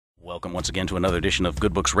Welcome once again to another edition of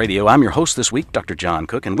Good Books Radio. I'm your host this week, Dr. John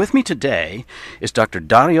Cook, and with me today is Dr.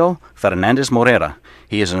 Dario Fernandez-Morera.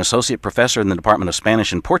 He is an associate professor in the Department of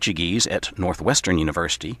Spanish and Portuguese at Northwestern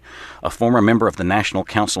University, a former member of the National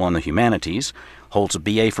Council on the Humanities, holds a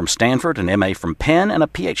BA from Stanford, an MA from Penn, and a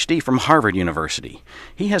PhD from Harvard University.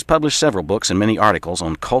 He has published several books and many articles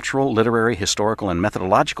on cultural, literary, historical, and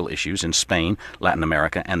methodological issues in Spain, Latin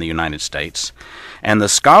America, and the United States. And the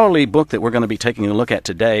scholarly book that we're going to be taking a look at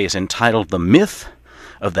today is entitled The Myth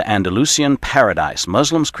of the Andalusian Paradise,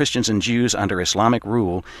 Muslims, Christians, and Jews under Islamic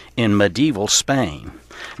Rule in Medieval Spain.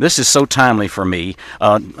 This is so timely for me.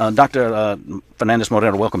 Dr.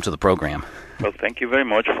 Fernandez-Morera, welcome to the program. Well, thank you very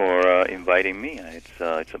much for inviting me. It's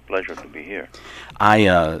a pleasure to be here.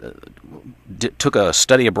 I took a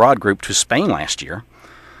study abroad group to Spain last year,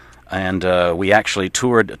 and we actually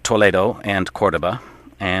toured Toledo and Cordoba,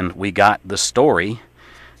 and we got the story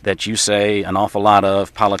that you say an awful lot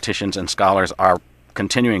of politicians and scholars are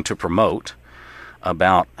continuing to promote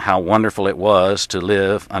about how wonderful it was to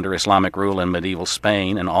live under Islamic rule in medieval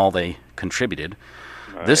Spain and all they contributed.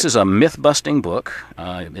 Right. This is a myth-busting book.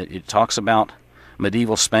 It talks about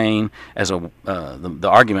medieval Spain as the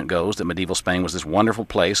argument goes that medieval Spain was this wonderful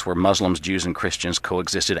place where Muslims, Jews, and Christians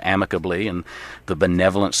coexisted amicably and the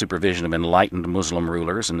benevolent supervision of enlightened Muslim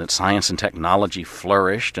rulers, and that science and technology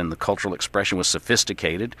flourished and the cultural expression was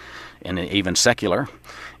sophisticated and even secular,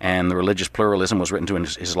 and the religious pluralism was written to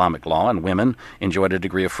Islamic law, and women enjoyed a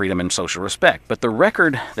degree of freedom and social respect. But the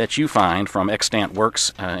record that you find from extant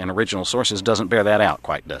works and original sources doesn't bear that out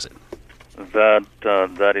quite, does it?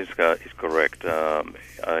 That is correct.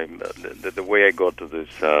 The way I got to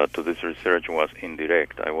this research was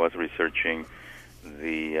indirect. I was researching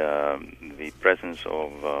the presence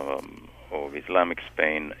of Islamic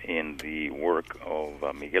Spain in the work of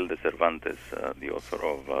Miguel de Cervantes, the author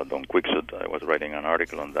of Don Quixote. I was writing an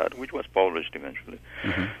article on that, which was published eventually.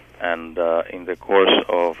 Mm-hmm. And in the course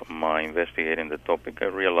of my investigating the topic, I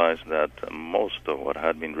realized that most of what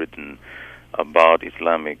had been written about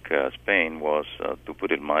Islamic Spain was, to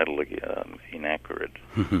put it mildly, inaccurate.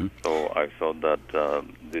 Mm-hmm. So I thought that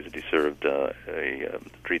this deserved a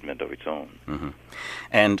treatment of its own. Mm-hmm.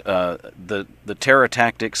 And the terror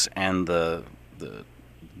tactics and the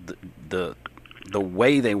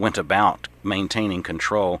way they went about maintaining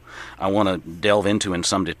control, I want to delve into in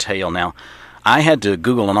some detail. Now, I had to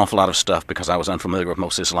Google an awful lot of stuff because I was unfamiliar with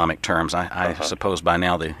most Islamic terms. I suppose by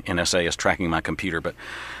now the NSA is tracking my computer, but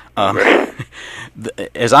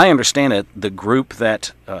as I understand it, the group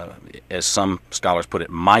that, as some scholars put it,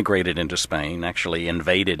 migrated into Spain, actually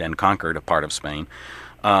invaded and conquered a part of Spain,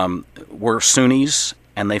 were Sunnis,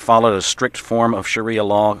 and they followed a strict form of Sharia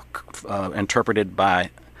law interpreted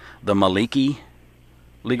by the Maliki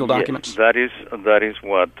legal documents? Yes, that is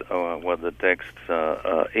what the texts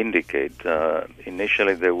indicate.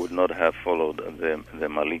 Initially, they would not have followed the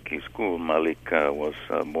Maliki school. Malik was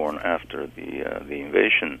born after the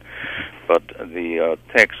invasion, but the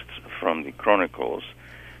texts from the chronicles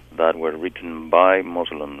that were written by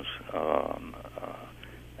Muslims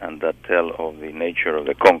and that tell of the nature of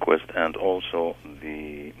the conquest, and also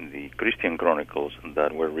the Christian chronicles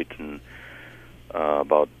that were written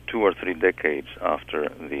about 2 or 3 decades after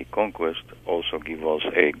the conquest, also give us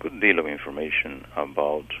a good deal of information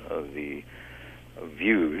about the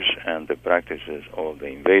views and the practices of the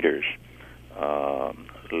invaders.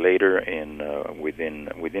 Later,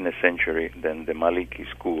 within a century, then the Maliki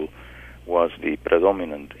school was the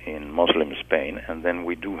predominant in Muslim Spain, and then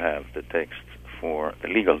we do have the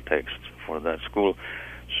legal texts for that school.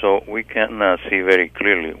 So we can see very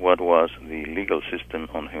clearly what was the legal system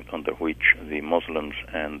under which the Muslims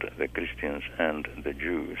and the Christians and the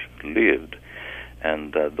Jews lived.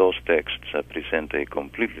 And those texts present a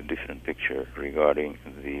completely different picture regarding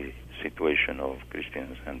the situation of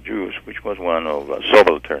Christians and Jews, which was one of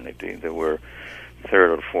subalternity. They were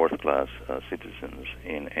third or fourth class citizens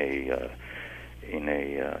in a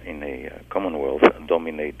commonwealth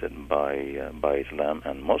dominated by Islam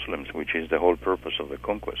and Muslims, which is the whole purpose of the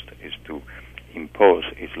conquest, is to impose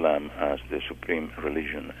Islam as the supreme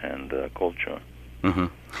religion and culture. Mm-hmm.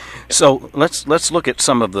 So let's look at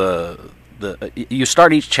some of the. You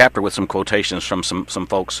start each chapter with some quotations from some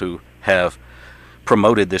folks who have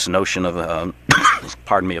promoted this notion of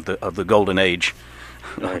pardon me, of the golden age.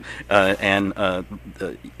 Right.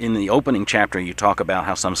 In the opening chapter, you talk about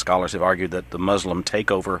how some scholars have argued that the Muslim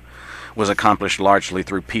takeover was accomplished largely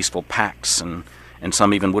through peaceful pacts, and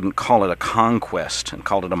some even wouldn't call it a conquest and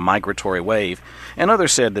called it a migratory wave, and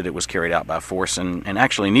others said that it was carried out by force, and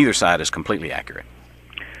actually neither side is completely accurate.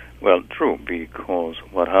 Well, true, because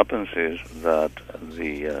what happens is that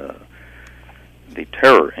the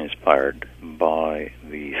terror inspired by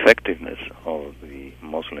the effectiveness of the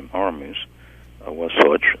Muslim armies was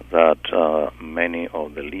such that many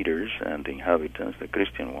of the leaders and inhabitants, the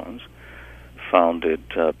Christian ones, found it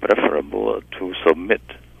preferable to submit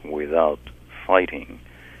without fighting,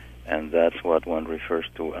 and that's what one refers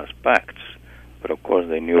to as pacts. But of course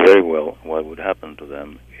they knew very well what would happen to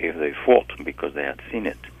them if they fought, because they had seen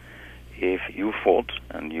it. If you fought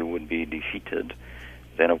and you would be defeated,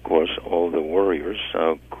 then of course all the warriors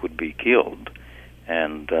could be killed,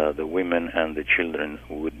 and the women and the children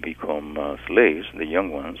would become slaves. The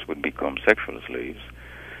young ones would become sexual slaves.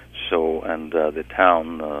 So, and the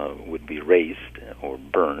town would be razed or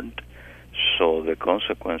burned. So the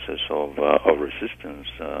consequences of resistance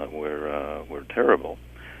were terrible.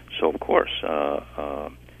 So of course,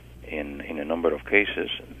 in a number of cases,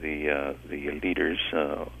 the leaders,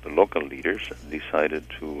 the local leaders, decided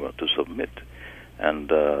to submit and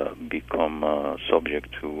become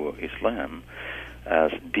subject to Islam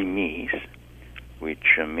as dhimis,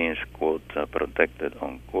 which means, quote, protected,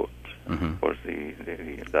 unquote. Mm-hmm. Of course,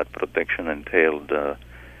 that protection entailed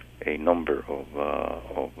a number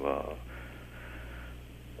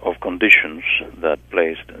of conditions that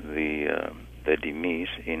placed the dhimis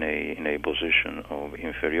in a position of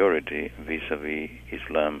inferiority vis-a-vis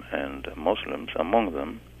Islam and Muslims. Among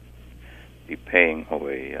them, the paying of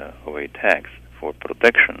a tax for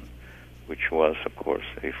protection, which was, of course,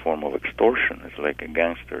 a form of extortion. It's like a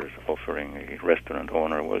gangster offering a restaurant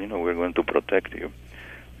owner, well, we're going to protect you.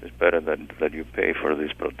 It's better that you pay for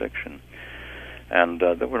this protection. And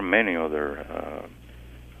there were many other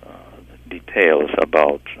details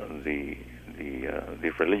about the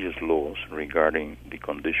religious laws regarding the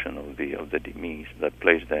condition of the dhimis that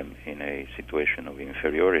placed them in a situation of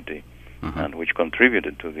inferiority, mm-hmm. and which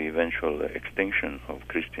contributed to the eventual extinction of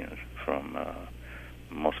Christians from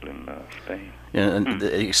Muslim Spain. Yeah,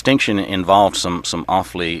 the extinction involved some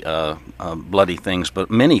awfully bloody things,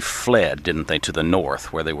 but many fled, didn't they, to the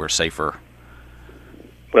north, where they were safer?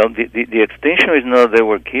 Well, the extinction is not they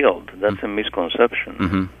were killed. That's a misconception.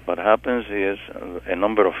 Mm-hmm. What happens is a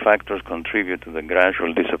number of factors contribute to the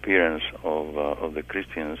gradual disappearance of the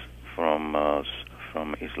Christians from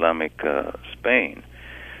Islamic Spain.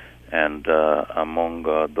 And among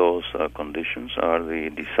those conditions are the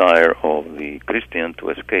desire of the Christian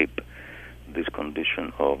to escape this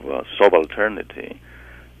condition of subalternity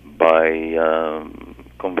by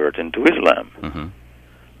converting to Islam, mm-hmm.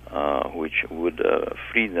 Which would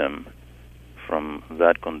free them from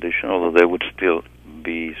that condition, although they would still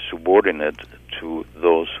be subordinate to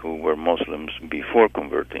those who were Muslims before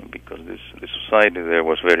converting, because the society there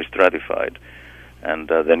was very stratified, and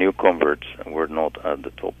the new converts were not at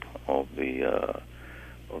the top of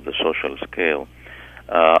the social scale.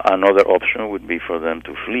 Another option would be for them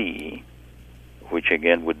to flee, which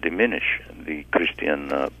again would diminish the Christian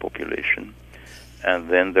population. And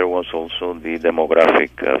then there was also the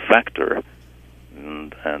demographic factor,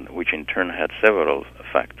 and which in turn had several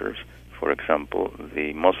factors. For example,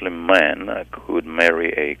 the Muslim man could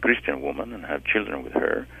marry a Christian woman and have children with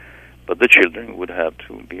her, but the children would have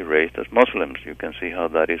to be raised as Muslims. You can see how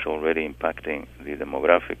that is already impacting the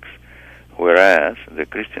demographics. Whereas the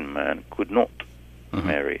Christian man could not mm-hmm.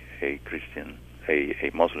 marry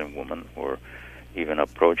a Muslim woman, or even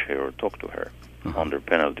approach her or talk to her mm-hmm. under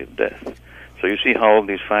penalty of death. So you see how all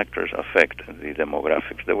these factors affect the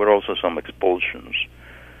demographics. There were also some expulsions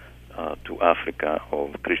to Africa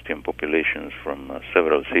of Christian populations from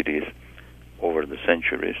several cities over the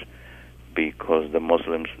centuries, because the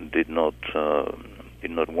Muslims did not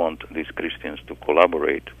want these Christians to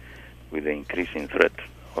collaborate with the increasing threat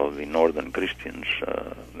of the northern Christians,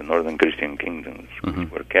 the northern Christian kingdoms, mm-hmm.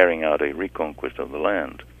 which were carrying out a reconquest of the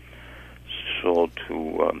land. So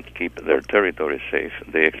to keep their territory safe,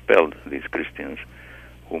 they expelled these Christians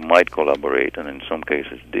who might collaborate, and in some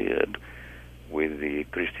cases did, with the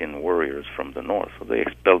Christian warriors from the north. So they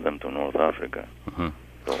expelled them to North Africa. Mm-hmm.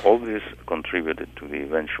 So all this contributed to the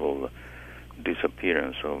eventual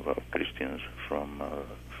disappearance of Christians from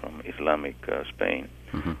Islamic Spain.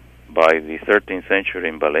 Mm-hmm. By the 13th century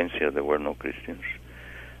in Valencia, there were no Christians.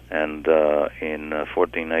 And in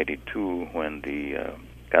 1492, when the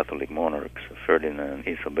Catholic monarchs, Ferdinand and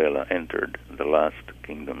Isabella, entered the last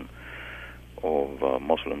kingdom of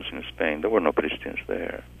Muslims in Spain, there were no Christians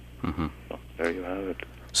there. Mm-hmm. So there you have it.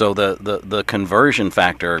 So the conversion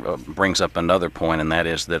factor brings up another point, and that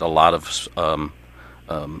is that a lot of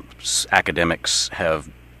academics have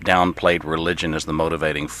downplayed religion as the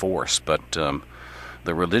motivating force, but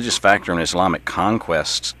the religious factor in Islamic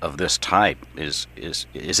conquests of this type is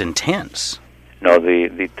intense. Now,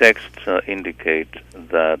 the texts indicate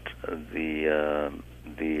that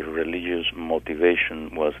the religious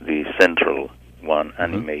motivation was the central one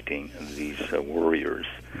animating these warriors.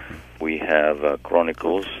 We have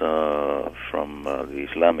chronicles from the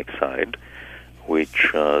Islamic side which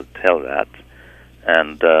tell that,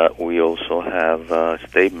 and we also have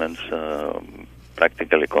statements,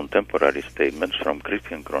 practically contemporary statements from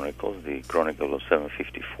Christian chronicles, the Chronicle of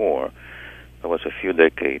 754. That was a few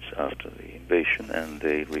decades after the invasion, and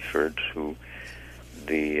they referred to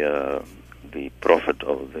the prophet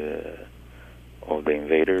of the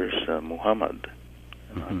invaders, Muhammad.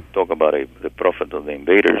 Talk about the prophet of the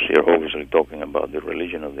invaders. You're obviously talking about the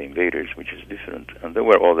religion of the invaders, which is different. And there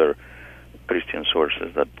were other Christian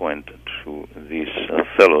sources that point to these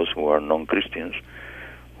fellows who are non-Christians,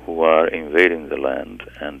 who are invading the land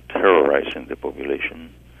and terrorizing the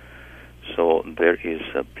population. So there is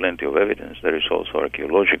plenty of evidence. There is also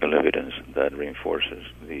archaeological evidence that reinforces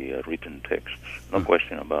the written texts. No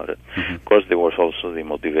question about it. Of course, there was also the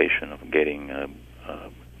motivation of getting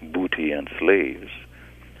booty and slaves.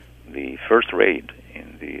 The first raid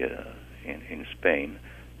in Spain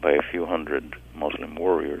by a few hundred Muslim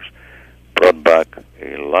warriors brought back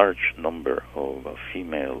a large number of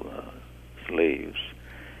female slaves,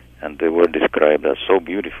 and they were described as so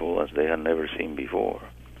beautiful as they had never seen before.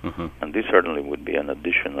 And this certainly would be an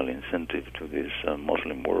additional incentive to these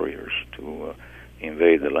Muslim warriors to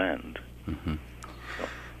invade the land.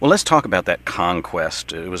 Well, let's talk about that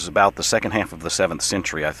conquest. It was about the second half of the 7th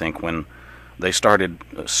century, I think, when they started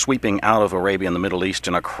sweeping out of Arabia and the Middle East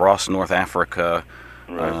and across North Africa,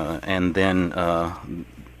 and then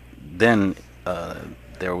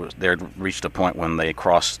they reached a point when they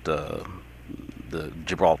crossed the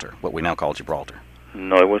Gibraltar, what we now call Gibraltar.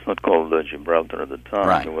 No, it was not called Gibraltar at the time.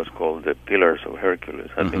 Right. It was called the Pillars of Hercules.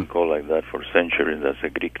 It had been called like that for centuries. That's a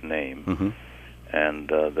Greek name. And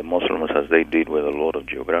the Muslims, as they did with a lot of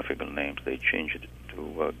geographical names, they changed it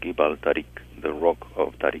to Gibal Tariq, the rock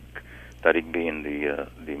of Tariq. Tariq being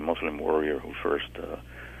the Muslim warrior who first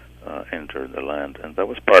entered the land. And that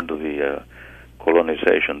was part of the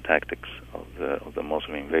colonization tactics of the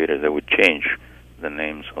Muslim invaders. They would change the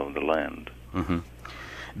names of the land.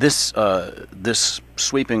 This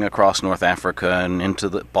sweeping across North Africa and into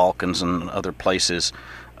the Balkans and other places,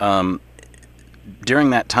 during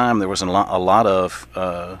that time there was a lot of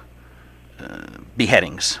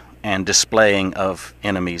beheadings and displaying of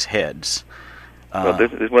enemies' heads. Well,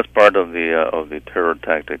 this was part of the terror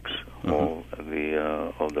tactics of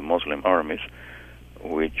the Muslim armies,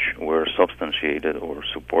 which were substantiated or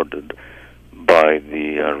supported by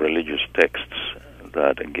the religious texts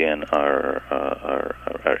that again are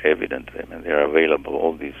evident. I mean, they are available.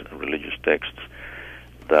 All these religious texts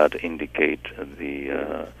that indicate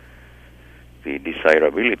the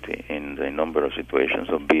desirability in a number of situations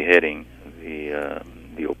of beheading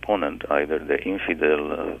the opponent, either the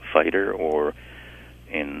infidel fighter or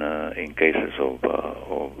in cases of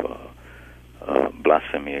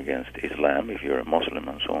blasphemy against Islam, if you're a Muslim,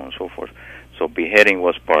 and so on and so forth. So beheading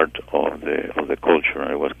was part of the culture,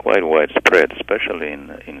 and it was quite widespread, especially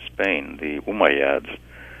in Spain. The Umayyads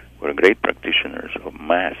were great practitioners of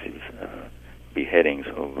massive beheadings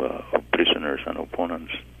of prisoners and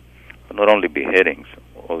opponents. But not only beheadings,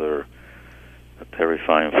 other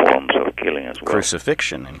terrifying forms of killing as well.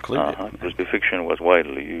 Crucifixion included. Crucifixion was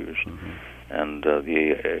widely used, and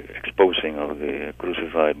the exposing of the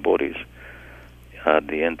crucified bodies at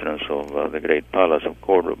the entrance of the great palace of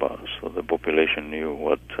Cordoba, so the population knew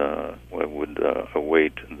what would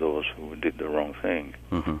await those who did the wrong thing.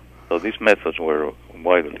 So these methods were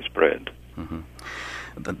widely spread.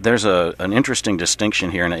 There's an interesting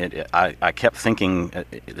distinction here, and I kept thinking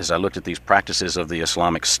as I looked at these practices of the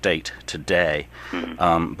Islamic State today,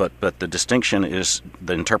 but the distinction is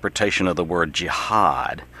the interpretation of the word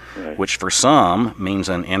jihad, which for some means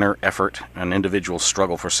an inner effort, an individual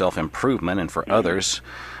struggle for self-improvement, and for others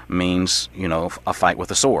means, a fight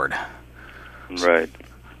with a sword. Right.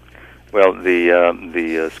 Well,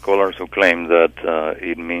 the scholars who claim that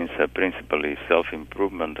it means principally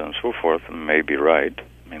self-improvement and so forth may be right.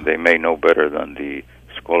 I mean, they may know better than the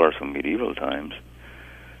scholars of medieval times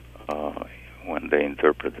when they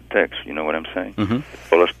interpret the text. You know what I'm saying?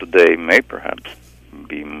 Scholars today may perhaps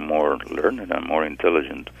be more learned and more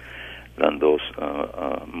intelligent than those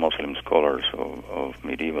Muslim scholars of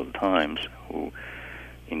medieval times who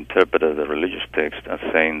interpreted the religious text as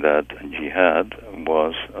saying that jihad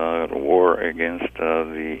was a war against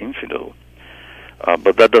the infidel.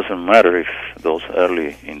 But that doesn't matter if those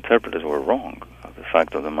early interpreters were wrong. The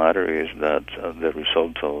fact of the matter is that the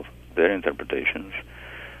result of their interpretations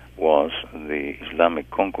was the Islamic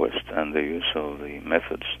conquest and the use of the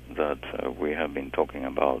methods that we have been talking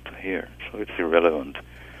about here. So it's irrelevant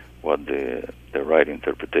what the right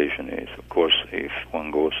interpretation is. Of course, if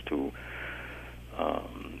one goes to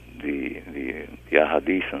the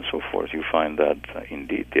ahadith and so forth, you find that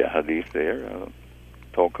indeed the ahadith there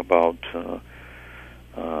talk about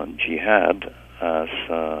jihad as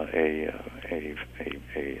an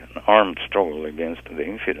armed struggle against the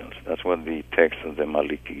infidels. That's what the texts of the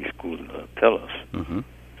Maliki school tell us. Mm-hmm.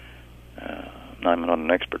 I'm not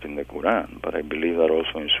an expert in the Quran, but I believe that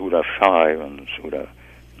also in Surah 5 and Surah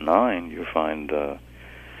 9 you find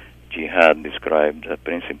jihad described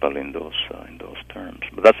principally in those terms.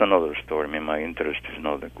 But that's another story. I mean, my interest is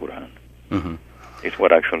not the Quran. Mm-hmm. It's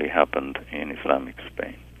what actually happened in Islamic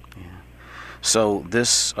Spain. Yeah. So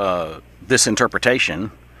this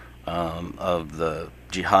interpretation of the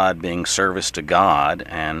jihad being service to God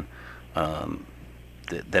and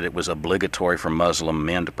that it was obligatory for Muslim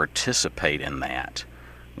men to participate in that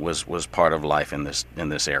was part of life in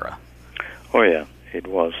this era. Oh yeah, it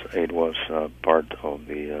was part of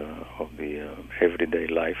the everyday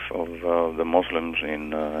life of the Muslims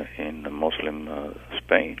in Muslim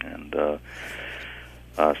Spain, and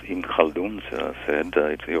as Ibn Khaldun said,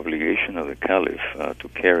 it's the obligation of the Caliph to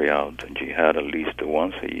carry out jihad at least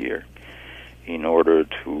once a year in order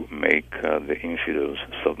to make the infidels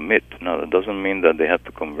submit. Now, that doesn't mean that they have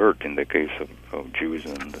to convert in the case of Jews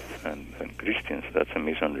and Christians. That's a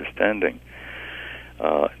misunderstanding.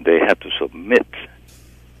 They had to submit,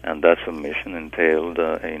 and that submission entailed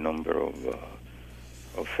a number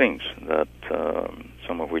of things that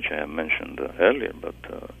some of which I have mentioned earlier, but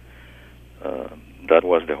that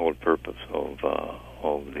was the whole purpose of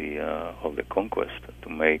the conquest, to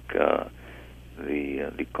make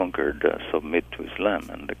the conquered submit to Islam.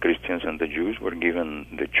 And the Christians and the Jews were given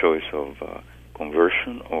the choice of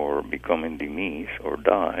conversion or becoming dhimmis or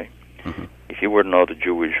die. Mm-hmm. If you were not a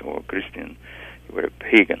Jewish or Christian, you were a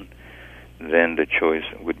pagan, then the choice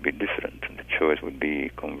would be different. The choice would be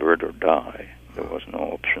convert or die. There was no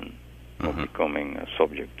option of becoming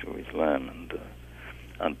subject to Islam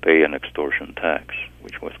and pay an extortion tax,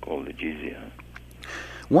 which was called the jizya.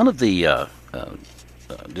 One of the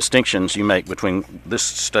distinctions you make between this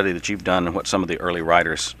study that you've done and what some of the early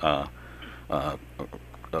writers,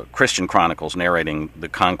 Christian chronicles narrating the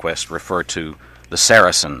conquest, refer to the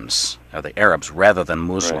Saracens, or the Arabs, rather than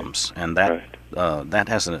Muslims, right. And that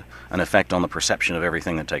has an effect on the perception of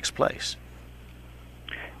everything that takes place.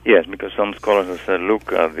 Yes, because some scholars have said, look,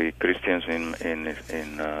 the Christians in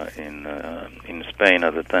Spain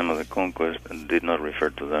at the time of the conquest did not refer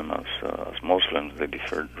to them as Muslims. They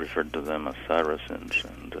referred to them as Saracens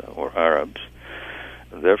or Arabs.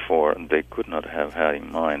 Therefore, they could not have had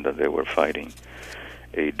in mind that they were fighting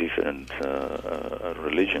a different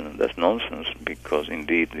religion. And that's nonsense, because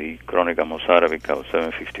indeed the Chronica Mozarabica of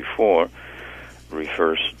 754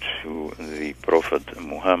 refers to the Prophet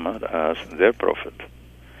Muhammad as their prophet.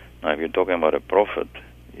 Now, if you're talking about a prophet,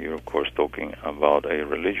 you're of course talking about a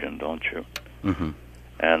religion, don't you? Mm-hmm.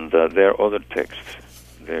 And there are other texts.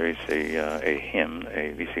 There is a hymn,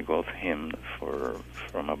 a Visigoth hymn,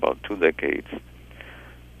 from about 2 decades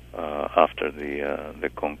after the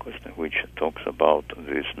conquest, which talks about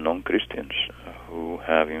these non-Christians who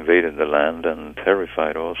have invaded the land and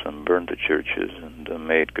terrified us and burned the churches and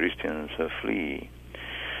made Christians flee.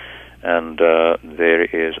 And there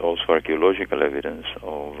is also archaeological evidence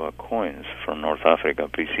of coins from North Africa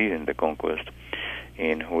preceding the conquest,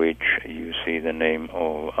 in which you see the name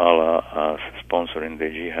of Allah as sponsoring the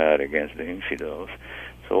jihad against the infidels.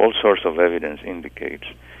 So all sorts of evidence indicates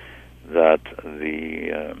that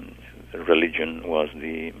the religion was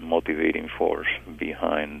the motivating force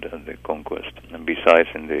behind the conquest. And besides,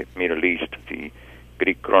 in the Middle East, the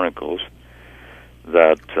Greek chronicles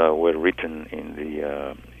that were written in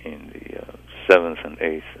the 7th and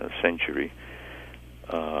 8th century,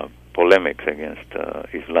 polemics against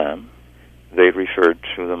Islam, they referred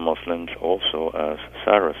to the Muslims also as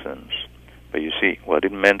Saracens. But you see, what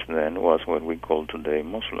it meant then was what we call today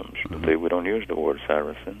Muslims. Today we don't use the word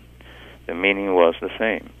Saracen. The meaning was the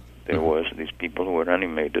same. There was these people who were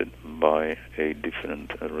animated by a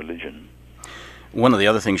different religion. One of the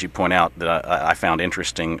other things you point out that I found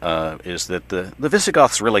interesting is that the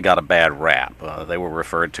Visigoths really got a bad rap. They were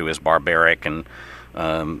referred to as barbaric, and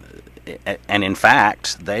in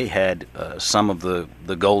fact, they had some of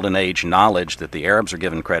the Golden Age knowledge that the Arabs are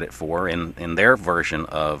given credit for in their version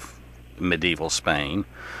of medieval Spain,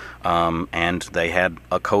 and they had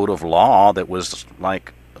a code of law that was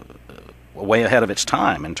like way ahead of its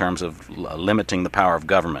time in terms of limiting the power of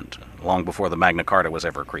government, long before the Magna Carta was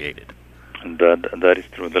ever created. That is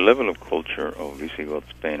true. The level of culture of Visigoth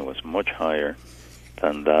Spain was much higher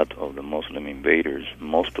than that of the Muslim invaders.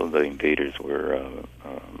 Most of the invaders were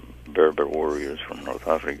Berber warriors from North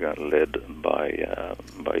Africa, led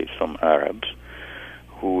by some Arabs,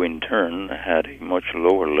 who in turn had a much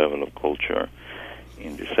lower level of culture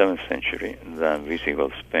in the 7th century than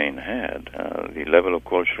Visigoth Spain had. The level of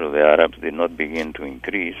culture of the Arabs did not begin to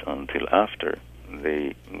increase until after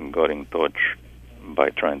they got in touch, by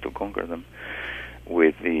trying to conquer them,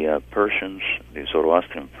 with the Persians, the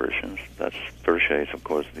Zoroastrian Persians. That's Persia is, of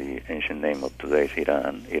course, the ancient name of today's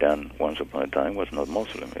Iran. Iran, once upon a time, was not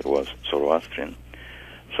Muslim. It was Zoroastrian.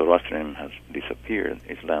 Zoroastrianism has disappeared.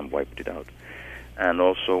 Islam wiped it out. And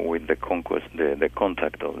also with the conquest, the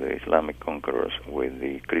contact of the Islamic conquerors with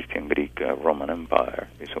the Christian Greek Roman Empire,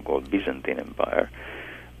 the so-called Byzantine Empire,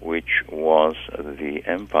 which was the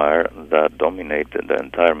empire that dominated the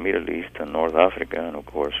entire Middle East and North Africa, and of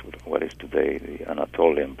course what is today the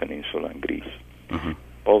Anatolian Peninsula and Greece. Mm-hmm.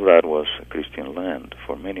 All that was Christian land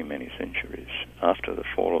for many, many centuries after the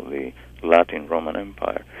fall of the Latin Roman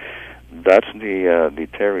Empire. That's the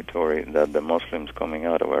territory that the Muslims coming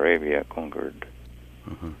out of Arabia conquered.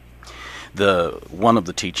 Mm-hmm. One of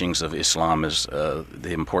the teachings of Islam is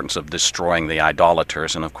the importance of destroying the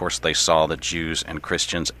idolaters, and of course they saw the Jews and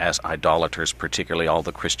Christians as idolaters, particularly all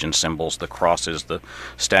the Christian symbols, the crosses, the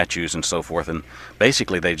statues, and so forth, and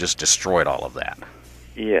basically they just destroyed all of that.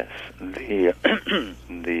 Yes, the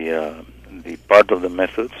part of the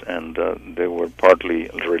methods, and they were partly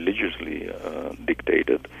religiously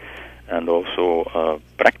dictated, and also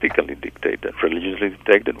practically dictated. Religiously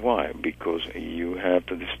dictated, why? Because you have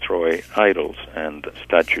to destroy idols, and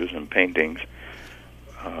statues and paintings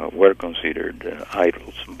were considered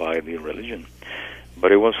idols by the religion.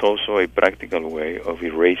 But it was also a practical way of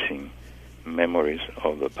erasing memories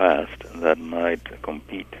of the past that might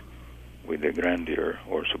compete with the grandeur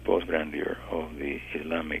or supposed grandeur of the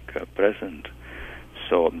Islamic present.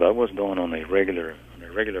 So that was done on a regular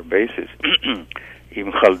basis.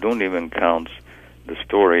 Ibn Khaldun even counts the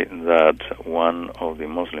story that one of the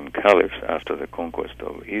Muslim caliphs, after the conquest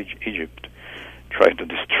of Egypt, tried to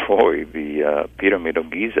destroy the Pyramid of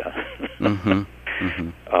Giza. Mm-hmm.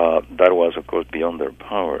 Mm-hmm. That was, of course, beyond their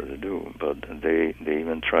power to do, but they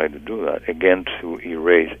even tried to do that, again to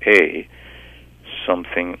erase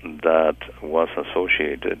something that was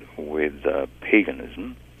associated with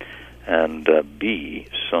paganism, and B,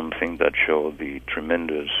 something that showed the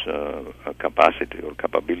tremendous capacity or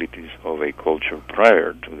capabilities of a culture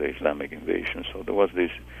prior to the Islamic invasion. So there was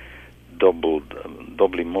this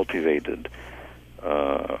doubly motivated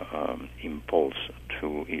impulse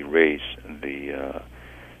to erase the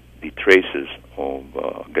traces of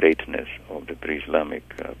greatness of the pre-Islamic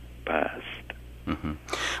past. Mm-hmm.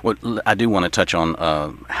 Well, I do want to touch on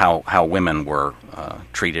how women were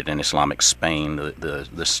treated in Islamic Spain.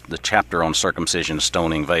 The chapter on circumcision,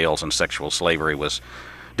 stoning, veils, and sexual slavery was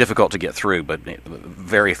difficult to get through, but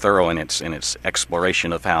very thorough in its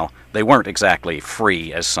exploration of how they weren't exactly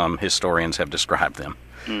free, as some historians have described them.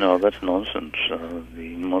 No, that's nonsense.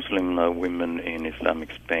 The Muslim women in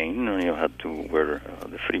Islamic Spain, you had to wear,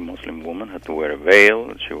 the free Muslim woman had to wear a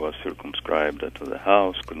veil. She was circumscribed to the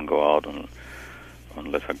house, couldn't go out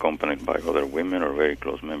unless accompanied by other women or very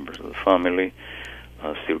close members of the family.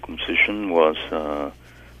 Circumcision was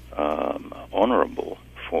honorable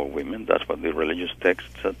for women. That's what the religious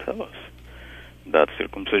texts tell us, that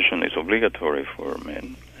circumcision is obligatory for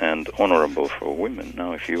men and honorable for women.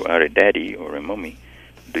 Now, if you are a daddy or a mommy,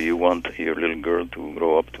 do you want your little girl to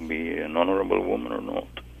grow up to be an honorable woman or not?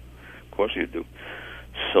 Of course you do.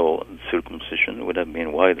 So circumcision would have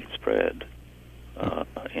been widely spread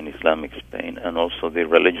in Islamic Spain, and also the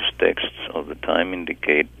religious texts of the time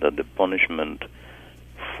indicate that the punishment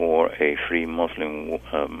for a free Muslim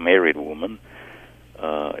married woman,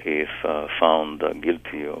 if found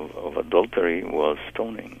guilty of adultery, was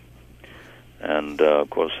stoning. And of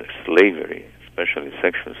course, slavery, especially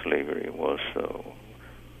sexual slavery, was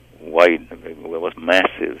was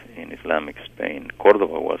massive in Islamic Spain.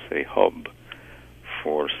 Cordoba was a hub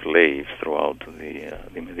for slaves throughout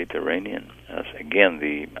the Mediterranean, as again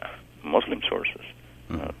the Muslim sources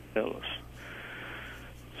tell us.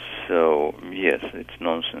 So yes, it's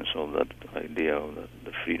nonsense, all that idea of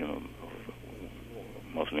the freedom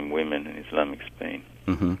of Muslim women in Islamic Spain.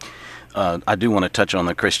 Mm-hmm. I do want to touch on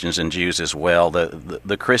the Christians and Jews as well.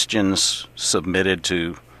 The Christians submitted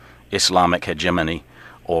to Islamic hegemony,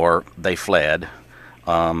 or they fled,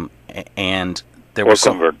 and there was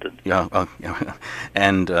converted.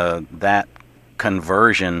 And that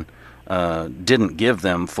conversion didn't give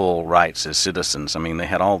them full rights as citizens. I mean, they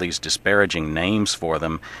had all these disparaging names for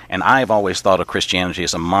them, and I've always thought of Christianity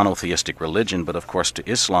as a monotheistic religion, but of course to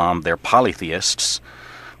Islam, they're polytheists,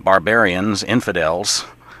 barbarians, infidels,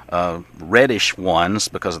 reddish ones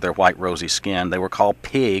because of their white rosy skin. They were called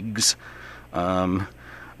pigs,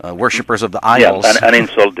 worshippers of the idols. Yeah, an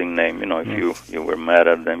insulting name. If you were mad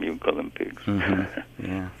at them, you call them pigs. Mm-hmm.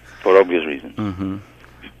 Yeah. For obvious reasons. Mm-hmm.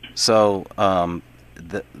 So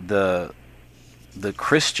the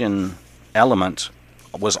Christian element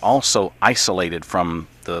was also isolated from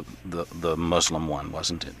the Muslim one,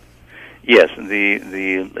 wasn't it? Yes,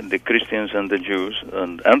 the Christians and the Jews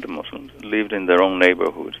and the Muslims lived in their own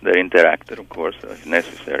neighborhoods. They interacted, of course, as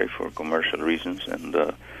necessary for commercial reasons, and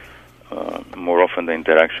more often the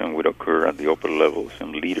interaction would occur at the upper levels,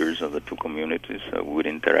 and leaders of the two communities would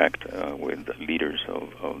interact with the leaders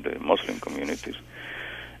of the Muslim communities.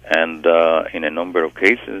 And in a number of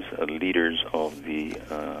cases, leaders of the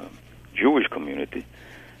Jewish community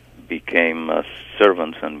became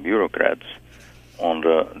servants and bureaucrats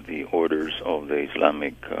under the orders of the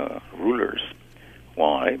Islamic rulers.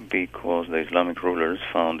 Why? Because the Islamic rulers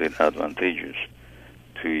found it advantageous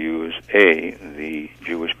to use the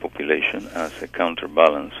Jewish population as a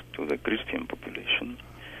counterbalance to the Christian population,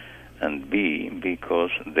 and B,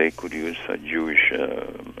 because they could use Jewish,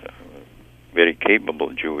 very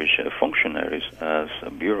capable Jewish functionaries as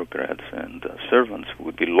bureaucrats and servants who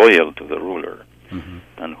would be loyal to the ruler, mm-hmm.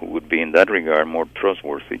 and who would be in that regard more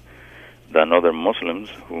trustworthy than other Muslims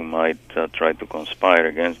who might try to conspire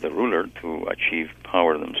against the ruler to achieve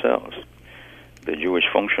power themselves. The Jewish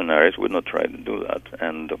functionaries would not try to do that,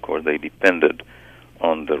 and of course they depended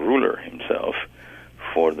on the ruler himself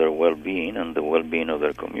for their well-being and the well-being of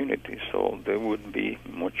their community. So they would be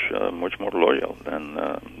much more loyal than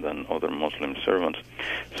other Muslim servants.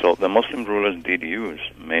 So the Muslim rulers did use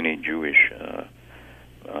many Jewish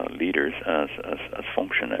leaders as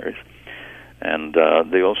functionaries, and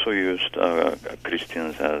they also used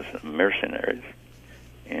Christians as mercenaries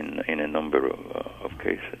in a number of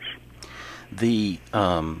cases. The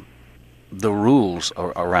rules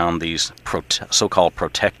around these so-called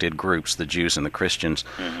protected groups, the Jews and the Christians,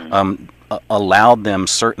 mm-hmm. Allowed them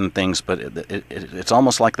certain things, but it's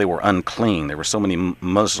almost like they were unclean. There were so many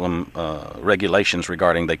Muslim regulations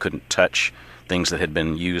regarding they couldn't touch things that had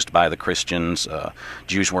been used by the Christians.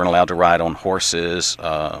 Jews weren't allowed to ride on horses.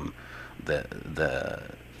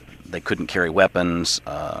 They couldn't carry weapons.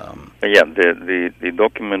 The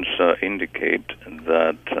documents indicate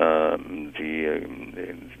that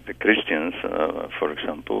the Christians, for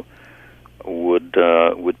example, would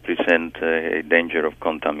present a danger of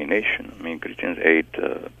contamination. I mean, Christians ate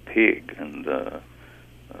pig and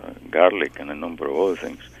garlic and a number of other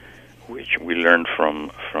things, which we learned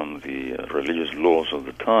from the religious laws of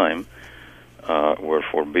the time were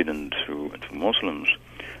forbidden to Muslims.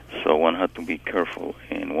 So one had to be careful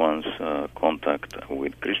in one's contact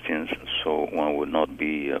with Christians, so one would not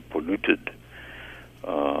be polluted.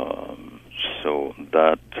 So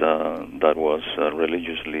that was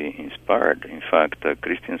religiously inspired. In fact,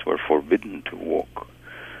 Christians were forbidden to walk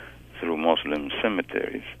through Muslim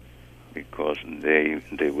cemeteries because they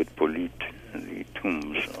would pollute the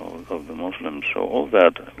tombs of the Muslims. So all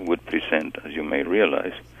that would present, as you may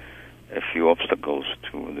realize, a few obstacles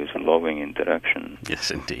to this loving interaction.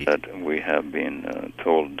 Yes, indeed. That we have been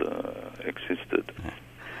told existed.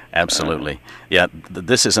 Absolutely.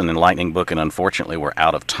 This is an enlightening book, and unfortunately we're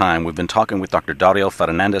out of time. We've been talking with Dr. Dario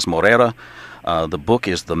Fernandez-Morera. The book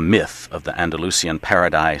is The Myth of the Andalusian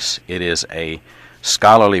Paradise. It is a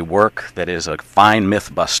scholarly work that is a fine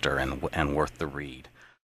myth buster and worth the read.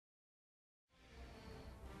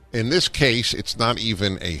 In this case, it's not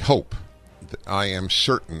even a hope. I am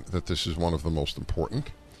certain that this is one of the most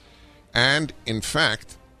important. And, in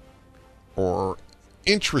fact, or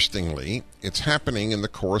interestingly, it's happening in the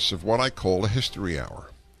course of what I call a history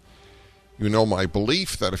hour. You know my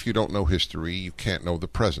belief that if you don't know history, you can't know the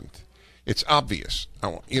present. It's obvious.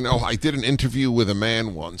 I did an interview with a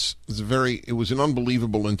man once. It was an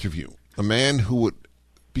unbelievable interview. A man who would,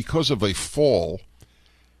 because of a fall,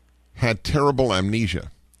 had terrible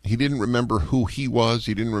amnesia. He didn't remember who he was.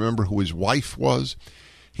 He didn't remember who his wife was.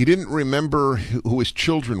 He didn't remember who his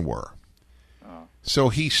children were. So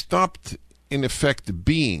he stopped, in effect,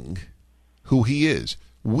 being who he is.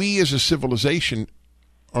 We as a civilization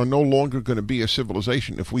are no longer going to be a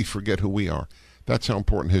civilization if we forget who we are. That's how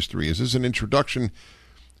important history is. This is an introduction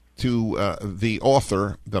to the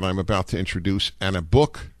author that I'm about to introduce, and a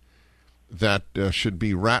book that should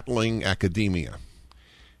be rattling academia.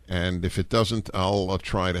 And if it doesn't, I'll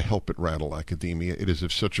try to help it rattle academia. It is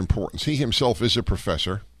of such importance. He himself is a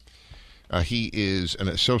professor, He is an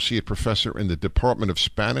associate professor in the Department of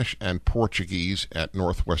Spanish and Portuguese at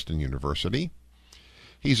Northwestern University.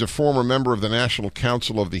 He's a former member of the National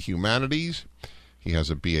Council of the Humanities. He has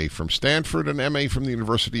a BA from Stanford, an MA from the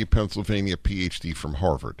University of Pennsylvania, PhD from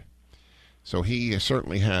Harvard. So he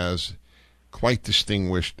certainly has quite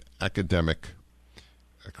distinguished academic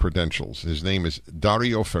credentials. His name is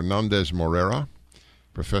Dario Fernandez-Morera.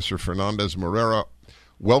 Professor Fernandez-Morera,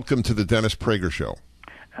 welcome to the Dennis Prager Show.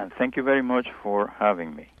 And thank you very much for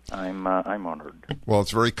having me. I'm honored. Well,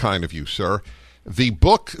 it's very kind of you, sir. The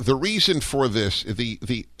book, the reason for this,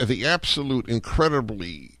 the absolute the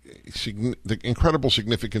incredible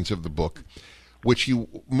significance of the book, which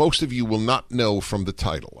most of you will not know from the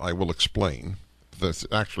title. I will explain.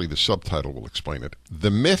 Actually, the subtitle will explain it.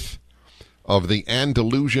 The Myth of the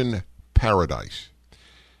Andalusian Paradise.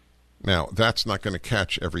 Now, that's not going to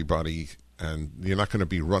catch everybody, and you're not going to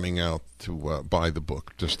be running out to buy the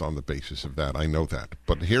book just on the basis of that. I know that.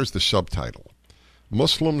 But here's the subtitle.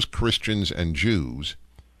 Muslims, Christians, and Jews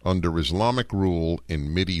under Islamic rule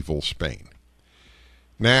in medieval Spain.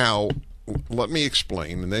 Now, let me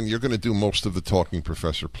explain, and then you're going to do most of the talking,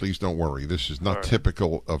 Professor. Please don't worry. This is not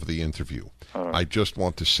typical of the interview. I just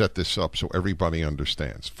want to set this up so everybody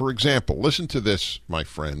understands. For example, listen to this, my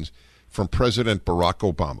friends, from President Barack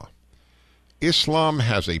Obama. Islam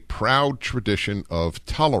has a proud tradition of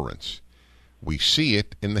tolerance. We see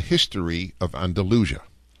it in the history of Andalusia.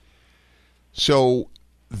 So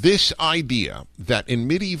this idea that in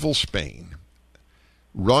medieval Spain,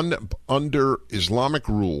 run under Islamic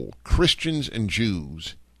rule, Christians and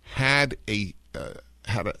Jews had an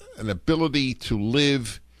ability to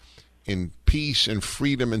live in peace and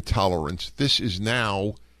freedom and tolerance. This is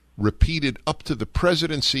now repeated up to the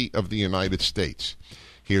presidency of the United States.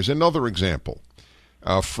 Here's another example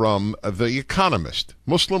from The Economist.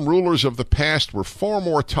 Muslim rulers of the past were far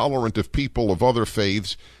more tolerant of people of other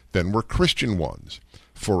faiths than were Christian ones.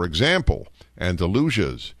 For example,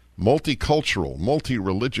 Andalusia's multicultural,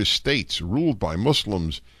 multi-religious states ruled by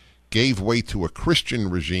Muslims gave way to a Christian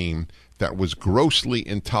regime that was grossly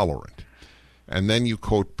intolerant. And then you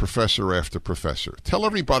quote professor after professor. Tell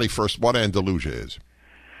everybody first what Andalusia is.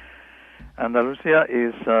 Andalusia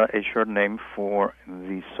is a short name for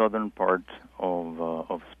the southern part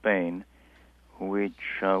of Spain,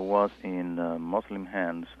 which was in Muslim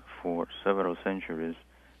hands for several centuries,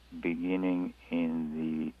 beginning in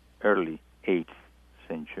the early 8th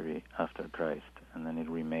century after Christ, and then it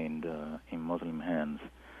remained in Muslim hands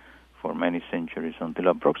for many centuries until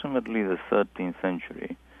approximately the 13th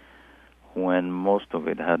century, when most of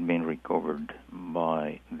it had been recovered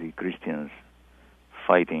by the Christians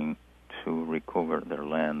fighting to recover their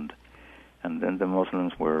land. And then the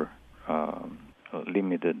Muslims were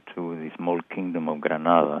limited to the small kingdom of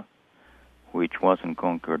Granada, which wasn't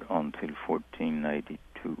conquered until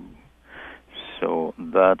 1492. So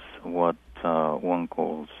that's what one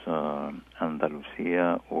calls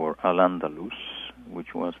Andalusia, or al-Andalus,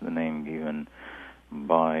 which was the name given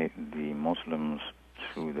by the Muslims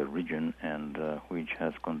to the region, and which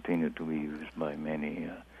has continued to be used by many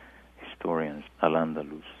historians,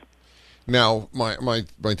 al-Andalus. Now, my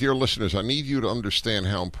dear listeners, I need you to understand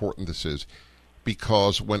how important this is,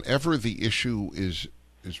 because whenever the issue is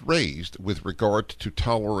raised with regard to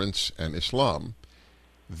tolerance and Islam,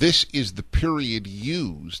 this is the period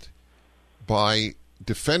used by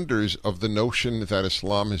defenders of the notion that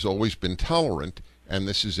Islam has always been tolerant, and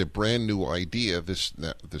this is a brand new idea, this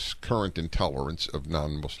current intolerance of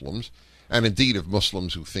non-Muslims, and indeed of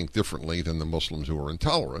Muslims who think differently than the Muslims who are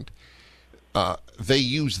intolerant. They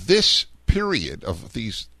use this period of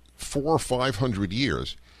these 400 or 500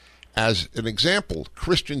 years as an example.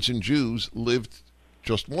 Christians and Jews lived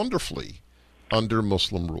just wonderfully under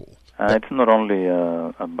Muslim rule. It's not only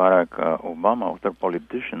Barack Obama, other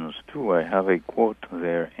politicians too. I have a quote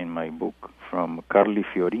there in my book from Carly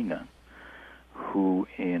Fiorina, who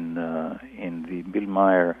in the Bill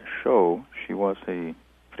Maher show, she was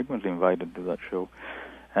frequently invited to that show,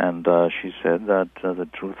 and she said that the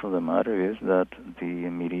truth of the matter is that the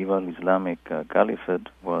medieval Islamic caliphate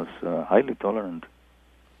was highly tolerant.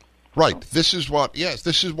 Right. This is what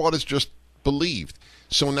is just believed.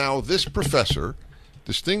 So now this professor,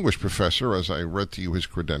 distinguished professor, as I read to you his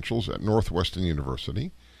credentials at Northwestern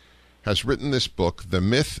University, has written this book, The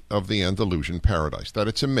Myth of the Andalusian Paradise, that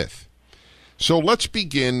it's a myth. So let's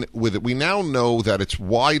begin with it. We now know that it's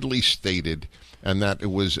widely stated, and that it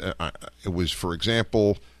was, for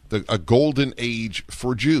example, a golden age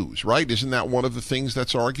for Jews, right? Isn't that one of the things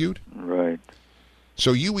that's argued? Right.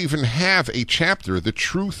 So you even have a chapter, The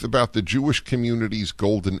Truth About the Jewish Community's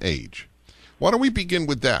Golden Age. Why don't we begin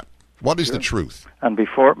with that? What is the truth? And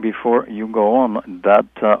before you go on, that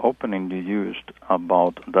opening you used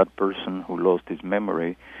about that person who lost his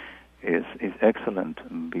memory is excellent,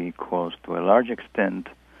 because to a large extent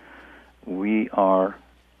we are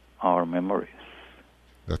our memories.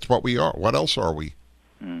 That's what we are. What else are we?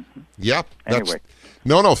 Mm-hmm. Yep. Anyway.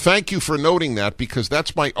 No, thank you for noting that, because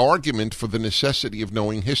that's my argument for the necessity of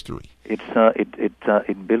knowing history. It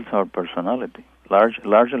builds our personality.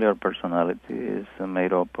 Largely our personality is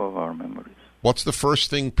made up of our memories. What's the first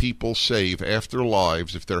thing people save after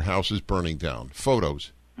lives if their house is burning down?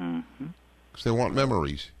 Photos. Mm-hmm. Because they want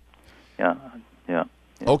memories. Yeah.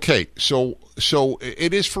 Okay, so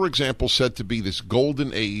it is, for example, said to be this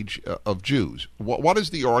golden age of Jews. What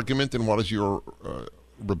is the argument, and what is your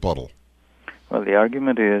rebuttal? Well, the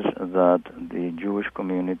argument is that the Jewish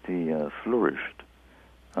community flourished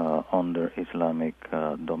under Islamic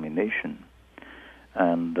domination.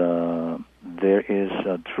 And there is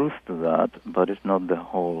truth to that, but it's not the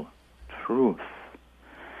whole truth.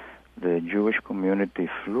 The Jewish community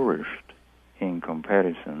flourished in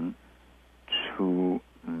comparison to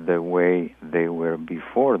the way they were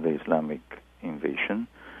before the Islamic invasion,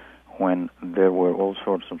 when there were all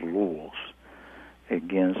sorts of laws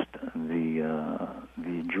against the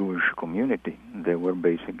Jewish community. They were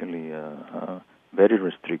basically very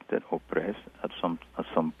restricted, oppressed, at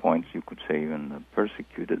some points you could say even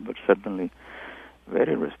persecuted, but certainly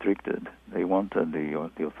very restricted. They wanted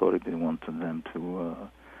the authorities wanted them to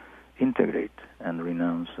integrate and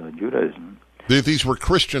renounce Judaism. These were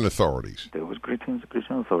Christian authorities. There was Christian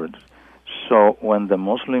authorities. So when the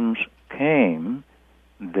Muslims came,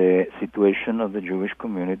 the situation of the Jewish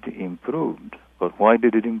community improved. But why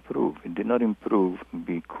did it improve? It did not improve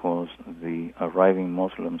because the arriving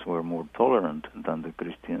Muslims were more tolerant than the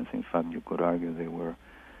Christians. In fact, you could argue they were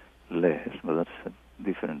less, but that's a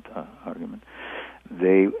different argument.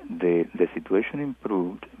 The situation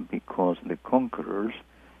improved because the conquerors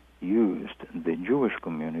used the Jewish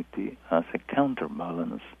community as a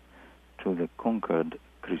counterbalance to the conquered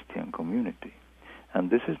Christian community.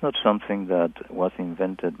 And this is not something that was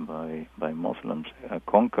invented by Muslims.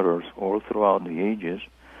 Conquerors all throughout the ages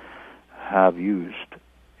have used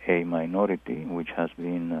a minority which has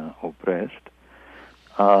been oppressed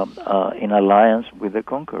in alliance with the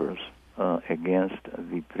conquerors against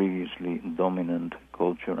the previously dominant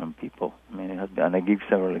culture and people. I mean, it has been, and I give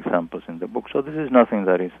several examples in the book. So this is nothing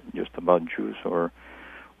that is just about Jews or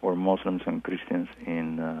Muslims and Christians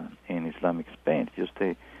in Islamic Spain. It's just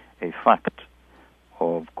a fact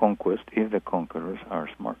of conquest if the conquerors are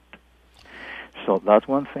smart. So that's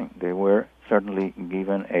one thing. They were certainly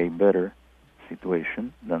given a better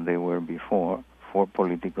situation than they were before for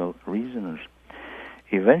political reasons.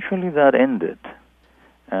 Eventually that ended,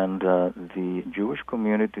 and the Jewish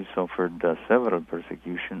community suffered several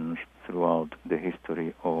persecutions throughout the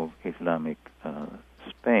history of Islamic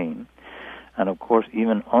Spain. And of course,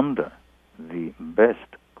 even under the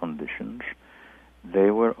best conditions,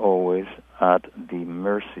 they were always at the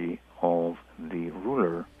mercy of the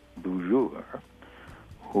ruler du jour,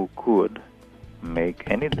 who could make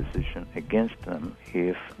any decision against them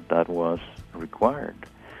if that was required.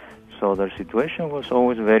 So their situation was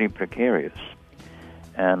always very precarious,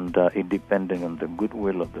 and it depended on the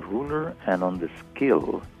goodwill of the ruler and on the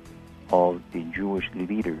skill of the Jewish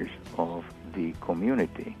leaders of the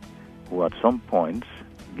community, who at some points,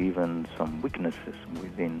 given some weaknesses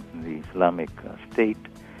within the Islamic state,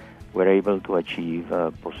 were able to achieve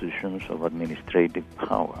positions of administrative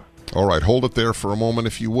power. All right, hold it there for a moment,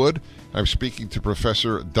 if you would. I'm speaking to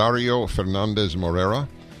Professor Dario Fernandez-Morera,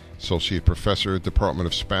 Associate Professor, Department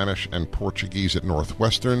of Spanish and Portuguese at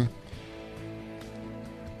Northwestern.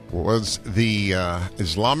 Was the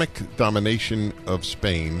Islamic domination of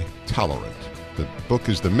Spain tolerant? The book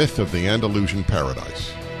is The Myth of the Andalusian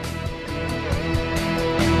Paradise.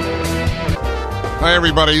 Hi,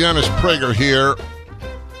 everybody. Dennis Prager here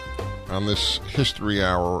on this History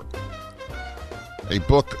Hour, a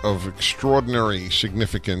book of extraordinary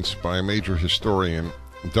significance by a major historian,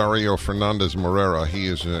 Dario Fernandez-Morera. He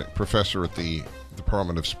is a professor at the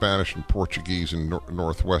Department of Spanish and Portuguese in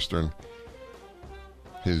Northwestern.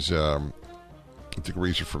 His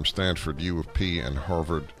degrees are from Stanford, U of P, and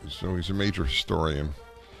Harvard, so he's a major historian.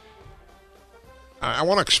 I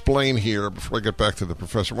want to explain here, before I get back to the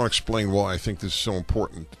professor, I want to explain why I think this is so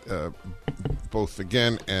important, both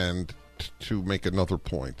again and to make another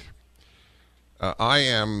point. I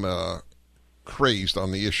am crazed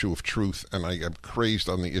on the issue of truth, and I am crazed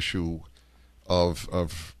on the issue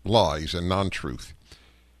of lies and non-truth.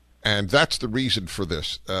 And that's the reason for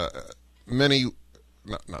this. Many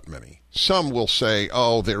not many. Some will say,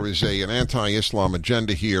 "Oh, there is an anti-Islam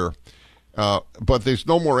agenda here," but there's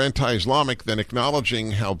no more anti-Islamic than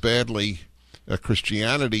acknowledging how badly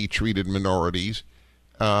Christianity treated minorities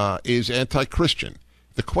is anti-Christian.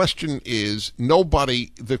 The question is,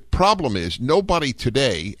 the problem is, nobody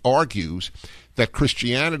today argues that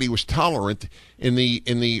Christianity was tolerant in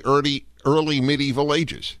the early medieval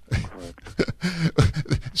ages.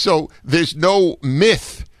 So there's no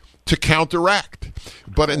myth to counteract.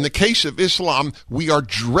 But in the case of Islam, we are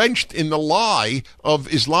drenched in the lie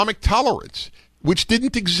of Islamic tolerance, which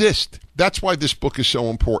didn't exist. That's why this book is so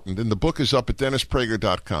important. And the book is up at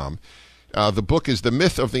DennisPrager.com. The book is The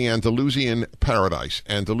Myth of the Andalusian Paradise.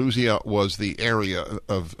 Andalusia was the area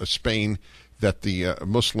of Spain that the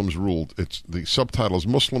Muslims ruled. The subtitle is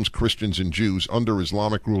Muslims, Christians, and Jews under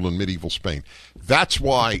Islamic rule in medieval Spain. That's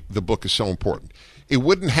why the book is so important. It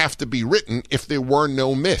wouldn't have to be written if there were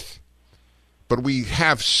no myth. But we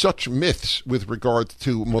have such myths with regard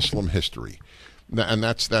to Muslim history. And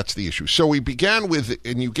that's the issue. So we began with,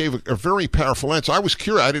 and you gave a very powerful answer. I was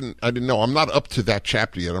curious. I didn't know. I'm not up to that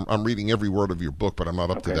chapter yet. I'm reading every word of your book, but I'm not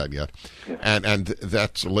up to that yet. Yeah. And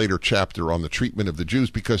that's a later chapter on the treatment of the Jews,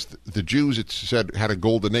 because the Jews, it said, had a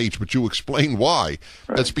golden age. But you explain why.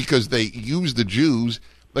 Right. That's because they used the Jews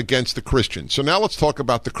against the Christians. So now let's talk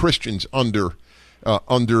about the Christians under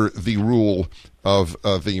the rule of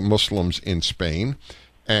the Muslims in Spain.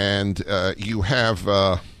 And you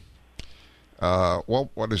have.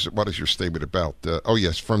 What is your statement about?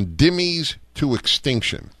 From dhimmis to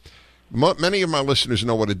extinction. Many of my listeners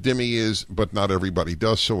know what a dhimmi is, but not everybody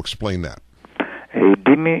does, so explain that. A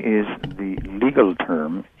dhimmi is the legal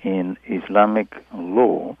term in Islamic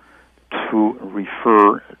law to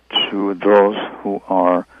refer to those who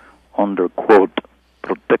are under, quote,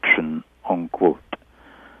 protection, unquote,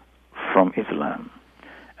 from Islam.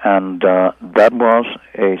 And that was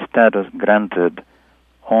a status granted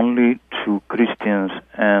only to Christians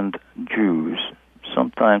and Jews,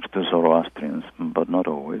 sometimes to Zoroastrians, but not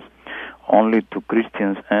always, only to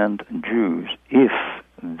Christians and Jews if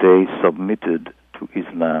they submitted to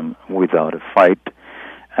Islam without a fight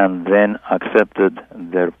and then accepted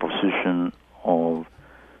their position of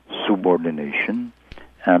subordination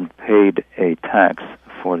and paid a tax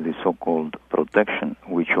for the so-called protection,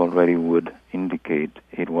 which already would indicate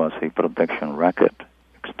it was a protection racket,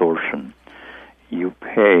 extortion. You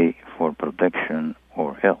pay for protection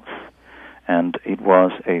or else. And it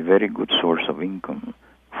was a very good source of income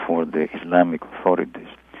for the Islamic authorities.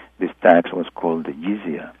 This tax was called the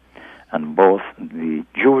jizya, and both the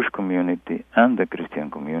Jewish community and the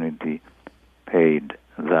Christian community paid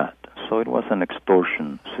that. So it was an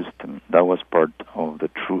extortion system. That was part of the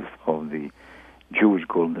truth of the Jewish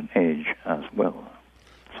Golden Age as well.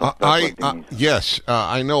 Yes,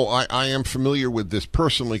 I know. I am familiar with this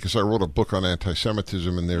personally because I wrote a book on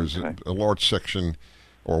anti-Semitism, and there's a large section,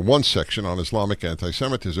 or one section, on Islamic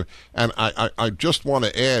anti-Semitism. And I just want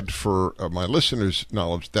to add for my listeners'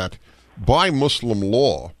 knowledge that by Muslim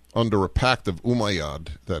law, under a Pact of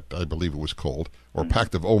Umayyad, that I believe it was called, or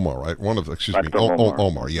Pact of Omar, right?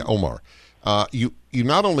 Omar. You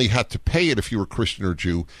not only had to pay it if you were Christian or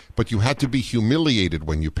Jew, but you had to be humiliated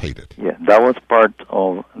when you paid it. Yeah, that was part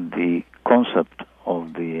of the concept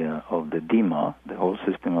of the dhimma, the whole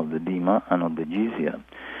system of the dhimma and of the jizya.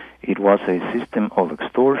 It was a system of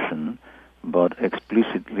extortion, but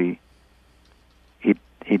explicitly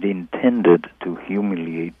it intended to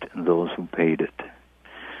humiliate those who paid it.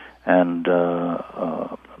 And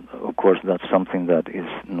of course, that's something that is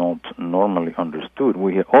not normally understood.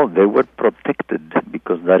 They were protected,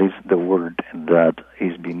 because that is the word that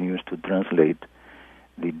is being used to translate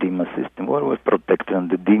the dhimma system. Well, it was protected, and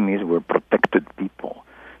the dhimmis were protected people.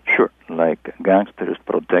 Sure, like gangsters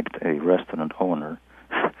protect a restaurant owner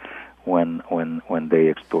when they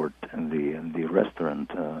extort the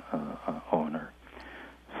restaurant owner.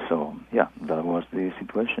 So, yeah, that was the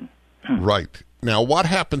situation. Right. Now, what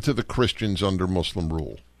happened to the Christians under Muslim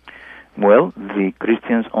rule? Well, the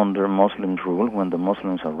Christians under Muslim rule, when the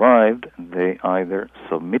Muslims arrived, they either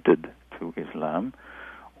submitted to Islam,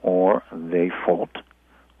 or they fought,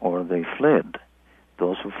 or they fled.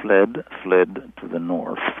 Those who fled to the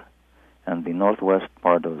north, and the northwest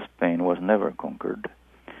part of Spain was never conquered.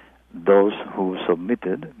 Those who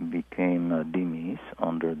submitted became dhimmis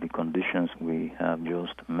under the conditions we have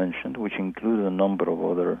just mentioned, which include a number of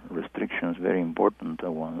other restrictions, very important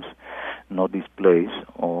ones. No displays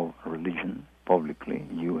of religion publicly.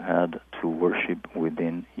 You had to worship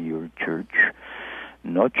within your church.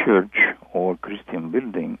 No church or Christian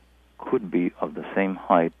building could be of the same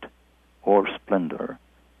height or splendor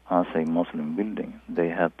as a Muslim building. They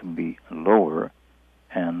had to be lower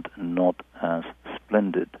and not as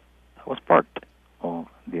splendid. That was part of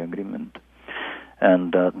the agreement.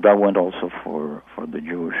 And that went also for the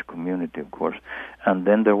Jewish community, of course. And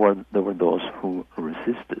then there were those who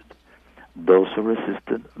resisted. Those who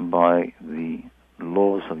resisted by the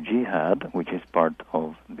laws of jihad, which is part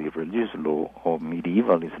of the religious law of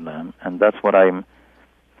medieval Islam, and that's what I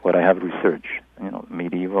have researched.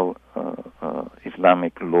 Medieval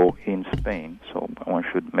Islamic law in Spain. So one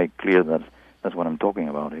should make clear that that's what I'm talking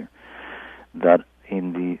about here. That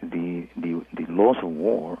in the laws of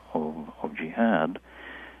war of jihad,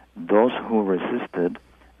 those who resisted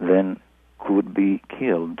then could be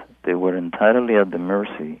killed. They were entirely at the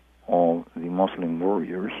mercy of the Muslim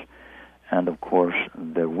warriors, and of course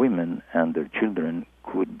their women and their children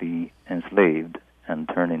could be enslaved and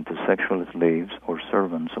turned into sexual slaves or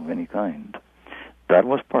servants of any kind. That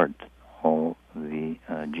was part of the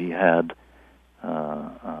jihad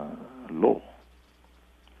law.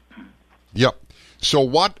 Yep. So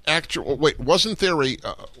what wasn't there a,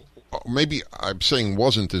 maybe I'm saying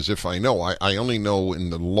wasn't as if I know. I only know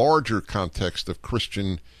in the larger context of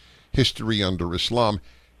Christian history under Islam.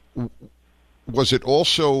 Was it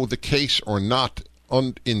also the case or not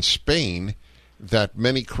in Spain that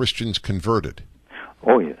many Christians converted?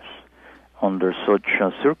 Oh, yes. Under such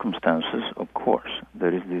circumstances, of course,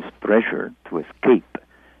 there is this pressure to escape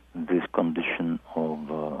this condition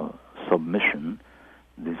of submission,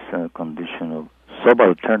 this condition of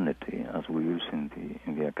subalternity, as we use in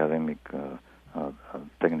the academic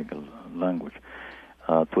technical language,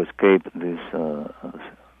 to escape this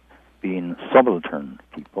being subaltern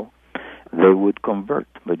people. They would convert.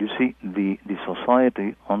 But you see, the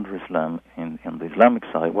society under Islam, in the Islamic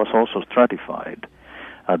side, was also stratified.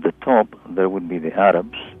 At the top, there would be the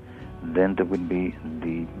Arabs, then there would be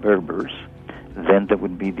the Berbers, then there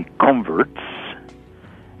would be the converts,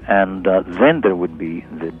 and then there would be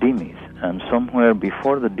the dhimmis. And somewhere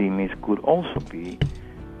before the dhimmis could also be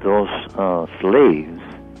those slaves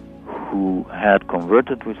who had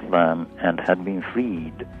converted to Islam and had been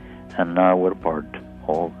freed and now were part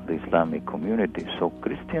of the Islamic community. So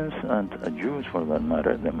Christians and Jews, for that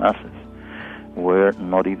matter, the masses, were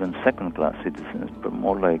not even second-class citizens, but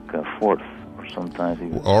more like fourth, or sometimes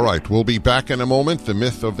even... All right, we'll be back in a moment. The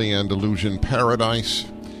myth of the Andalusian paradise,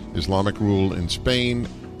 Islamic rule in Spain,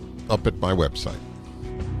 up at my website.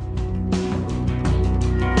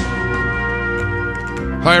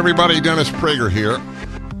 Hi, everybody. Dennis Prager here.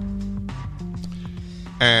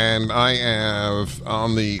 And I have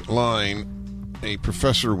on the line a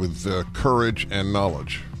professor with courage and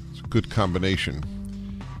knowledge. It's a good combination.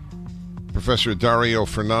 Professor Dario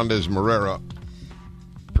Fernandez-Morera,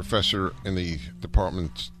 professor in the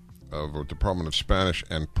Department of Spanish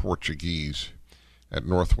and Portuguese at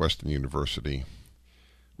Northwestern University,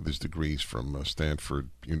 with his degrees from Stanford,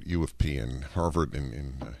 U of P, and Harvard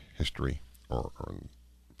in history, or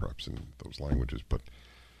perhaps in those languages, but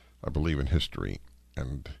I believe in history.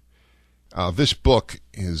 And this book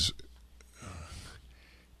is...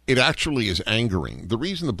 It actually is angering. The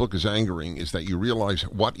reason the book is angering is that you realize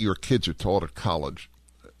what your kids are taught at college,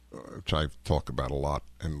 which I talk about a lot,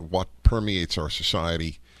 and what permeates our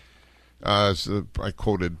society. As I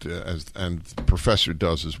quoted, and the professor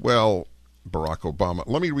does as well, Barack Obama.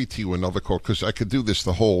 Let me read to you another quote, because I could do this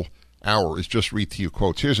the whole hour, is just read to you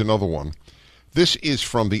quotes. Here's another one. This is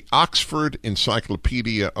from the Oxford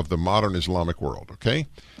Encyclopedia of the Modern Islamic World, okay?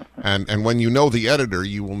 And when you know the editor,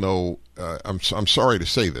 you will know, I'm sorry to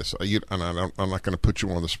say this, and I'm not going to put you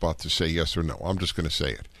on the spot to say yes or no. I'm just going to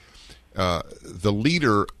say it. The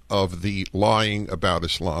leader of the lying about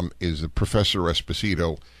Islam is Professor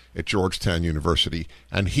Esposito at Georgetown University,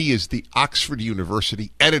 and he is the Oxford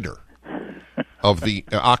University editor of the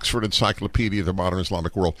Oxford Encyclopedia of the Modern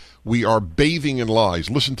Islamic World. We are bathing in lies.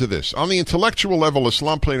 Listen to this. On the intellectual level,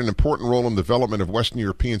 Islam played an important role in the development of Western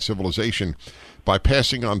European civilization by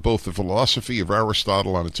passing on both the philosophy of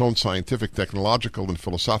Aristotle and its own scientific, technological, and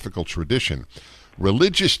philosophical tradition.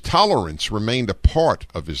 Religious tolerance remained a part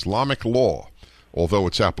of Islamic law, although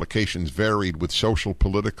its applications varied with social,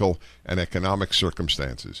 political, and economic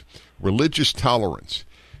circumstances. Religious tolerance.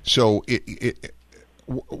 So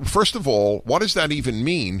first of all, what does that even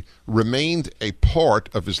mean, remained a part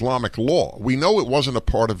of Islamic law? We know it wasn't a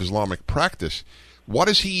part of Islamic practice. What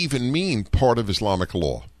does he even mean, part of Islamic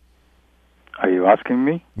law? Are you asking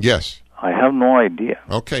me? Yes. I have no idea.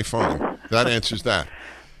 Okay, fine. That answers that.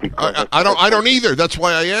 I don't either. That's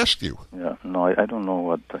why I asked you. Yeah, no, I don't know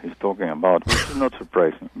what he's talking about, which is not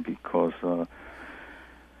surprising, because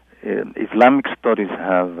Islamic studies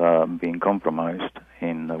have been compromised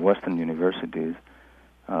in Western universities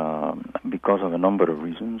because of a number of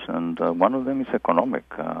reasons, and one of them is economic.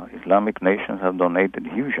 Islamic nations have donated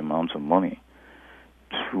huge amounts of money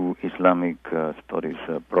to Islamic studies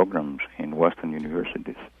programs in Western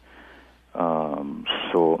universities.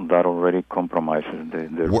 So that already compromises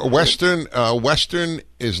the Western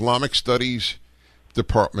Islamic studies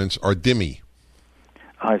departments are dhimmi.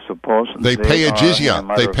 I suppose they pay a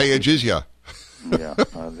jizya. They pay a jizya. Yeah,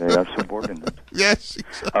 they are subordinate. Yes.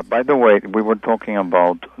 Exactly. By the way, we were talking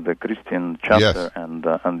about the Christian chapter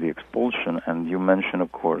Yes. and the expulsion, and you mentioned,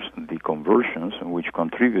 of course, the conversions, which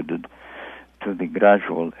contributed to the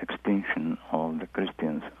gradual extinction of the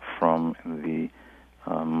Christians from the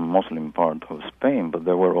Muslim part of Spain. But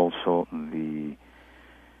there were also the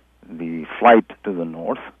flight to the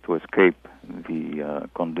north to escape the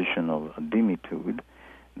condition of dhimmitude.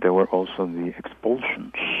 There were also the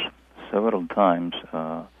expulsions. Several times,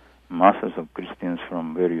 masses of Christians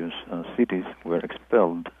from various cities were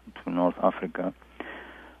expelled to North Africa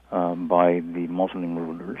by the Muslim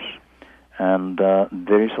rulers. And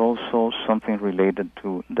there is also something related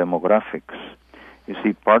to demographics. You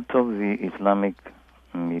see, part of the Islamic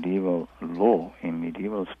medieval law in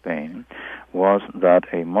medieval Spain was that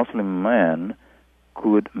a Muslim man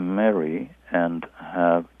could marry and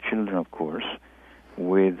have children, of course,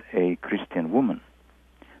 with a Christian woman.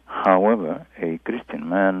 However, a Christian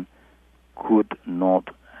man could not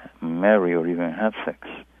marry or even have sex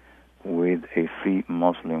with a free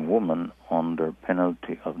Muslim woman under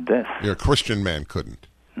penalty of death. Yeah, a Christian man couldn't.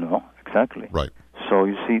 No, exactly. Right. So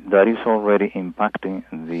you see, that is already impacting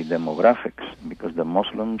the demographics, because the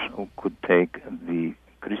Muslims could take the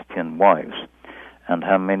Christian wives and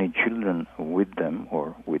have many children with them,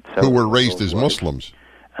 or with several who were raised as wives, Muslims.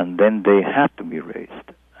 And then they had to be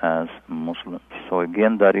raised as Muslims. So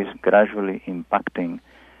again, that is gradually impacting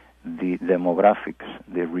the demographics.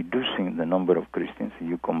 They're reducing the number of Christians.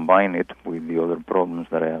 You combine it with the other problems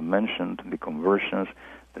that I have mentioned, the conversions,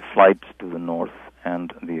 the flights to the north,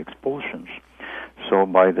 and the expulsions. So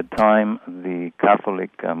by the time the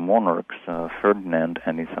Catholic monarchs, Ferdinand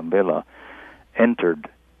and Isabella, entered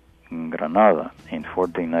Granada in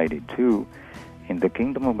 1492, in the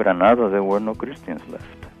Kingdom of Granada there were no Christians left.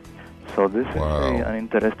 So this is an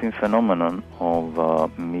interesting phenomenon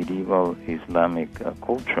of medieval Islamic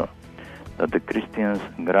culture, that the Christians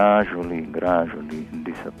gradually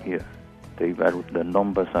disappear. The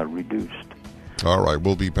numbers are reduced. All right,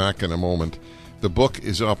 we'll be back in a moment. The book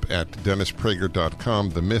is up at DennisPrager.com,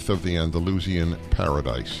 The Myth of the Andalusian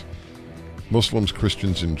Paradise. Muslims,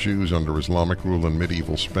 Christians, and Jews under Islamic rule in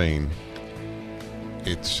medieval Spain.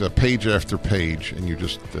 It's page after page, and you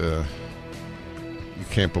just... you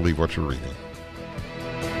can't believe what you're reading.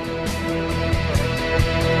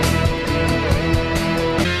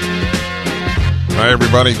 Hi,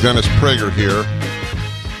 everybody. Dennis Prager here.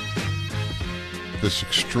 This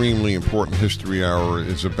extremely important history hour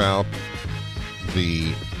is about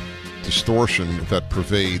the distortion that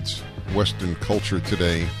pervades Western culture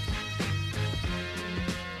today,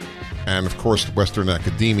 and, of course, Western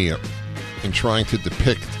academia, in trying to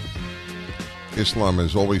depict Islam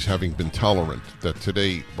as always having been tolerant, that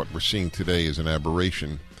today, what we're seeing today is an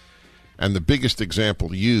aberration. And the biggest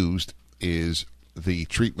example used is the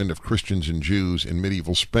treatment of Christians and Jews in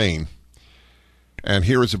medieval Spain. And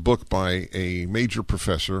here is a book by a major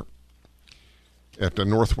professor at the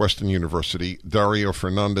Northwestern University, Dario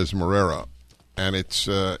Fernandez-Morera, and it's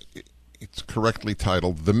correctly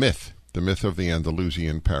titled The Myth of the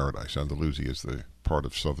Andalusian Paradise. Andalusia is the part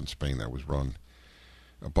of southern Spain that was run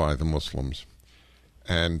by the Muslims.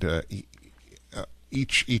 And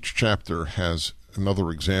each chapter has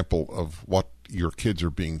another example of what your kids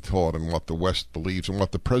are being taught and what the West believes and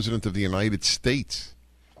what the President of the United States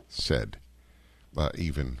said.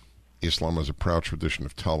 Even Islam has a proud tradition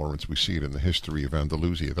of tolerance. We see it in the history of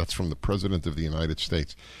Andalusia. That's from the President of the United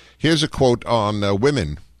States. Here's a quote on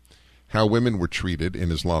women, how women were treated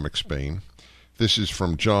in Islamic Spain. This is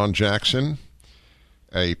from John Jackson,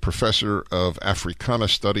 a professor of Africana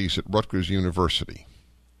Studies at Rutgers University.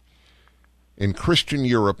 In Christian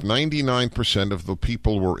Europe, 99% of the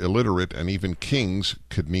people were illiterate, and even kings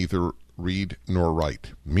could neither read nor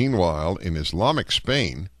write. Meanwhile, in Islamic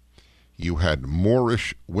Spain, you had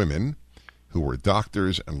Moorish women who were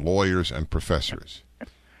doctors and lawyers and professors.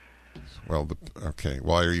 Well, okay,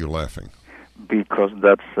 why are you laughing? Because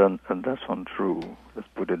that's untrue. Let's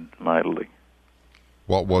put it mildly.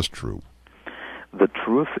 What was true? The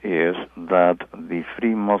truth is that the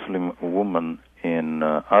free Muslim woman in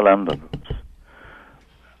al-Andalus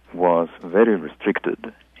was very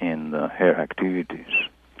restricted in her activities.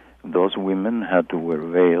 Those women had to wear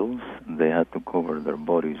veils. They had to cover their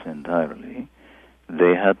bodies entirely.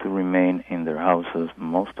 They had to remain in their houses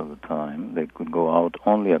most of the time. They could go out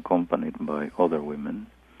only accompanied by other women.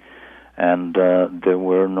 And there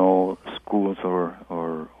were no schools or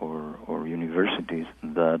universities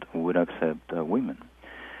that would accept women.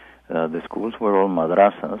 The schools were all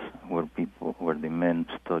madrasas, where the men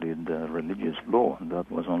studied religious law, and that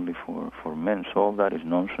was only for men. So all that is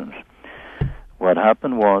nonsense. What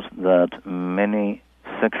happened was that many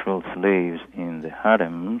sexual slaves in the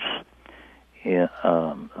harems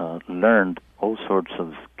learned all sorts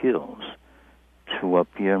of skills to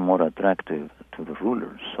appear more attractive to the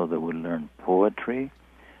rulers. So they would learn poetry,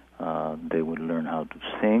 they would learn how to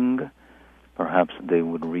sing, perhaps they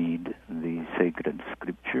would read the sacred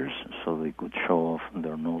scriptures so they could show off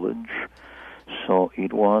their knowledge. So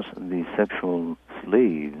it was the sexual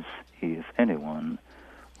slaves, if anyone,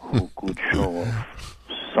 who could show off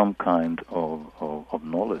some kind of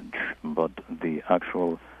knowledge, but the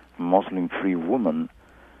actual Muslim-free woman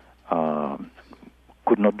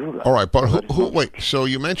could not do that. All right, but wait, so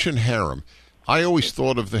you mentioned harem. I always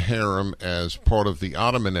thought of the harem as part of the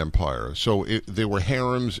Ottoman Empire. So there were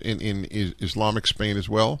harems in Islamic Spain as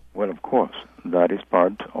well? Well, of course. That is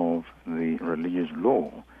part of the religious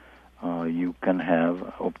law. You can have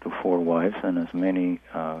up to 4 wives and as many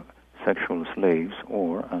sexual slaves,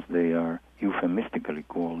 or as they are euphemistically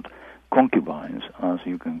called, concubines, as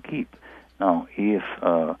you can keep. Now, if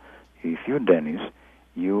you, Dennis,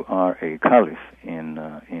 you are a caliph in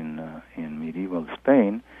medieval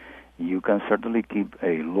Spain, you can certainly keep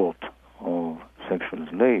a lot of sexual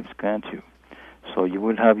slaves, can't you? So you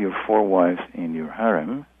will have your 4 wives in your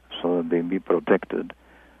harem, so that they be protected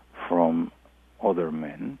from other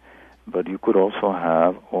men. But you could also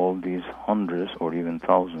have all these hundreds or even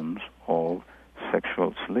thousands of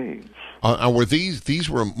sexual slaves. And were these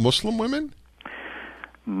were Muslim women?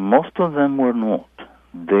 Most of them were not.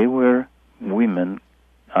 They were women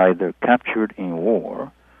either captured in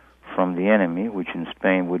war from the enemy, which in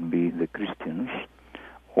Spain would be the Christians,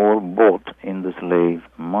 or bought in the slave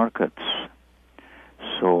markets.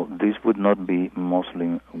 So these would not be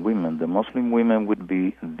Muslim women. The Muslim women would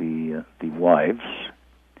be the wives,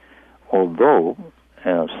 although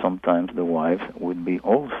sometimes the wives would be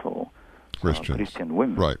also Christian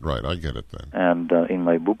women. Right, I get it then. And in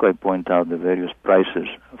my book, I point out the various prices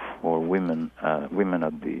for women at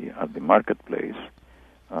the marketplace.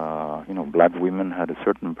 Black women had a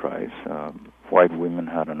certain price. White women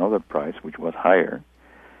had another price, which was higher.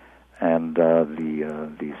 And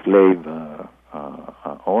the slave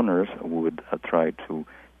owners would try to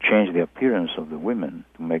change the appearance of the women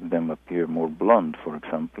to make them appear more blonde. For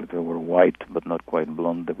example, if they were white but not quite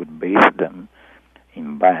blonde, they would bathe them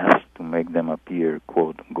in baths to make them appear,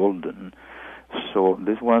 quote, golden. So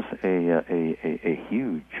this was a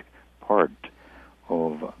huge part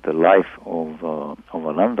of the life of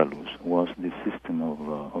al-Andalus, was the system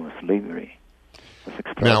of slavery.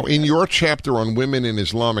 Now, in your chapter on women in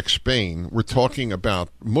Islamic Spain, we're talking about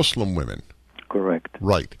Muslim women. Correct.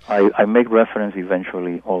 Right. I make reference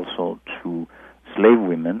eventually also to slave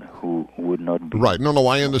women who would not be... Right. No,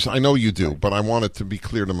 I understand. I know you do, but I want it to be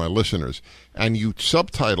clear to my listeners. And you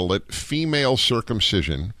subtitle it Female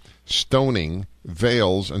Circumcision, Stoning,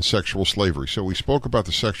 Veils, and Sexual Slavery. So we spoke about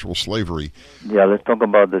the sexual slavery. Yeah, let's talk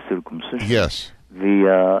about the circumcision. Yes.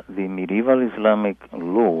 The medieval Islamic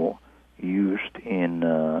law used in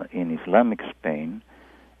Islamic Spain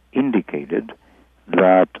indicated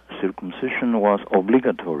that circumcision was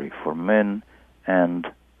obligatory for men and,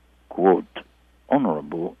 quote,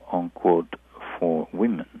 honorable, unquote, for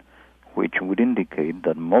women, which would indicate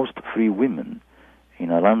that most free women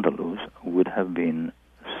in al-Andalus would have been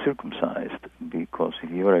circumcised, because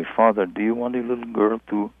if you are a father, do you want a little girl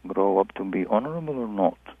to grow up to be honorable or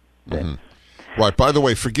not? Mm-hmm. Right. By the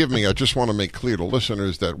way, forgive me, I just want to make clear to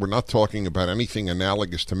listeners that we're not talking about anything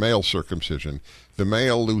analogous to male circumcision. The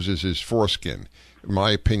male loses his foreskin. In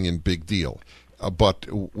my opinion, big deal. But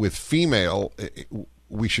with female,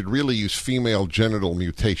 we should really use female genital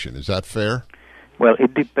mutation. Is that fair? Well,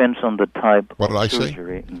 it depends on the type what did of I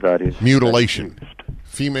surgery say? That is mutilation. That is used.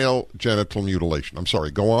 Female genital mutilation. I'm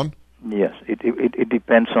sorry, go on. Yes, it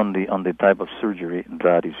depends on the type of surgery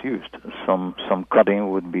that is used. Some cutting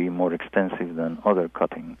would be more extensive than other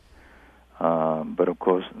cutting, but of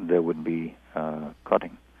course there would be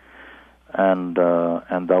cutting, and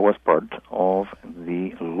that was part of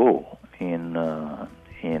the law in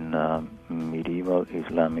medieval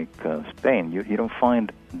Islamic Spain. You don't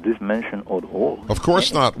find this mentioned at all. Of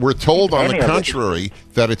course not. We're told, on the contrary,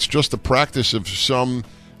 that it's just the practice of some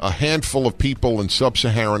a handful of people in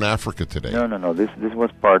sub-Saharan Africa today. No. This was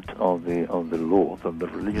part of the law, of the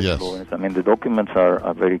religious Yes. law. I mean, the documents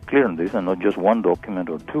are very clear on this, and not just one document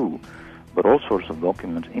or two, but all sorts of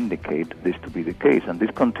documents indicate this to be the case, and this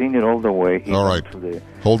continued all the way All right. to the...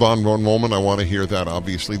 Hold on one moment. I want to hear that,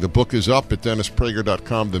 obviously. The book is up at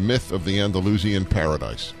DennisPrager.com, The Myth of the Andalusian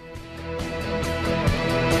Paradise.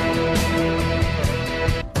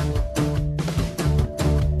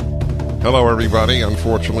 Hello, everybody.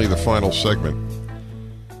 Unfortunately, the final segment,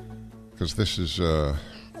 because this is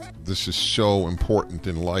so important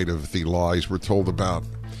in light of the lies we're told about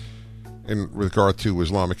in regard to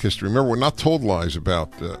Islamic history. Remember, we're not told lies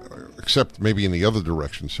about, except maybe in the other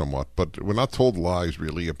direction somewhat, but we're not told lies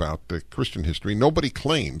really about Christian history. Nobody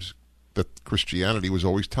claims that Christianity was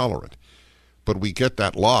always tolerant, but we get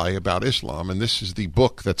that lie about Islam, and this is the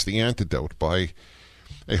book that's the antidote by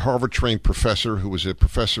a Harvard-trained professor who was a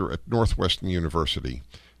professor at Northwestern University,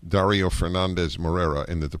 Dario Fernandez-Morera,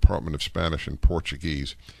 in the Department of Spanish and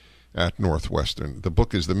Portuguese at Northwestern. The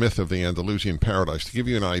book is The Myth of the Andalusian Paradise. To give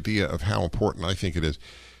you an idea of how important I think it is,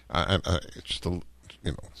 it's still,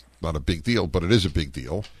 not a big deal, but it is a big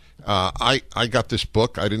deal. I got this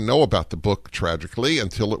book. I didn't know about the book, tragically,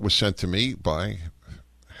 until it was sent to me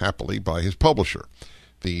happily by his publisher,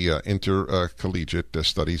 the Intercollegiate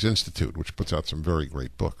Studies Institute, which puts out some very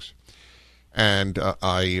great books. And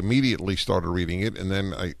I immediately started reading it, and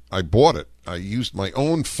then I bought it. I used my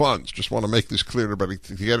own funds. Just want to make this clear to everybody,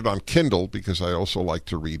 to get it on Kindle, because I also like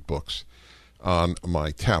to read books on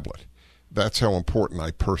my tablet. That's how important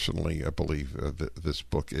I personally believe this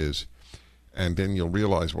book is. And then you'll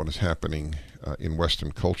realize what is happening in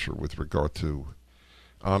Western culture with regard to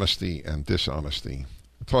honesty and dishonesty.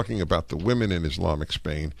 Talking about the women in Islamic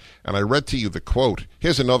Spain. And I read to you the quote.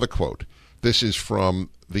 Here's another quote. This is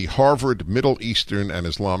from the Harvard Middle Eastern and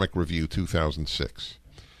Islamic Review, 2006.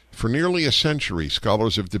 For nearly a century,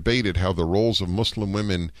 scholars have debated how the roles of Muslim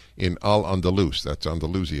women in al-Andalus, that's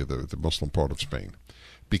Andalusia, the Muslim part of Spain,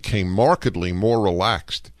 became markedly more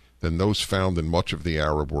relaxed than those found in much of the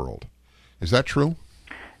Arab world. Is that true?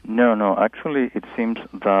 No. Actually, it seems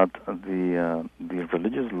that the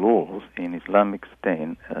religious laws in Islamic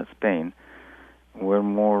Spain were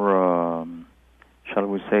more, shall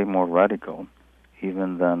we say, more radical,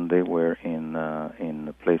 even than they were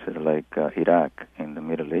in places like Iraq in the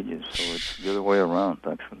Middle Ages. So it's the other way around,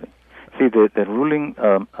 actually. See, the ruling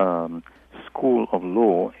school of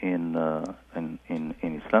law in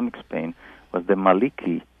Islamic Spain was the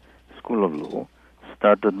Maliki school of law,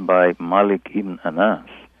 started by Malik ibn Anas.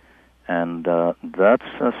 And that's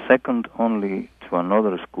second only to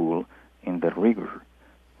another school in the rigor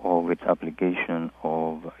of its application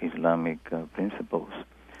of Islamic principles.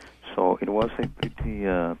 So it was a pretty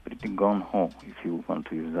gun-ho, if you want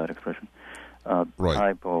to use that expression, right.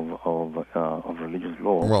 type of religious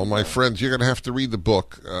law. Well, my friends, you're going to have to read the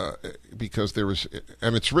book because there is,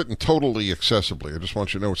 and it's written totally accessibly. I just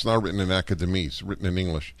want you to know it's not written in academia; it's written in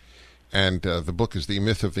English. And the book is The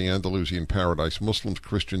Myth of the Andalusian Paradise, Muslims,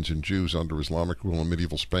 Christians, and Jews under Islamic Rule in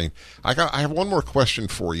Medieval Spain. I have one more question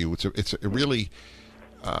for you. It's a really...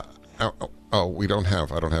 I don't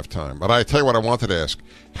have time. But I tell you what I wanted to ask,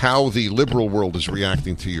 how the liberal world is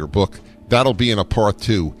reacting to your book. That'll be in a part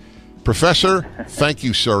 2. Professor, thank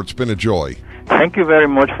you, sir. It's been a joy. Thank you very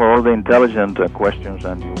much for all the intelligent questions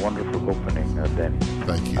and your wonderful opening, Danny.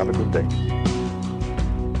 Thank you. Have a good day.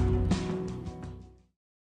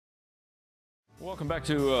 Welcome back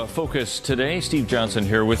to Focus Today. Steve Johnson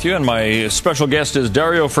here with you, and my special guest is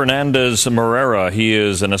Dario Fernandez-Morera. He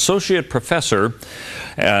is an associate professor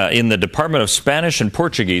in the Department of Spanish and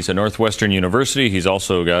Portuguese at Northwestern University. He's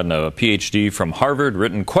also gotten a PhD from Harvard,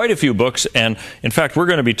 written quite a few books, and in fact, we're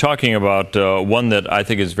going to be talking about one that I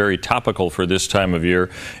think is very topical for this time of year.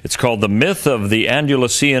 It's called The Myth of the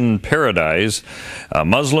Andalusian Paradise,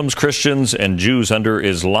 Muslims, Christians, and Jews under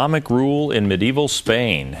Islamic Rule in Medieval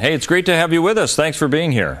Spain. Hey, it's great to have you with us. Thanks for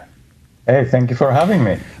being here. Hey, thank you for having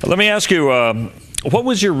me. Let me ask you, what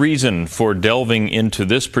was your reason for delving into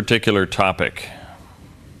this particular topic?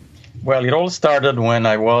 Well, it all started when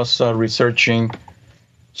I was researching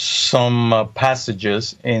some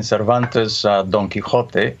passages in Cervantes' Don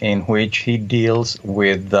Quixote in which he deals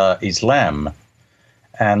with Islam.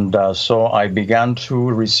 And so I began to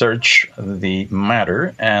research the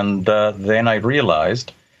matter, and then I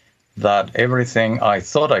realized that everything I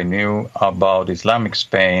thought I knew about Islamic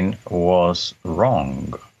Spain was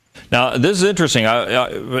wrong. Now, this is interesting.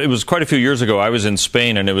 It was quite a few years ago. I was in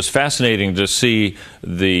Spain, and it was fascinating to see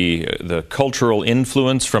the cultural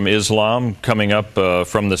influence from Islam coming up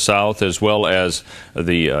from the south, as well as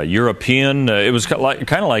the European. It was kind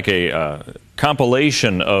of like a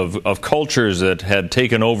compilation of cultures that had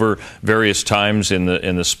taken over various times in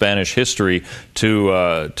the Spanish history to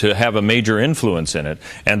have a major influence in it.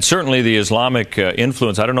 And certainly the Islamic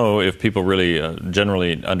influence, I don't know if people really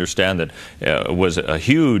generally understand that, was a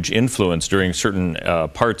huge influence during certain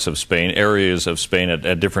parts of Spain, areas of Spain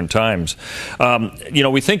at different times.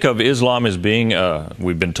 We think of Islam as being,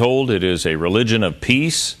 we've been told it is a religion of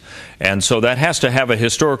peace. And so that has to have a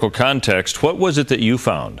historical context. What was it that you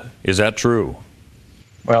found? Is that true?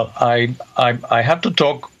 Well, I have to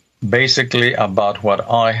talk basically about what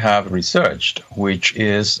I have researched, which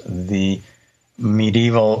is the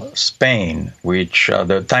medieval Spain, which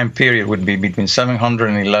the time period would be between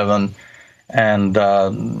 711 and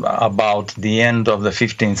about the end of the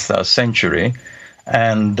 15th century.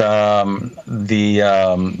 And the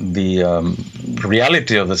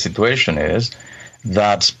reality of the situation is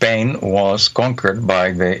that Spain was conquered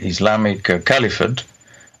by the Islamic Caliphate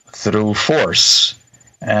through force.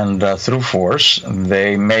 And through force,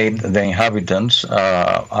 they made the inhabitants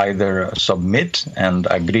either submit and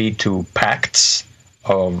agree to pacts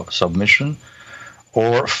of submission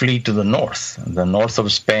or flee to the north. The north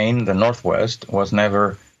of Spain, the northwest, was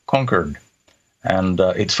never conquered. And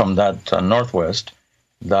it's from that northwest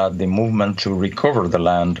that the movement to recover the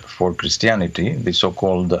land for Christianity, the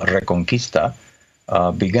so-called Reconquista,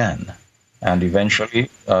 began. And eventually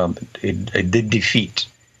it did defeat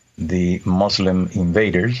the Muslim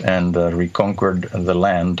invaders and reconquered the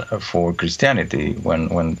land for Christianity.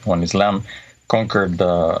 When Islam conquered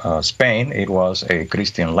Spain, it was a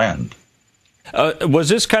Christian land. Was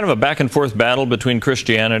this kind of a back and forth battle between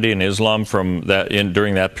Christianity and Islam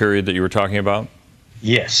during that period that you were talking about?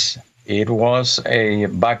 Yes, it was a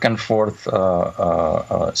back and forth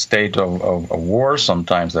state of war.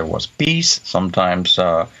 Sometimes there was peace. Sometimes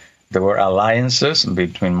there were alliances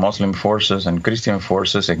between Muslim forces and Christian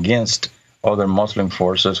forces against other Muslim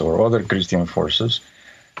forces or other Christian forces,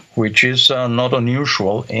 which is not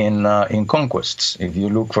unusual in conquests. If you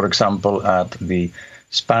look, for example, at the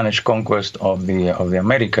Spanish conquest of the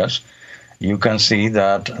Americas, you can see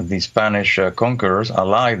that the Spanish conquerors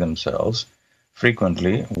ally themselves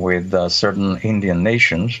frequently with certain Indian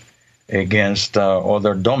nations against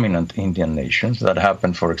other dominant Indian nations. That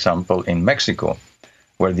happened, for example, in Mexico,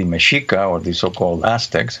 where the Mexica, or the so-called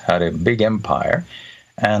Aztecs, had a big empire,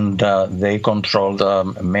 and they controlled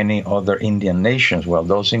many other Indian nations. Well,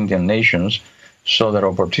 those Indian nations saw their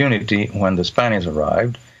opportunity when the Spaniards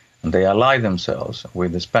arrived, and they allied themselves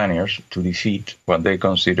with the Spaniards to defeat what they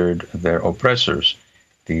considered their oppressors,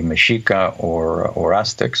 the Mexica or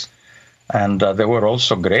Aztecs. And there were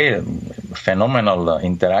also great, phenomenal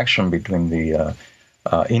interaction between the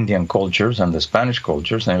Indian cultures and the Spanish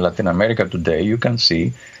cultures. And in Latin America today, you can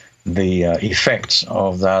see the effects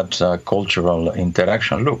of that cultural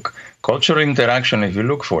interaction. Look, cultural interaction, if you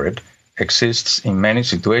look for it, exists in many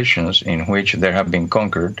situations in which there have been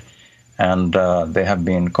conquered and they have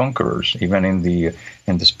been conquerors. Even in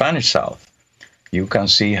the Spanish South, you can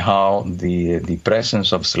see how the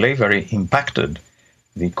presence of slavery impacted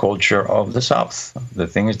the culture of the South. The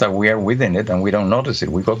thing is that we are within it and we don't notice it.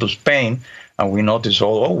 We go to Spain and we notice,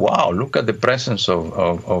 oh wow, look at the presence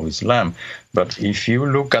of Islam. But if you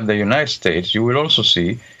look at the United States, you will also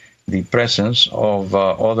see the presence of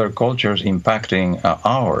other cultures impacting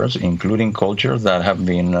ours, including cultures that have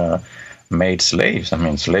been made slaves. I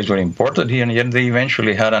mean, slaves were imported here, and yet they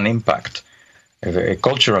eventually had an impact, a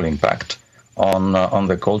cultural impact on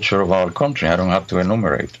the culture of our country. I don't have to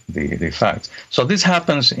enumerate the facts. So this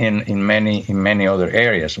happens in many other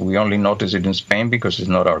areas. We only notice it in Spain because it's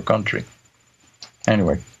not our country.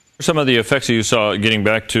 Anyway. Some of the effects that you saw, getting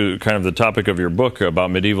back to kind of the topic of your book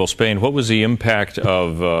about medieval Spain, what was the impact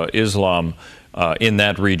of Islam in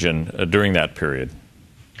that region during that period?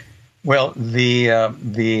 Well,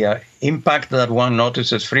 the impact that one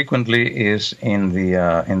notices frequently is in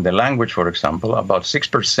the language. For example, about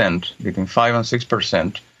 6%, between 5 and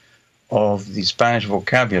 6% of the Spanish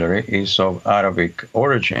vocabulary is of Arabic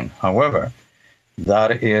origin. However,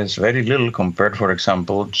 that is very little compared, for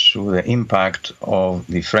example, to the impact of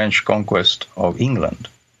the French conquest of England.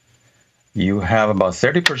 You have about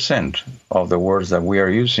 30% of the words that we are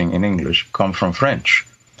using in English come from French.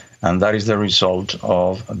 And that is the result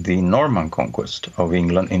of the Norman conquest of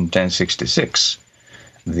England in 1066.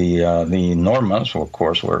 The Normans, of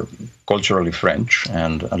course, were culturally French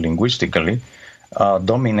and linguistically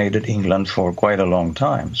dominated England for quite a long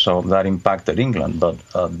time. So that impacted England, but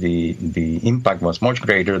the impact was much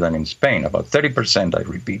greater than in Spain. About 30%, I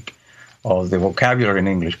repeat, of the vocabulary in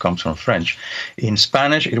English comes from French. In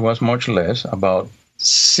Spanish, it was much less, about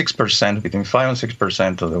 6%, between 5 and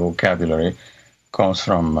 6% of the vocabulary comes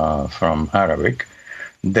from Arabic.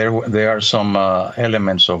 There are some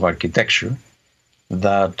elements of architecture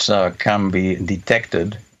that can be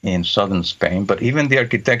detected in southern Spain, but even the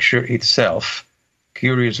architecture itself,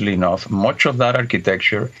 curiously enough, much of that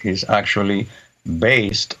architecture is actually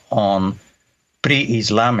based on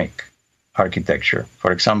pre-Islamic architecture.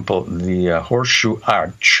 For example, the horseshoe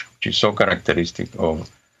arch, which is so characteristic of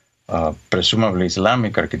presumably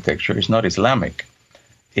Islamic architecture, is not Islamic.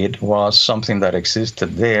 It was something that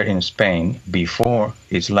existed there in Spain before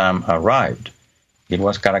Islam arrived. It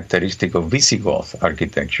was characteristic of Visigoth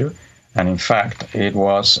architecture, and in fact, it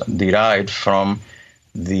was derived from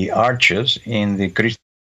the arches in the Christian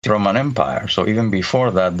Roman Empire. So even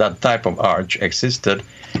before that, that type of arch existed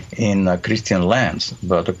in Christian lands.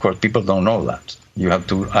 But of course, people don't know that. You have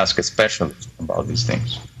to ask a specialist about these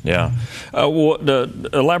things. Yeah.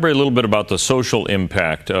 Elaborate a little bit about the social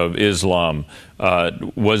impact of Islam.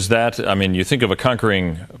 Was that, I mean, you think of a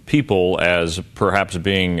conquering people as perhaps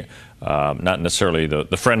being not necessarily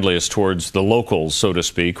the friendliest towards the locals, so to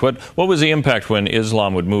speak. What was the impact when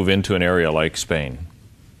Islam would move into an area like Spain?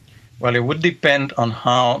 Well, it would depend on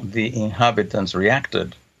how the inhabitants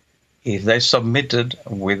reacted. If they submitted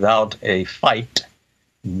without a fight,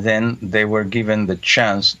 then they were given the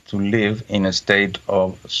chance to live in a state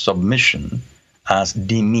of submission as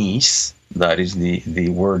dhimis, that is the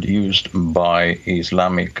word used by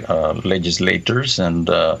Islamic legislators and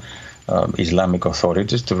Islamic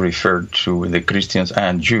authorities to refer to the Christians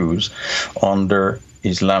and Jews under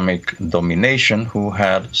Islamic domination who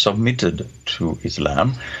had submitted to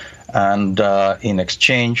Islam. And in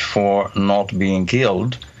exchange for not being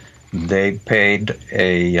killed, they paid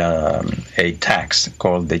a tax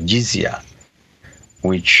called the jizya,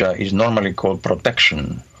 which is normally called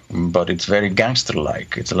protection, but it's very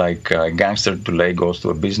gangster-like. It's like a gangster today goes to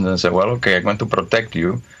a business and says, well, okay, I'm going to protect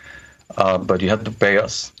you, but you have to pay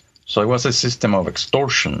us. So it was a system of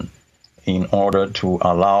extortion in order to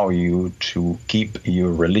allow you to keep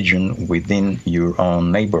your religion within your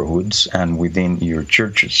own neighborhoods and within your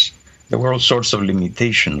churches. There were all sorts of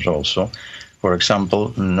limitations also. For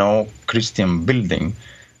example, no Christian building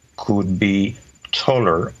could be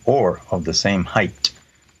taller or of the same height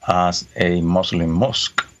as a Muslim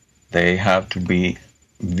mosque. They have to be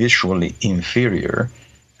visually inferior,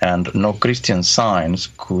 and no Christian signs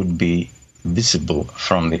could be visible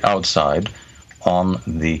from the outside on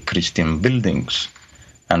the Christian buildings.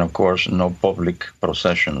 And of course, no public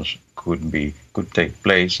processions could take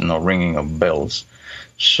place, no ringing of bells.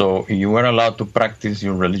 So you were allowed to practice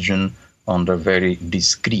your religion under very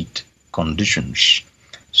discreet conditions.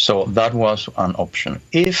 So that was an option.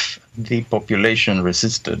 If the population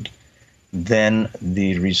resisted, then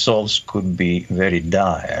the results could be very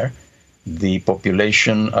dire. The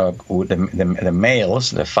population, the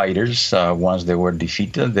males, the fighters, once they were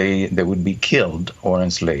defeated, they would be killed or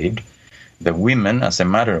enslaved. The women, as a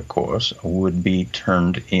matter of course, would be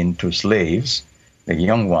turned into slaves, the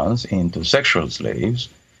young ones into sexual slaves,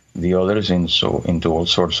 the others into all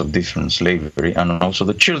sorts of different slavery, and also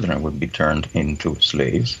the children would be turned into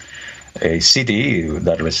slaves. A city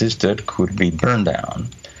that resisted could be burned down.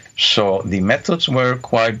 So the methods were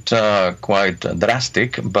quite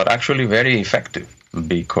drastic, but actually very effective,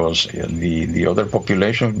 because the other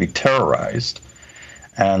population would be terrorized,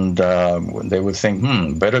 and they would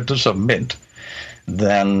think, better to submit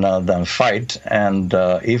than fight, and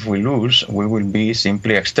if we lose, we will be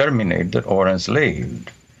simply exterminated or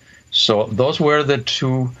enslaved. So those were the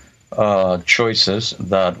two choices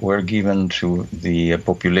that were given to the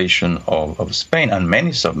population of Spain, and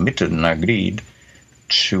many submitted and agreed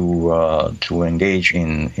to engage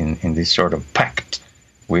in this sort of pact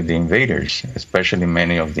with the invaders, especially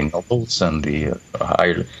many of the nobles and the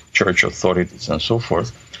higher church authorities and so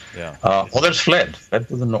forth. Yeah. Others fled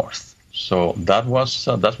to the north. So that's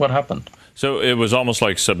what happened. So it was almost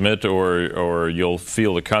like submit or you'll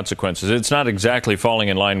feel the consequences. It's not exactly falling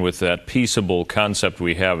in line with that peaceable concept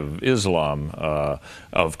we have of Islam,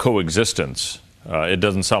 of coexistence. It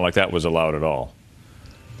doesn't sound like that was allowed at all.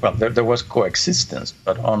 Well, there was coexistence,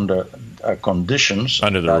 but under conditions.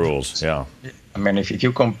 Under the rules, yeah. I mean, if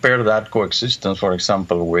you compare that coexistence, for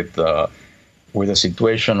example, with the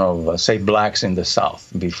situation of, say, blacks in the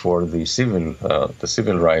South before the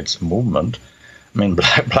civil rights movement, I mean,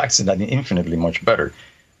 blacks had it infinitely much better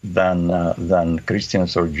than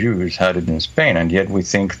Christians or Jews had it in Spain, and yet we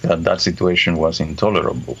think that situation was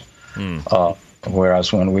intolerable.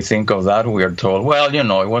 Whereas when we think of that, we are told, well,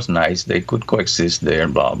 it was nice, they could coexist there,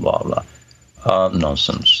 blah, blah, blah.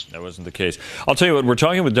 nonsense. That wasn't the case. I'll tell you what, we're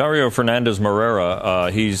talking with Dario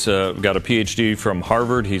Fernandez-Morera. He's got a PhD from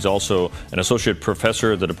Harvard. He's also an associate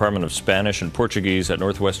professor at the Department of Spanish and Portuguese at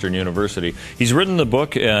Northwestern University. He's written the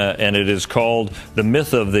book, and it is called The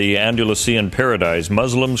Myth of the Andalusian Paradise,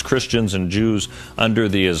 Muslims, Christians, and Jews Under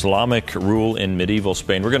the Islamic Rule in Medieval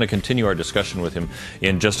Spain. We're going to continue our discussion with him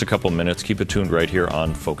in just a couple minutes. Keep it tuned right here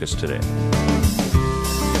on Focus Today.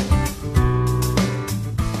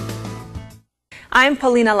 I'm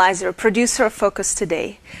Paulina Leiser, producer of Focus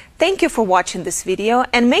Today. Thank you for watching this video,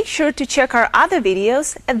 and make sure to check our other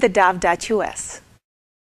videos at thedav.us.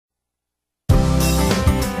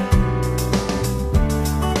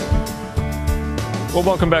 Well,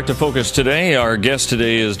 welcome back to Focus Today. Our guest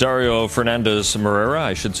today is Dario Fernandez-Morera.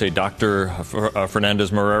 I should say Dr.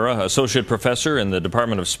 Fernandez-Morera, Associate Professor in the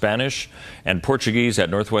Department of Spanish and Portuguese at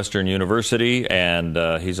Northwestern University. And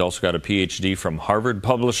he's also got a PhD from Harvard,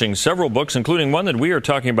 publishing several books, including one that we are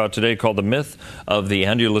talking about today called The Myth of the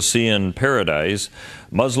Andalusian Paradise,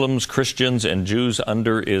 Muslims, Christians, and Jews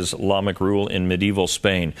Under Islamic Rule in Medieval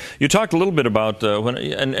Spain. You talked a little bit about,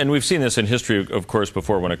 and we've seen this in history, of course,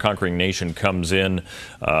 before, when a conquering nation comes in,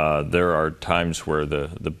 there are times where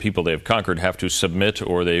the people they have conquered have to submit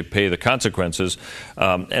or they pay the consequences.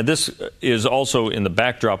 And this is also in the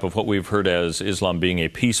backdrop of what we've heard as Islam being a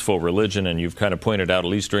peaceful religion, and you've kind of pointed out, at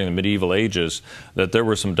least during the medieval ages, that there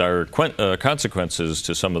were some dire consequences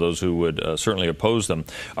to some of those who would certainly oppose them.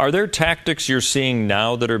 Are there tactics you're seeing now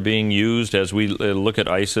that are being used as we look at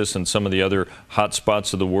ISIS and some of the other hot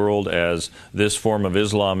spots of the world as this form of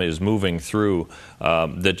Islam is moving through,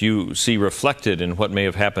 that you see reflected in what may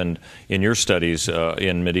have happened in your studies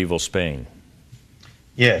in medieval Spain?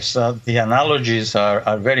 Yes, the analogies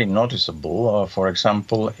are very noticeable. For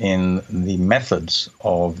example, in the methods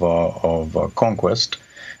of conquest,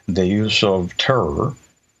 the use of terror,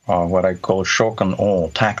 what I call shock and awe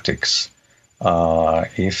tactics.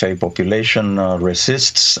 If a population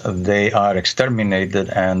resists, they are exterminated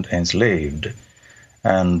and enslaved.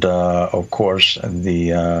 And of course,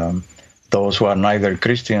 those who are neither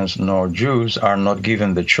Christians nor Jews are not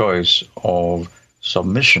given the choice of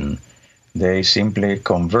submission. They simply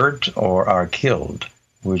convert or are killed,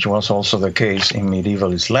 which was also the case in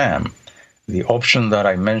medieval Islam. The option that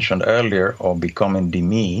I mentioned earlier of becoming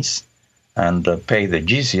dhimmis and pay the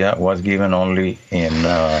jizya was given only in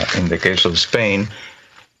the case of Spain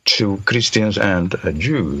to Christians and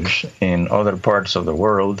Jews. In other parts of the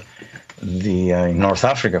world, in North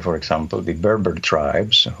Africa, for example, the Berber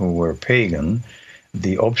tribes who were pagan,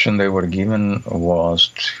 the option they were given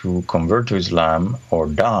was to convert to Islam or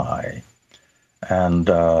die. And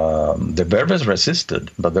the Berbers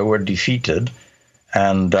resisted, but they were defeated.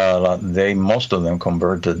 And most of them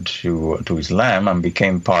converted to Islam and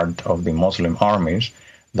became part of the Muslim armies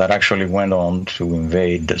that actually went on to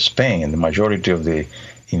invade Spain. The majority of the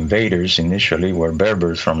invaders initially were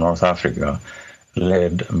Berbers from North Africa,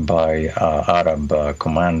 led by Arab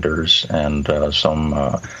commanders and some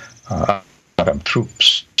Arab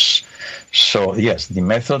troops. So yes, the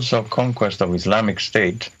methods of conquest of Islamic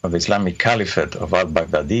State, of the Islamic Caliphate of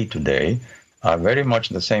al-Baghdadi today, are very much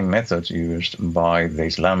the same methods used by the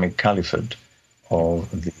Islamic Caliphate of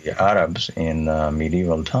the Arabs in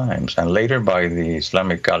medieval times, and later by the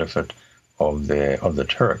Islamic Caliphate of the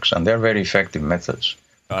Turks. And they're very effective methods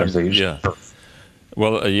because they use terror.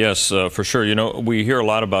 Well, yes, for sure. You know, we hear a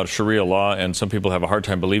lot about Sharia law, and some people have a hard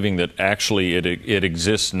time believing that actually it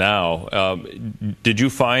exists now. Did you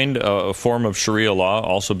find a form of Sharia law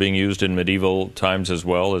also being used in medieval times as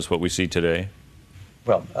well as what we see today?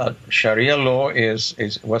 Well, Sharia law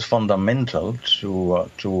was fundamental to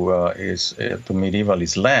medieval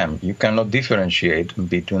Islam. You cannot differentiate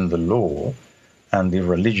between the law and the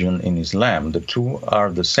religion in Islam. The two are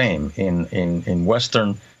the same. In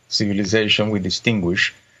Western civilization, we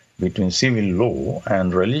distinguish between civil law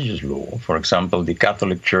and religious law. For example, the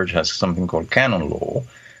Catholic Church has something called canon law,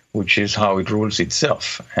 which is how it rules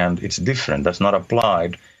itself, and it's different. That's not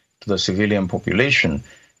applied to the civilian population.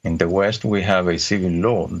 In the West, we have a civil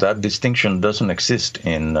law. That distinction doesn't exist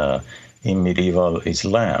in medieval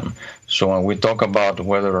Islam. So when we talk about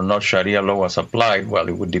whether or not Sharia law was applied, well,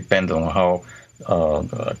 it would depend on how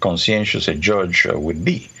conscientious a judge would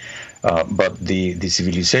be. But the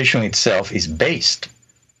civilization itself is based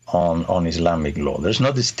on Islamic law. There's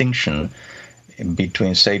no distinction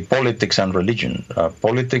between, say, politics and religion.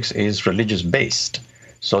 Politics is religious-based.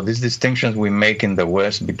 So these distinctions we make in the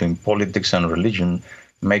West between politics and religion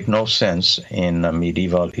make no sense in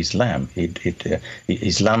medieval Islam.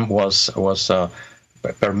 Islam was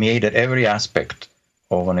permeated every aspect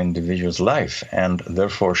of an individual's life, and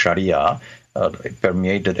therefore Sharia It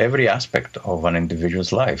permeated every aspect of an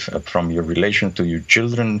individual's life, from your relation to your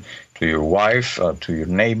children, to your wife, to your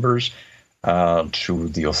neighbors, to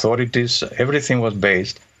the authorities. Everything was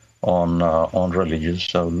based on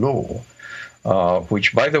religious law,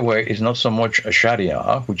 which, by the way, is not so much a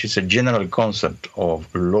Sharia, which is a general concept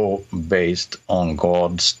of law based on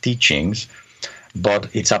God's teachings,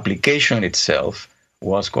 but its application itself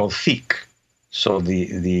was called fiqh. So the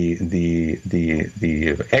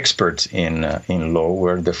experts in law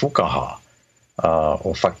were the fuqaha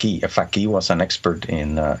or faqih. A faqih was an expert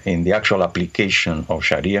in the actual application of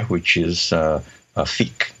Sharia, which is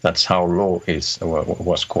fiqh. That's how law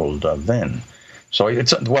was called then. So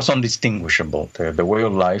it was undistinguishable, the way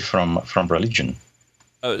of life from religion.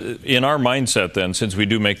 In our mindset, then, since we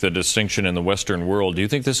do make the distinction in the Western world, do you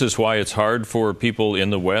think this is why it's hard for people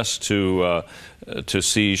in the West to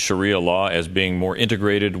see Sharia law as being more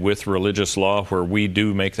integrated with religious law, where we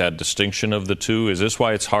do make that distinction of the two? Is this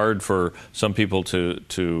why it's hard for some people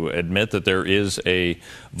to admit that there is a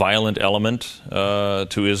violent element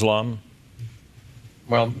to Islam?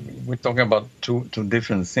 Well, we're talking about two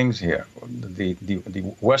different things here.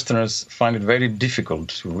 The Westerners find it very difficult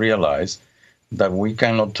to realize that we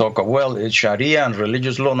cannot talk, well, it's Sharia and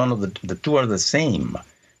religious law. None of the two are the same.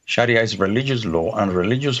 Sharia is religious law, and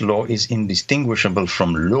religious law is indistinguishable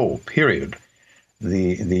from law, period.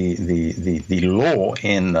 The law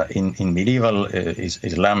in medieval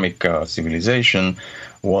Islamic civilization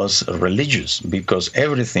was religious, because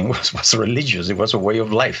everything was religious. It was a way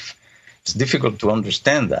of life. It's difficult to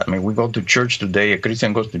understand that. I mean, we go to church today, a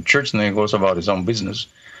Christian goes to church and he goes about his own business.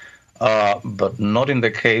 But not in the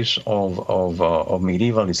case of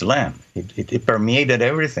medieval Islam. It permeated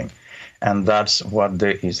everything, and that's what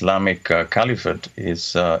the Islamic Caliphate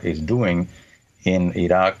is doing in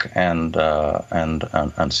Iraq and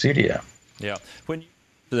Syria. Yeah. When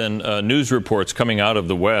then news reports coming out of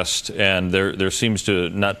the West, and there seems to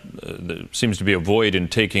be a void in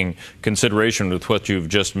taking consideration with what you've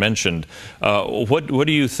just mentioned. What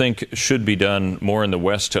do you think should be done more in the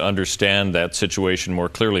West to understand that situation more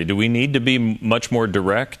clearly? Do we need to be much more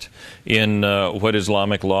direct in what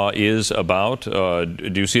Islamic law is about?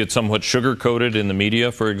 Do you see it somewhat sugar-coated in the media,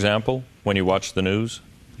 for example, when you watch the news?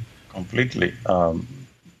 Completely.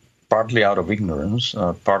 Partly out of ignorance,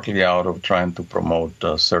 partly out of trying to promote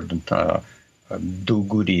certain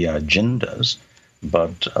do-goody agendas,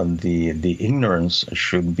 but the ignorance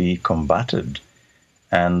should be combated.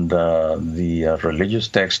 And the religious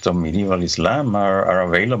texts of medieval Islam are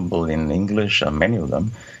available in English, many of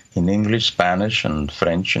them, in English, Spanish, and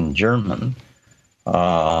French, and German.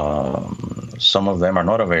 Some of them are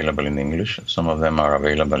not available in English. Some of them are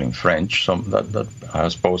available in French. Some that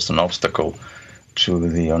has posed an obstacle to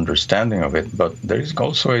the understanding of it, but there is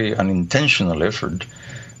also an intentional effort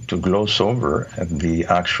to gloss over the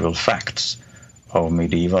actual facts of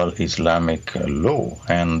medieval Islamic law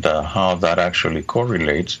and how that actually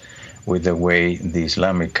correlates with the way the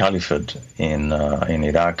Islamic Caliphate in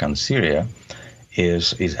Iraq and Syria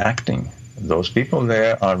is acting. Those people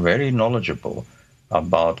there are very knowledgeable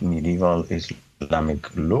about medieval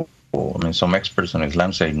Islamic law. I mean, some experts on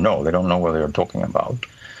Islam say no, they don't know what they're talking about.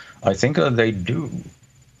 I think that they do,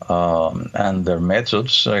 and their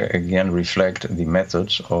methods, again, reflect the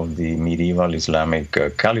methods of the medieval Islamic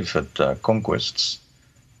Caliphate conquests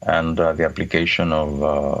and the application of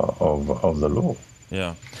the law.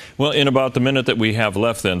 Yeah. Well, in about the minute that we have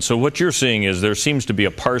left then, so what you're seeing is there seems to be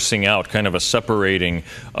a parsing out, kind of a separating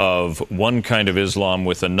of one kind of Islam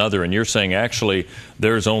with another, and you're saying actually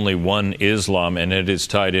there's only one Islam and it is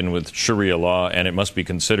tied in with Sharia law and it must be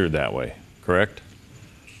considered that way, correct?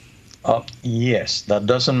 Yes, that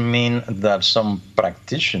doesn't mean that some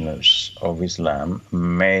practitioners of Islam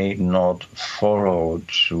may not follow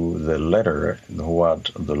to the letter what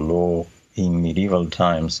the law in medieval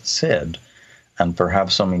times said, and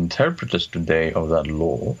perhaps some interpreters today of that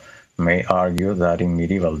law may argue that in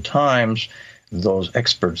medieval times those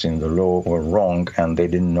experts in the law were wrong and they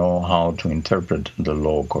didn't know how to interpret the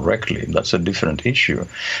law correctly. That's a different issue.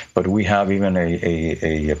 But we have even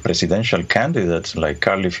a presidential candidate like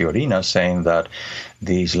Carly Fiorina saying that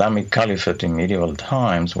the Islamic Caliphate in medieval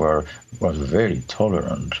times was very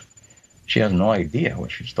tolerant. She has no idea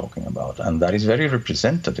what she's talking about. And that is very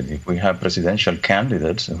representative. If we have presidential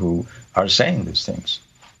candidates who are saying these things,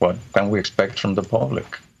 what can we expect from the public?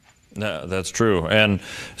 No, that's true. And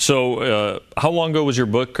so how long ago was your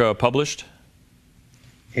book published?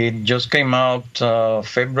 It just came out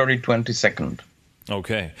February 22nd.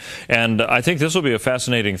 Okay. And I think this will be a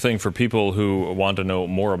fascinating thing for people who want to know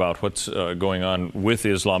more about what's going on with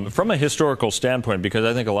Islam from a historical standpoint, because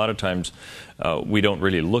I think a lot of times we don't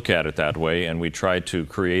really look at it that way, and we try to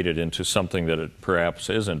create it into something that it perhaps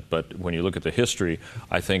isn't. But when you look at the history,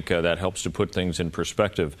 I think that helps to put things in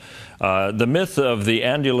perspective. The myth of the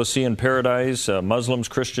Andalusian paradise, Muslims,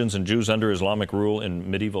 Christians, and Jews under Islamic rule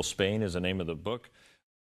in medieval Spain is the name of the book.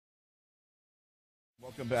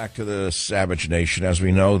 Welcome back to the Savage Nation. As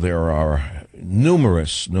we know, there are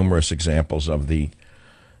numerous examples of the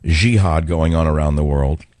jihad going on around the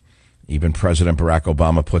world. Even President Barack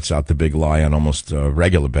Obama puts out the big lie on almost a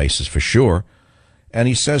regular basis, for sure. And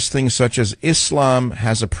he says things such as, Islam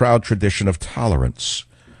has a proud tradition of tolerance.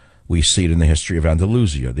 We see it in the history of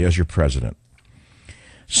Andalusia. There's your president.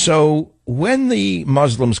 So when the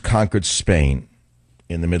Muslims conquered Spain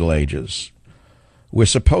in the Middle Ages, we're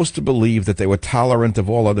supposed to believe that they were tolerant of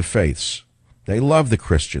all other faiths. They loved the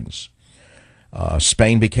Christians.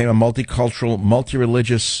 Spain became a multicultural,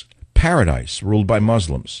 multi-religious paradise ruled by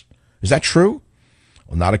Muslims. Is that true?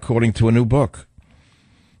 Well, not according to a new book.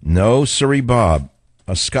 No, sirree, Bob,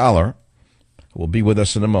 a scholar who will be with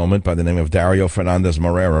us in a moment by the name of Dario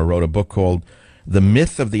Fernandez-Morera, wrote a book called The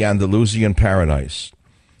Myth of the Andalusian Paradise,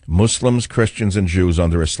 Muslims, Christians, and Jews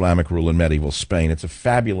under Islamic rule in medieval Spain. It's a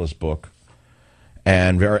fabulous book.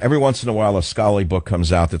 And every once in a while, a scholarly book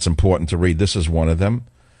comes out that's important to read. This is one of them.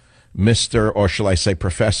 Mr., or shall I say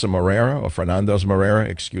Professor Morera, or Fernandez-Morera,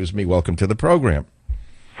 excuse me, welcome to the program.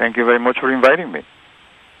 Thank you very much for inviting me.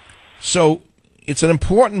 So it's an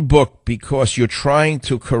important book because you're trying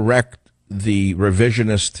to correct the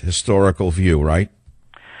revisionist historical view, right?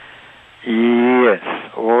 Yes,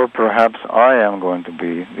 or perhaps I am going to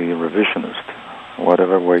be the revisionist,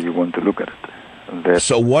 whatever way you want to look at it.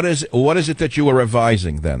 So what is it that you are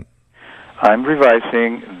revising then? I'm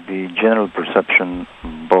revising the general perception,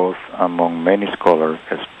 both among many scholars,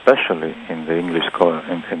 especially in the English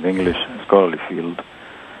scholarly field,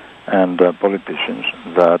 and politicians,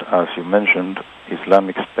 that, as you mentioned,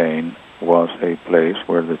 Islamic Spain was a place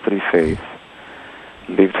where the three faiths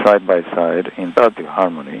lived side by side in relative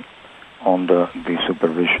harmony under the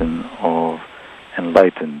supervision of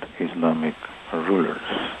enlightened Islamic rulers.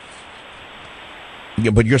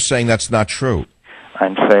 Yeah, but you're saying that's not true.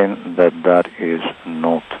 I'm saying that that is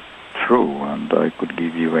not true, and I could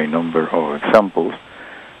give you a number of examples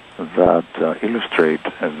that illustrate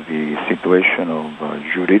the situation of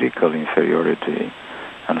juridical inferiority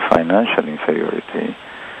and financial inferiority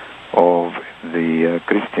of the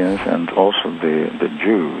Christians and also the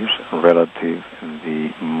Jews relative to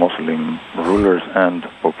the Muslim rulers and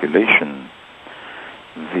population.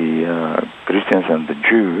 The Christians and the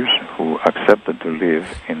Jews who accepted to live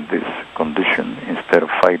in this condition instead of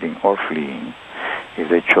fighting or fleeing, if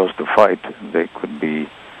they chose to fight, they could be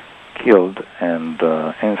killed and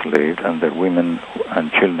enslaved, and their women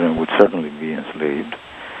and children would certainly be enslaved,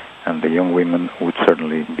 and the young women would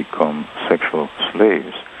certainly become sexual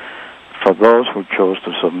slaves. For those who chose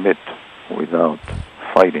to submit without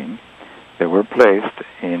fighting, they were placed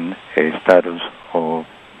in a status of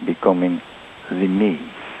becoming limis,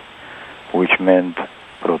 which meant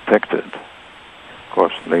protected. Of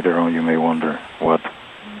course, later on you may wonder what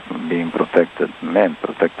being protected meant.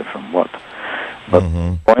 Protected from what? But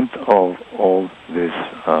the point of all this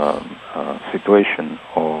situation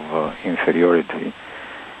of inferiority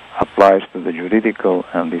applies to the juridical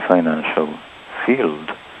and the financial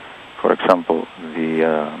field. For example,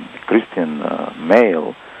 the Christian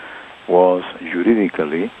male was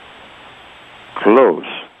juridically close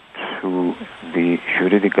to the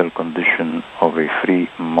juridical condition of a free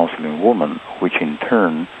Muslim woman, which in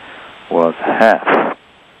turn was half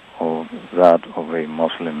of that of a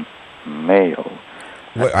Muslim male.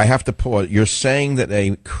 Wait, I have to pause. You're saying that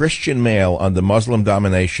a Christian male under Muslim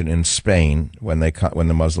domination in Spain, when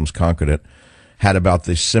the Muslims conquered it, had about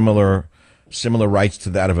the similar rights to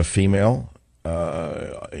that of a female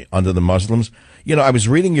under the Muslims. You know, I was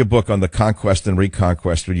reading your book on the conquest and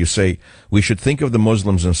reconquest, where you say we should think of the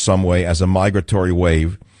Muslims in some way as a migratory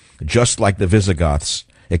wave, just like the Visigoths,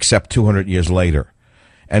 except 200 years later.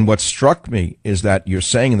 And what struck me is that you're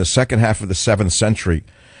saying in the second half of the 7th century,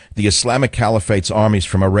 the Islamic Caliphate's armies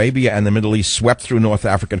from Arabia and the Middle East swept through North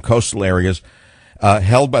African coastal areas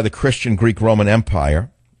held by the Christian Greek-Roman Empire,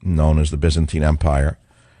 known as the Byzantine Empire,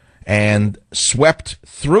 and swept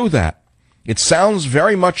through that. It sounds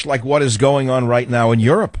very much like what is going on right now in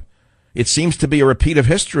Europe. It seems to be a repeat of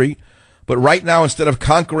history, but right now, instead of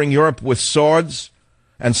conquering Europe with swords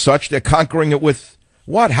and such, they're conquering it with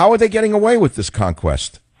what? How are they getting away with this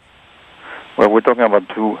conquest? Well, we're talking about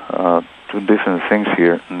two different things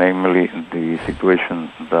here, namely the situation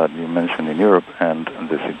that you mentioned in Europe and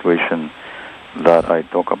the situation that I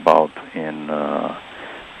talk about in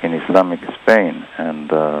Islamic Spain.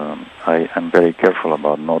 And I am very careful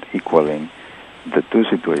about not equaling the two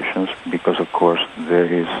situations because, of course, there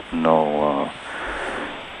is no...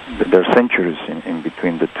 there are centuries in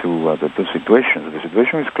between the two situations. The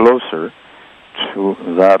situation is closer to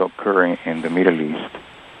that occurring in the Middle East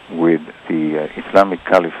with the Islamic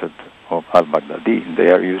Caliphate of al-Baghdadi. They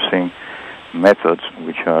are using methods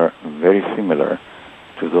which are very similar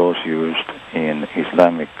to those used in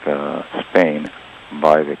Islamic Spain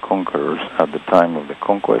by the conquerors at the time of the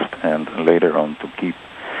conquest and later on to keep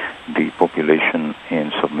the population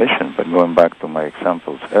in submission. But going back to my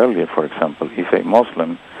examples earlier, for example, if a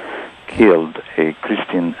Muslim killed a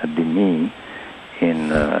Christian dhimmi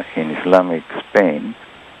in Islamic Spain,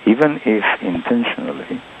 even if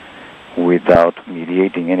intentionally, without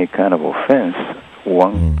mediating any kind of offense,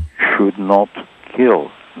 one should not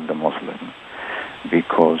kill the Muslim,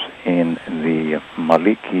 because in the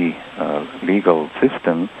Maliki legal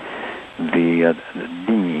system, the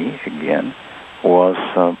dhimmi, again, was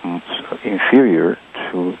inferior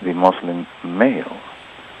to the Muslim male.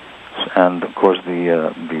 And of course,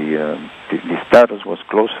 the status was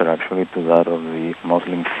closer actually to that of the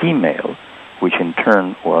Muslim female, which in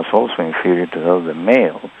turn was also inferior to that of the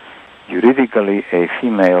male. Juridically, a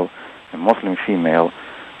Muslim female,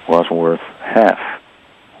 was worth half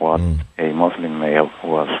what a Muslim male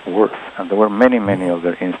was worth. And there were many, many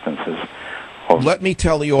other instances of... Let me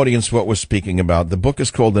tell the audience what we're speaking about. The book is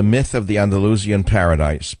called The Myth of the Andalusian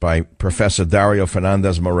Paradise by Professor Dario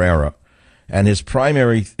Fernandez-Morera. And his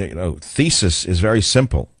primary thesis is very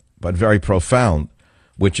simple, but very profound,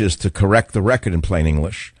 which is to correct the record in plain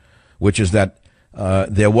English, which is that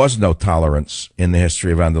there was no tolerance in the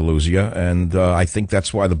history of Andalusia, and I think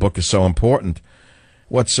that's why the book is so important.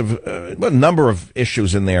 What a number of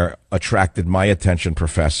issues in there attracted my attention,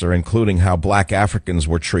 Professor, including how black Africans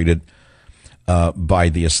were treated by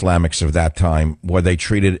the Islamics of that time. Were they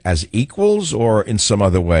treated as equals or in some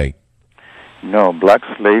other way? No, black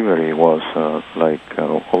slavery was, like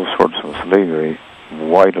all sorts of slavery,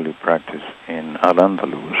 widely practiced in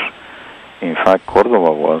al-Andalus. In fact,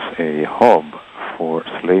 Cordoba was a hub for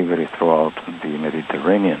slavery throughout the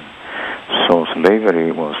Mediterranean. So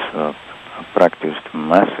slavery was practiced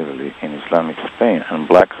massively in Islamic Spain, and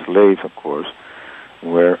black slaves, of course,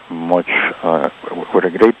 were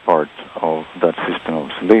a great part of that system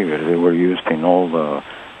of slavery. They were used in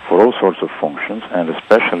for all sorts of functions, and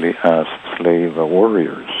especially as slave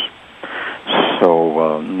warriors.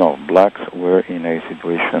 So, no, blacks were in a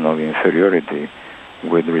situation of inferiority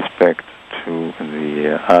with respect to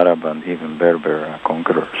the Arab and even Berber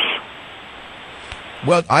conquerors.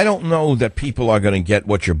 Well, I don't know that people are going to get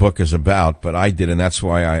what your book is about, but I did, and that's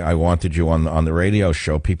why I wanted you on the radio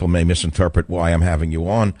show. People may misinterpret why I'm having you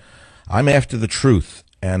on. I'm after the truth,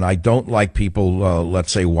 and I don't like people,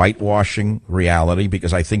 let's say, whitewashing reality,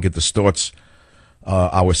 because I think it distorts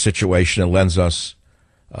our situation and lends us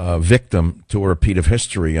victim to a repeat of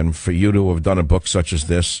history. And for you to have done a book such as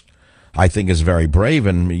this, I think is very brave.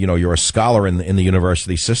 And, you're a scholar in the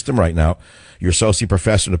university system right now. You're associate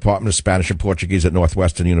professor in the Department of Spanish and Portuguese at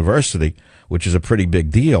Northwestern University, which is a pretty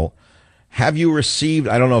big deal. Have you received,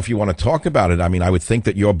 I don't know if you want to talk about it. I mean, I would think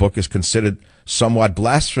that your book is considered somewhat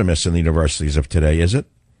blasphemous in the universities of today, is it?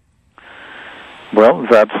 Well,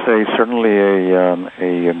 that's certainly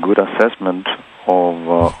a good assessment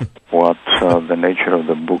of what the nature of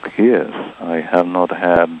the book is. I have not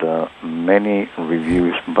had many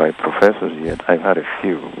reviews by professors yet. I've had a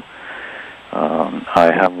few.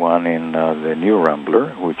 I have one in the New Rambler,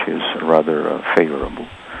 which is rather favorable.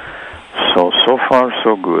 So far,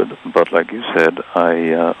 so good. But like you said,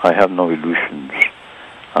 I have no illusions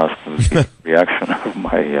as to the reaction of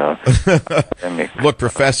my academic. Look,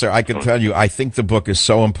 Professor, I can tell you, I think the book is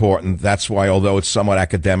so important. That's why, although it's somewhat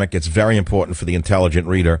academic, it's very important for the intelligent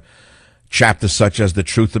reader. Chapters such as The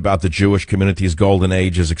Truth About the Jewish Community's Golden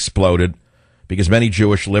Age has exploded, because many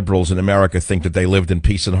Jewish liberals in America think that they lived in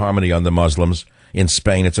peace and harmony under Muslims. In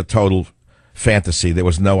Spain, it's a total fantasy. There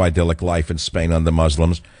was no idyllic life in Spain under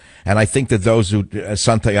Muslims. And I think that those who, as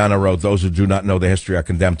Santayana wrote, those who do not know the history are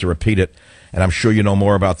condemned to repeat it. And I'm sure you know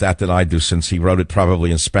more about that than I do, since he wrote it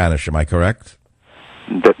probably in Spanish. Am I correct?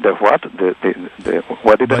 The what?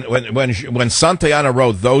 What did when Santayana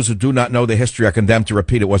wrote, "Those who do not know the history are condemned to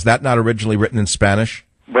repeat it," was that not originally written in Spanish?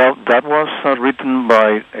 Well, that was written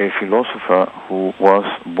by a philosopher who was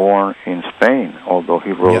born in Spain, although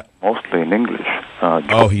he wrote mostly in English.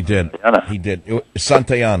 He did. He did.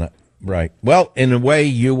 Santayana, right. Well, in a way,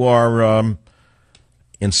 you are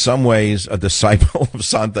in some ways a disciple of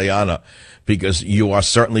Santayana, because you are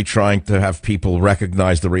certainly trying to have people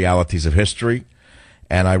recognize the realities of history.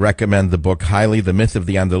 And I recommend the book highly, The Myth of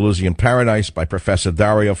the Andalusian Paradise by Professor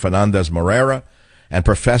Dario Fernandez-Morera. And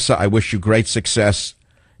Professor, I wish you great success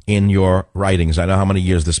in your writings. I know how many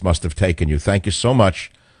years this must have taken you. Thank you so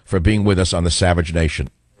much for being with us on The Savage Nation.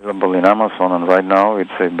 Available in Amazon, and right now it's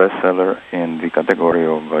a bestseller in the category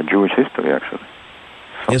of Jewish history, actually.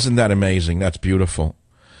 Isn't that amazing? That's beautiful.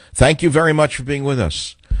 Thank you very much for being with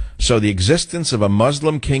us. So the existence of a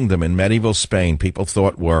Muslim kingdom in medieval Spain, people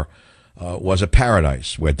thought was a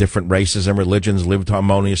paradise where different races and religions lived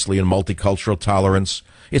harmoniously in multicultural tolerance.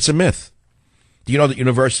 It's a myth. Do you know that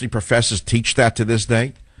university professors teach that to this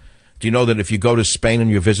day? Do you know that if you go to Spain and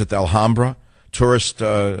you visit the Alhambra, tour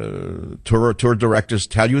directors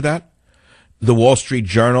tell you that? The Wall Street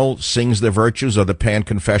Journal sings the virtues of the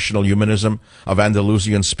pan-confessional humanism of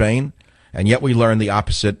Andalusian Spain, and yet we learn the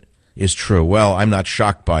opposite is true. Well, I'm not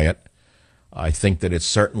shocked by it. I think that it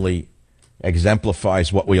certainly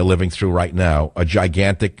exemplifies what we are living through right now, a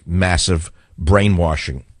gigantic, massive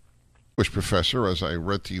brainwashing. English professor, as I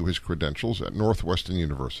read to you his credentials at Northwestern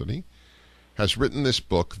University, has written this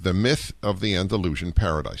book, The Myth of the Andalusian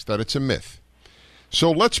Paradise, that it's a myth.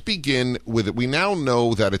 So let's begin with it. We now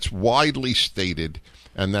know that it's widely stated,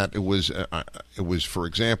 and that it was, for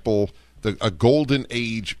example, a golden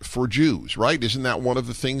age for Jews, right? Isn't that one of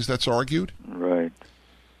the things that's argued? Right.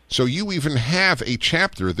 So you even have a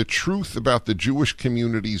chapter, The Truth About the Jewish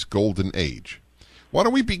Community's Golden Age. Why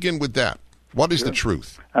don't we begin with that? What is the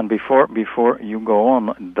truth? And before you go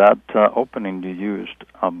on, that opening you used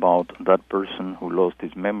about that person who lost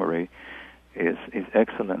his memory is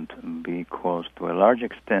excellent, because to a large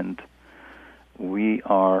extent we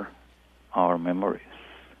are our memories.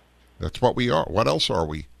 That's what we are. What else are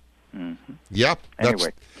we? Mm-hmm. Yep.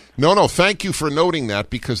 Anyway. No, thank you for noting that,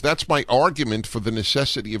 because that's my argument for the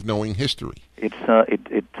necessity of knowing history. It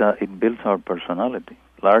builds our personality.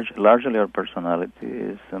 Largely our personality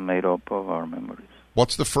is made up of our memories.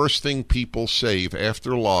 What's the first thing people save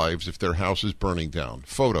after lives if their house is burning down?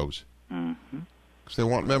 Photos. Mm-hmm. Because they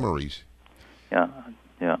want memories. Yeah.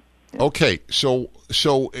 Okay, so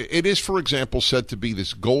it is, for example, said to be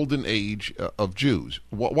this golden age of Jews.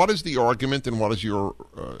 What is the argument, and what is your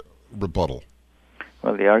rebuttal?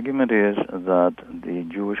 Well, the argument is that the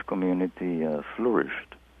Jewish community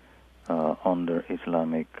flourished under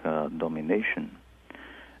Islamic domination.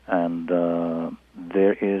 And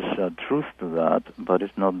there is a truth to that, but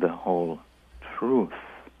it's not the whole truth.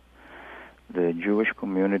 The Jewish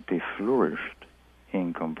community flourished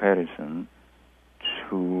in comparison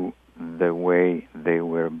to the way they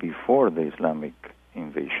were before the Islamic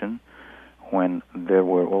invasion, when there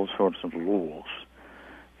were all sorts of laws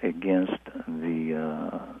against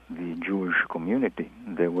the Jewish community.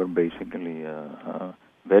 They were basically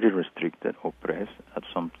very restricted, oppressed, at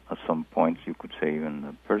some points you could say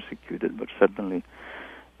even persecuted, but certainly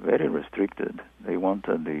very restricted. They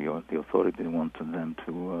wanted the authorities wanted them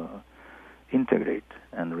to integrate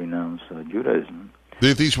and renounce Judaism.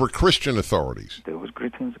 These were Christian authorities. There was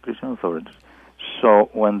Christian authorities. So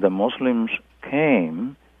when the Muslims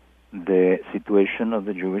came, the situation of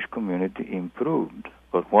the Jewish community improved.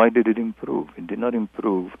 But why did it improve? It did not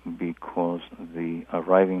improve because the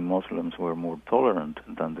arriving Muslims were more tolerant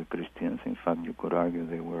than the Christians. In fact, you could argue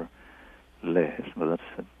they were less, but that's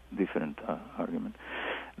a different argument.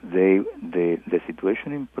 The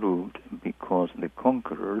situation improved because the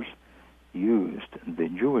conquerors used the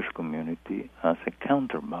Jewish community as a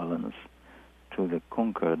counterbalance to the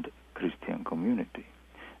conquered Christian community.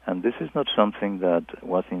 And this is not something that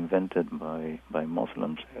was invented by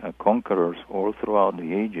Muslims. Conquerors all throughout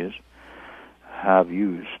the ages have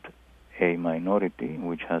used a minority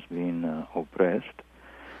which has been oppressed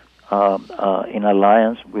in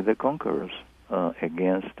alliance with the conquerors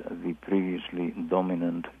against the previously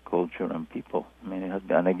dominant culture and people. I mean, it has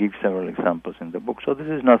been, and I give several examples in the book. So this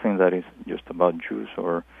is nothing that is just about Jews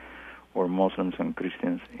or Muslims and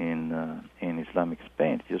Christians in Islamic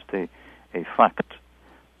Spain. It's just a fact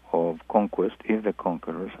of conquest if the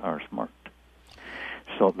conquerors are smart.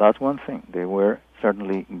 So that's one thing. They were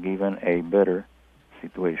certainly given a better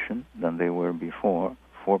situation than they were before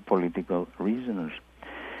for political reasons.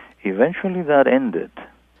 Eventually that ended,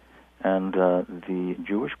 and the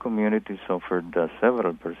Jewish community suffered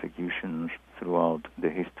several persecutions throughout the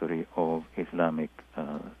history of Islamic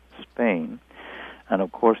Spain. And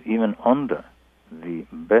of course, even under the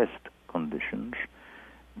best conditions,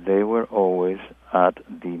 they were always at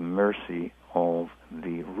the mercy of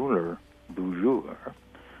the ruler, du jour,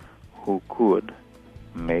 who could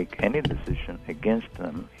make any decision against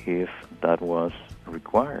them if that was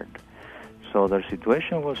required. So their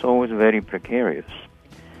situation was always very precarious,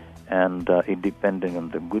 and it depended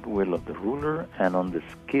on the goodwill of the ruler and on the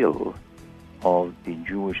skill of the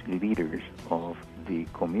Jewish leaders of the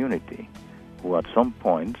community, who at some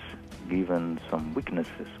points, given some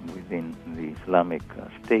weaknesses within the Islamic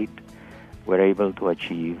state, were able to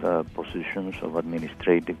achieve positions of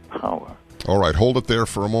administrative power. All right, hold it there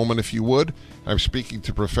for a moment if you would. I'm speaking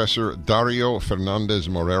to Professor Dario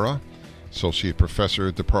Fernandez-Morera, Associate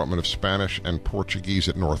Professor, Department of Spanish and Portuguese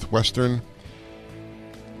at Northwestern.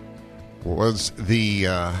 Was the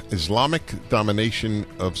Islamic domination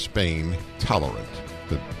of Spain tolerant?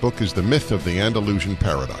 The book is The Myth of the Andalusian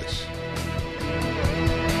Paradise.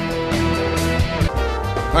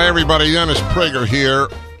 Hi, everybody. Dennis Prager here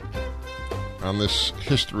on this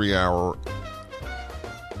History Hour,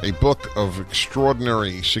 a book of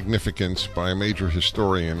extraordinary significance by a major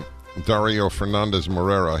historian, Dario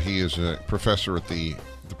Fernandez-Morera. He is a professor at the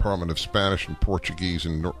Department of Spanish and Portuguese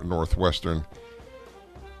in Northwestern.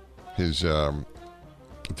 His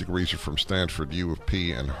degrees are from Stanford, U of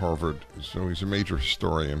P, and Harvard, so he's a major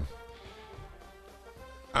historian.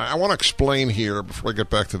 I want to explain here, before I get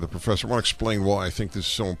back to the professor, I want to explain why I think this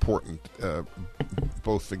is so important,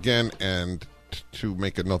 both again and to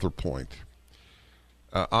make another point.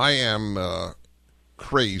 I am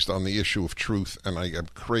crazed on the issue of truth, and I am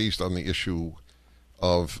crazed on the issue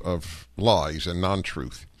of lies and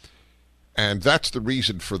non-truth. And that's the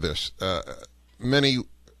reason for this. Not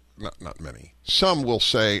many. Some will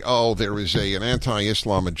say, oh, there is an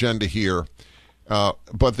anti-Islam agenda here,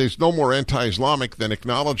 but there's no more anti-Islamic than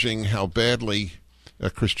acknowledging how badly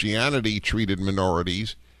Christianity treated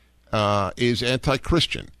minorities is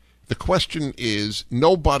anti-Christian. The question is,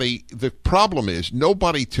 the problem is,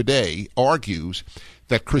 nobody today argues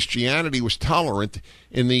that Christianity was tolerant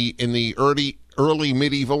in the early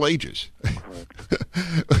medieval ages.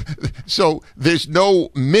 So there's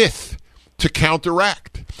no myth to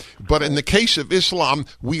counteract. But in the case of Islam,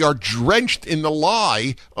 we are drenched in the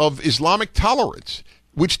lie of Islamic tolerance,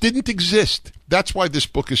 which didn't exist. That's why this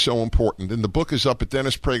book is so important. And the book is up at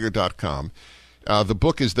DennisPrager.com. The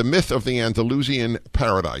book is The Myth of the Andalusian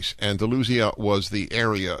Paradise. Andalusia was the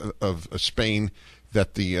area of Spain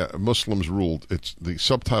that the Muslims ruled. The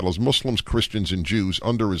subtitle is Muslims, Christians, and Jews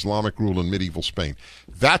under Islamic rule in medieval Spain.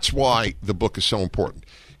 That's why the book is so important.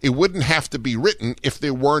 It wouldn't have to be written if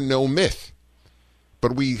there were no myth.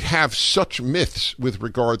 But we have such myths with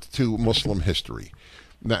regard to Muslim history.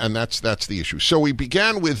 And that's the issue. So we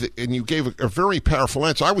began with, and you gave a very powerful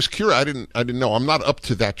answer. I was curious. I didn't know. I'm not up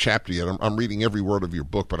to that chapter yet. I'm reading every word of your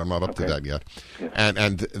book, but I'm not up to that yet. Yeah.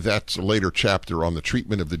 And that's a later chapter on the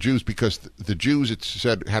treatment of the Jews, because the Jews, it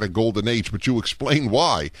said, had a golden age. But you explain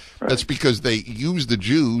why. Right. That's because they used the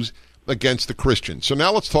Jews against the Christians. So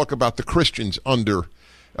now let's talk about the Christians under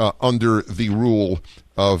the rule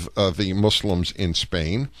of the Muslims in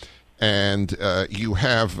Spain. And you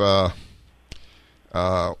have...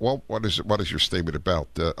 what is your statement about?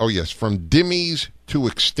 From dhimmis to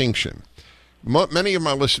extinction. Many of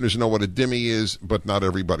my listeners know what a dhimmi is, but not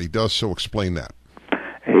everybody does, so explain that.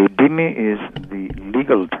 A dhimmi is the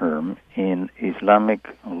legal term in Islamic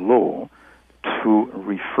law to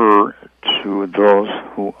refer to those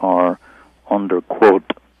who are under,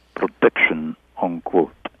 quote, protection,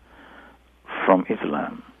 unquote, from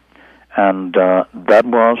Islam. And that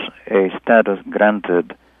was a status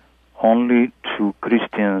granted only to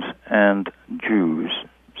Christians and Jews,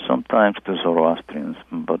 sometimes to Zoroastrians,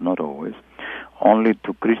 but not always, only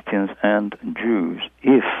to Christians and Jews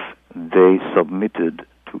if they submitted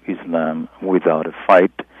to Islam without a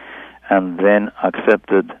fight and then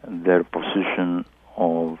accepted their position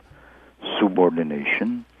of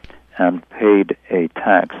subordination and paid a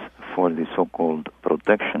tax for the so-called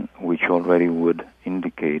protection, which already would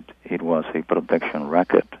indicate it was a protection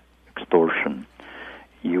racket, extortion.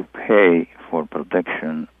 You pay for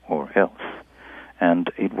protection or else.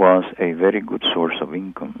 And it was a very good source of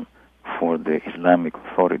income for the Islamic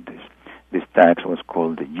authorities. This tax was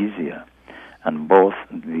called the jizya, and both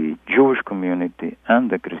the Jewish community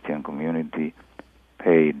and the Christian community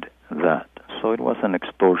paid that. So it was an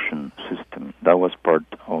extortion system. That was part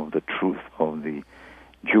of the truth of the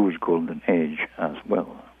Jewish Golden Age as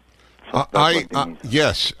well.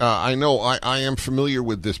 Yes, I know. I am familiar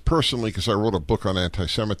with this personally because I wrote a book on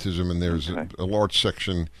anti-Semitism, and there's a large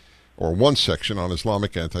section, or one section, on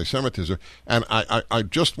Islamic anti-Semitism. And I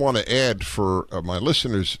just want to add for my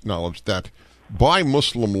listeners' knowledge that by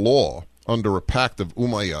Muslim law, under a pact of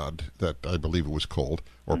Umayyad, that I believe it was called,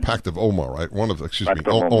 or Pact of Omar, right? Pact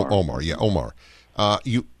of Omar. Omar. Yeah, Omar.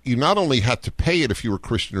 You not only had to pay it if you were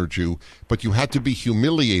Christian or Jew, but you had to be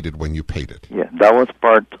humiliated when you paid it. Yeah, that was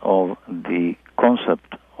part of the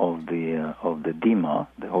concept of the dima,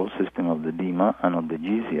 the whole system of the dima and of the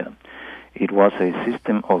jizya. It was a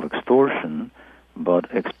system of extortion, but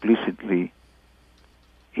explicitly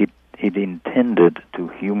it intended to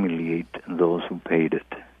humiliate those who paid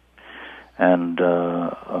it. And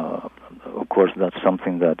of course, that's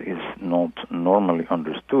something that is not normally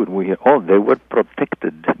understood. They were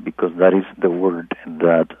protected, because that is the word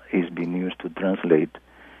that is being used to translate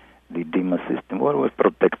the Dima system. Well, it was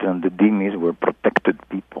protected, and the Dhimis were protected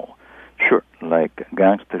people. Sure, like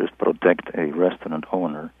gangsters protect a restaurant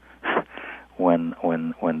owner when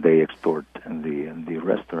they extort the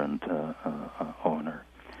restaurant owner.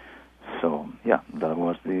 So, yeah, that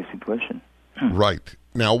was the situation. Right.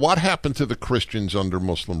 Now, what happened to the Christians under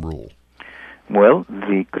Muslim rule? Well,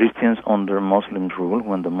 the Christians under Muslim rule,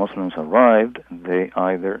 when the Muslims arrived, they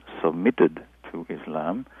either submitted to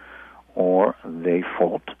Islam, or they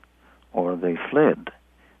fought, or they fled.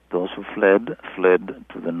 Those who fled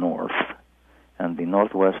to the north, and the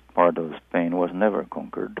northwest part of Spain was never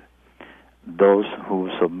conquered. Those who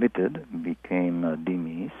submitted became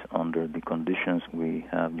dhimis under the conditions we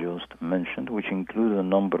have just mentioned, which include a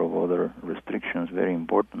number of other restrictions, very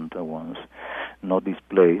important ones. No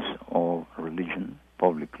displays of religion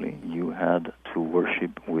publicly. You had to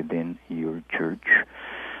worship within your church.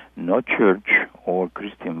 No church or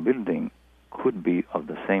Christian building could be of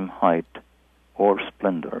the same height or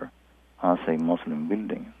splendor as a Muslim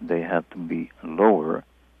building. They had to be lower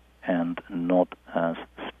and not as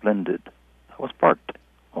splendid. That was part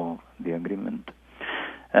of the agreement.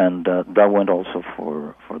 And that went also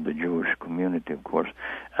for the Jewish community, of course.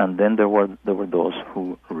 And then there were those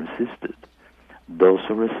who resisted. Those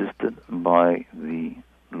who resisted by the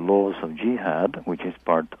laws of jihad, which is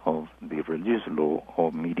part of the religious law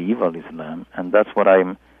of medieval Islam, and that's what I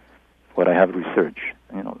have researched.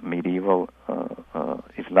 Medieval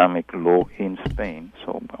Islamic law in Spain.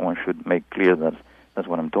 So one should make clear that that's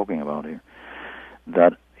what I'm talking about here.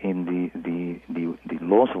 That in the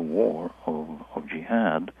laws of war of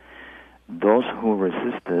jihad, those who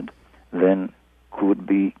resisted then could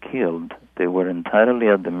be killed. They were entirely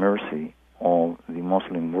at the mercy of the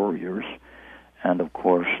Muslim warriors, and of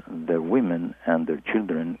course their women and their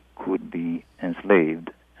children could be enslaved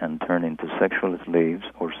and turned into sexual slaves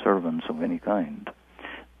or servants of any kind.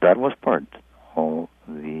 That was part of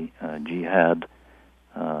the jihad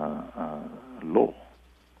law.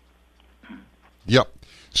 Yep.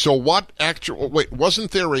 So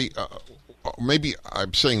wasn't there maybe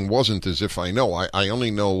I'm saying wasn't as if I know. I only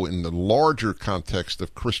know in the larger context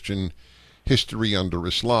of Christian history under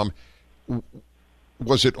Islam.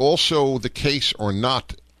 Was it also the case or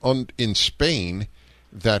not in Spain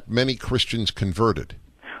that many Christians converted?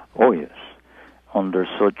 Oh, yes. Under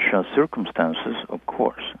such circumstances, of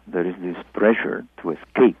course, there is this pressure to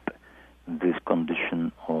escape this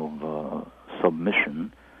condition of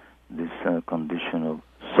submission, this condition of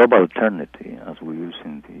subalternity, as we use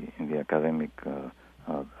in the academic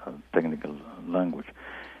technical language,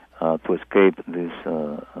 to escape this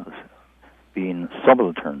being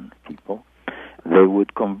subaltern people. They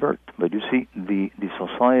would convert. But you see, the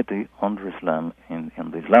society under Islam, in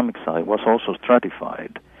the Islamic side, was also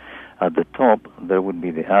stratified. At the top, there would be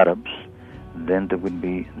the Arabs, then there would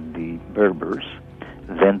be the Berbers,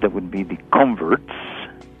 then there would be the converts,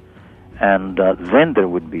 and then there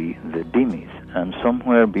would be the dhimis. And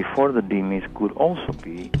somewhere before the dhimis could also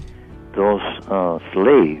be those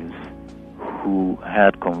slaves who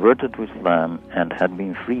had converted to Islam and had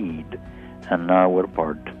been freed and now were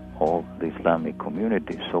part of the Islamic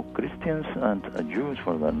community. So Christians and Jews,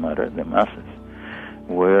 for that matter, the masses,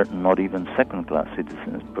 were not even second-class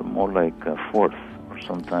citizens, but more like fourth, or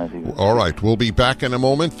sometimes even... All right, we'll be back in a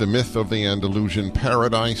moment. The myth of the Andalusian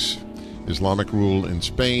paradise, Islamic rule in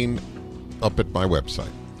Spain, up at my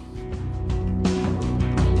website.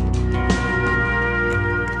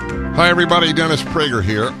 Hi, everybody. Dennis Prager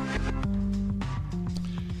here.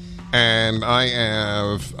 And I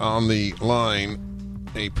have on the line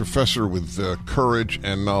a professor with courage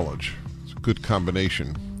and knowledge. It's a good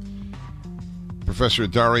combination. Professor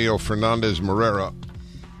Dario Fernandez-Morera,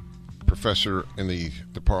 professor in the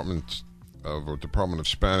Department of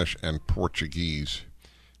Spanish and Portuguese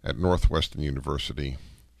at Northwestern University,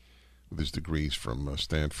 with his degrees from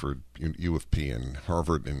Stanford, U of P, and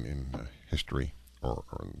Harvard in history, or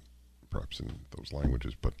perhaps in those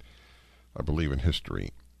languages, but I believe in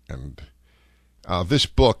history. And this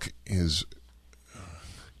book is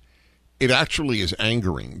it actually is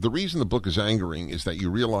angering. The reason the book is angering is that you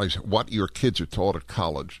realize what your kids are taught at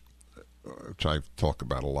college, which I talk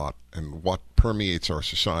about a lot, and what permeates our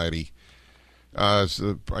society. As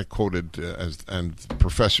I quoted, and the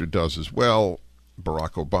professor does as well,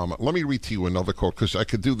 Barack Obama. Let me read to you another quote, because I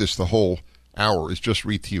could do this the whole hour, is just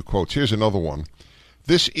read to you quotes. Here's another one.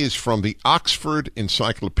 This is from the Oxford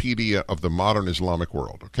Encyclopedia of the Modern Islamic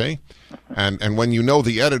World, okay? And when you know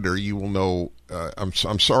the editor, you will know,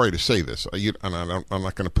 I'm sorry to say this, and I'm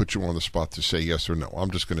not going to put you on the spot to say yes or no. I'm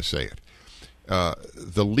just going to say it.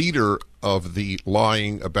 The leader of the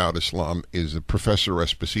lying about Islam is Professor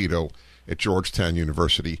Esposito at Georgetown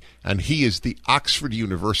University, and he is the Oxford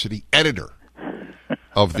University editor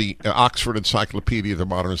of the Oxford Encyclopedia of the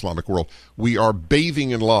Modern Islamic World. We are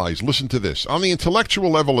bathing in lies. Listen to this. On the intellectual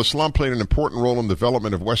level, Islam played an important role in the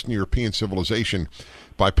development of Western European civilization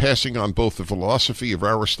by passing on both the philosophy of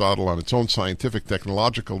Aristotle and its own scientific,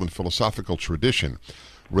 technological, and philosophical tradition.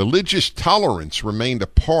 Religious tolerance remained a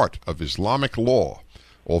part of Islamic law,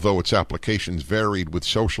 although its applications varied with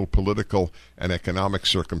social, political, and economic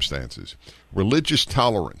circumstances. Religious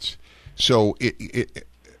tolerance. So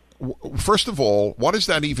first of all, what does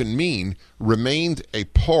that even mean? Remained a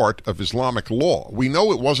part of Islamic law. We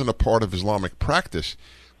know it wasn't a part of Islamic practice.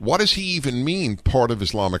 What does he even mean, part of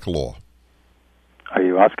Islamic law? Are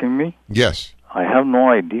you asking me? Yes. I have no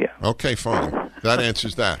idea. Okay, fine. That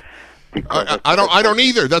answers that. I don't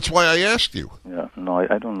either. That's why I asked you. Yeah, no,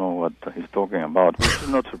 I don't know what he's talking about, which is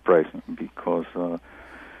not surprising because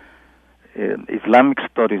Islamic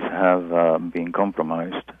studies have been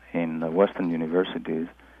compromised in Western universities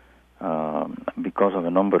because of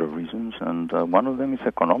a number of reasons, and one of them is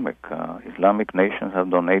economic. Islamic nations have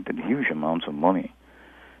donated huge amounts of money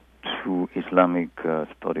to Islamic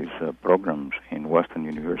studies programs in Western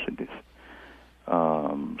universities.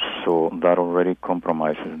 So that already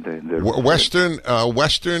compromises the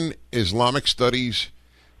Western Islamic studies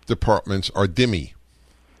departments are dhimmi.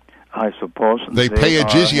 I suppose they pay a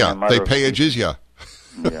jizya. They pay a jizya.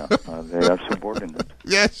 Yeah, they are subordinate.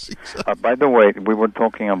 Yes. Exactly. By the way, we were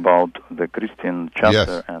talking about the Christian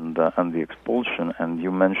chapter Yes. and the expulsion, and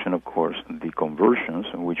you mentioned, of course, the conversions,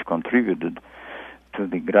 which contributed to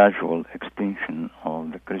the gradual extinction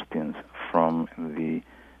of the Christians from the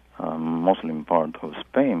Muslim part of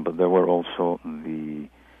Spain. But there were also the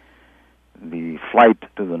flight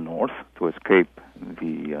to the north to escape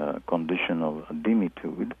the condition of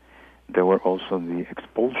dhimmitude. There were also the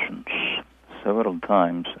expulsions. Several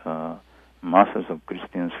times, masses of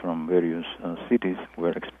Christians from various cities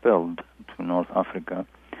were expelled to North Africa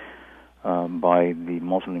by the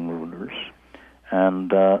Muslim rulers.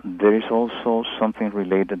 And there is also something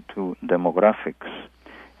related to demographics.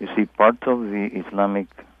 You see, part of the Islamic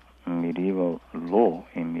medieval law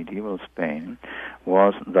in medieval Spain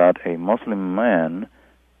was that a Muslim man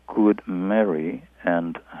could marry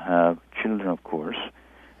and have children, of course,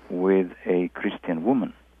 with a Christian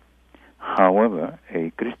woman. However,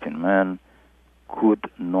 a Christian man could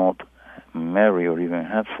not marry or even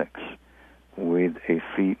have sex with a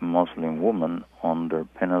free Muslim woman under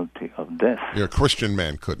penalty of death. Yeah, a Christian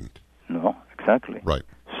man couldn't. No, exactly. Right.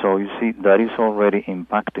 So you see, that is already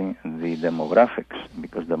impacting the demographics,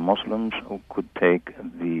 because the Muslims could take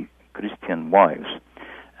the Christian wives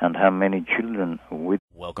and have many children with.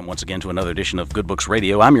 Welcome once again to another edition of Good Books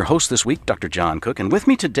Radio. I'm your host this week, Dr. John Cook, and with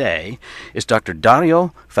me today is Dr.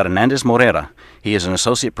 Dario Fernandez-Morera. He is an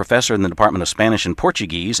associate professor in the Department of Spanish and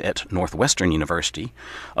Portuguese at Northwestern University,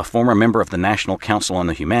 a former member of the National Council on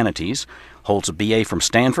the Humanities, holds a BA from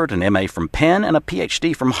Stanford, an MA from Penn, and a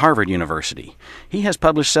PhD from Harvard University. He has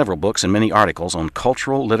published several books and many articles on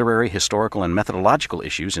cultural, literary, historical, and methodological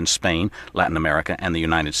issues in Spain, Latin America, and the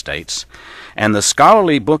United States. And the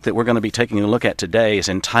scholarly book that we're going to be taking a look at today is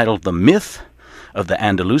entitled The Myth of the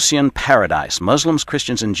Andalusian Paradise, Muslims,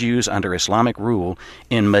 Christians, and Jews under Islamic Rule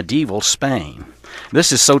in Medieval Spain.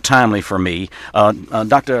 This is so timely for me.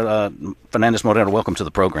 Dr. Fernandez-Morera, welcome to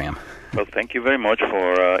the program. Well, thank you very much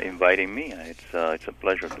for inviting me. It's a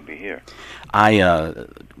pleasure to be here. I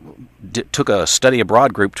took a study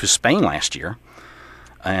abroad group to Spain last year,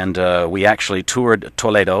 and we actually toured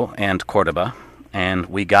Toledo and Cordoba, and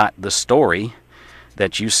we got the story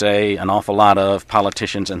that you say an awful lot of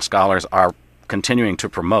politicians and scholars are continuing to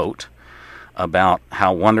promote about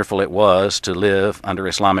how wonderful it was to live under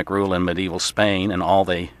Islamic rule in medieval Spain and all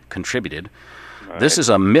they contributed. Right. This is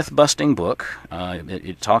a myth-busting book.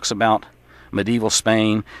 It talks about medieval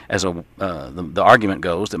Spain, as the argument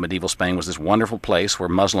goes, that medieval Spain was this wonderful place where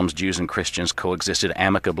Muslims, Jews, and Christians coexisted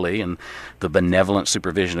amicably, and the benevolent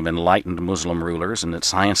supervision of enlightened Muslim rulers, and that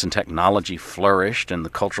science and technology flourished, and the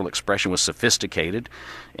cultural expression was sophisticated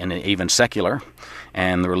and even secular,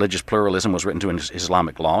 and the religious pluralism was written to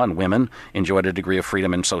Islamic law, and women enjoyed a degree of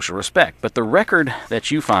freedom and social respect. But the record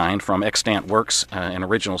that you find from extant works and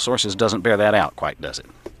original sources doesn't bear that out quite, does it?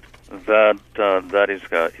 That is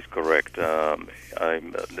correct.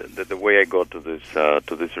 The way I got to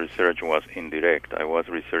this research was indirect. I was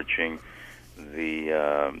researching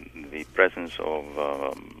the presence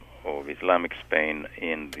of Islamic Spain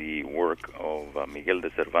in the work of Miguel de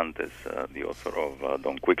Cervantes, the author of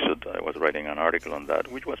Don Quixote. I was writing an article on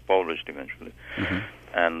that, which was published eventually. Mm-hmm.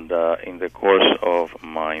 And in the course of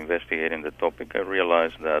my investigating the topic, I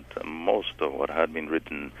realized that most of what had been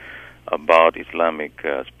written about Islamic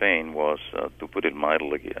Spain was, to put it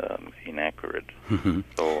mildly, inaccurate. Mm-hmm.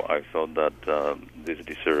 So I thought that this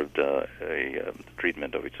deserved a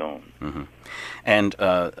treatment of its own. Mm-hmm. And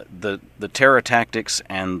the terror tactics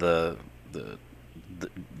and the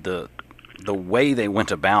way they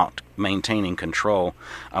went about maintaining control,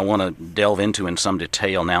 I want to delve into in some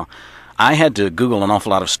detail. Now, I had to Google an awful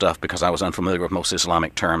lot of stuff because I was unfamiliar with most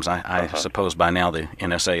Islamic terms. I suppose by now the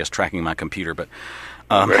NSA is tracking my computer, but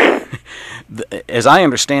as I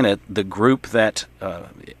understand it, the group that,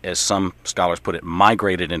 as some scholars put it,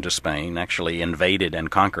 migrated into Spain, actually invaded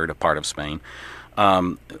and conquered a part of Spain,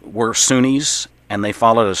 were Sunnis, and they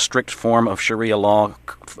followed a strict form of Sharia law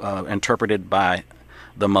interpreted by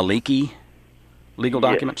the Maliki legal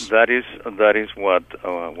documents? Yes, that is what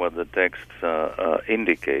the texts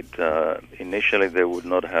indicate. Initially, they would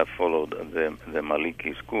not have followed the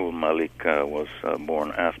Maliki school. Malik was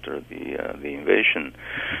born after the invasion,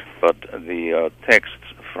 but the texts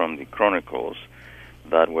from the chronicles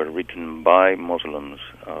that were written by Muslims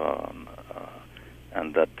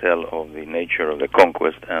and that tell of the nature of the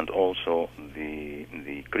conquest, and also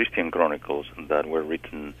the Christian chronicles that were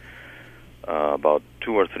written about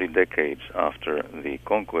 2 or 3 decades after the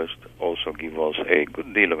conquest, also give us a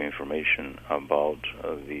good deal of information about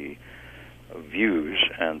the views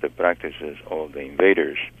and the practices of the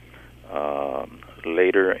invaders.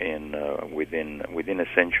 Later, within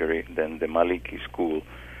a century, then the Maliki school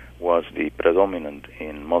was the predominant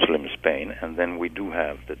in Muslim Spain, and then we do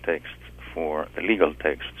have the legal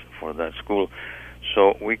texts for that school.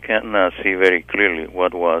 So we can see very clearly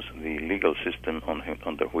what was the legal system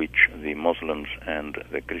under which the Muslims and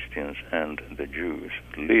the Christians and the Jews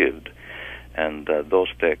lived. And those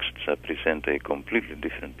texts present a completely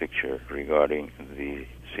different picture regarding the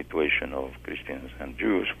situation of Christians and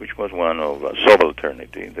Jews, which was one of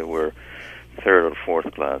subalternity. They were third or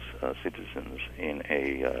fourth class citizens in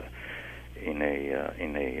a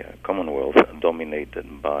commonwealth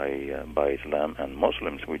dominated by Islam and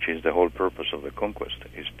Muslims, which is the whole purpose of the conquest,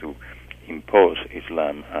 is to impose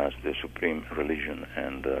Islam as the supreme religion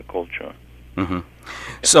and culture. Mm-hmm.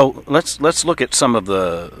 So let's look at some of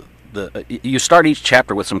the. You start each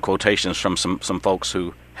chapter with some quotations from some folks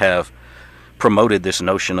who have promoted this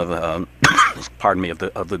notion of pardon me,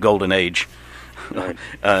 of the golden age. Right.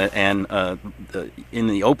 In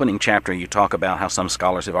the opening chapter, you talk about how some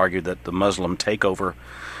scholars have argued that the Muslim takeover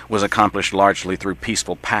was accomplished largely through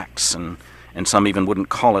peaceful pacts, and some even wouldn't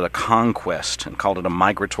call it a conquest and called it a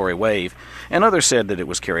migratory wave, and others said that it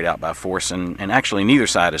was carried out by force, and actually neither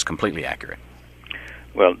side is completely accurate.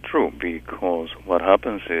 Well, true, because what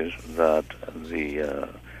happens is that the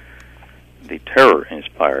terror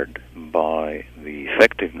inspired by the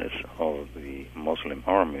effectiveness of the Muslim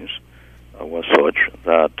armies was such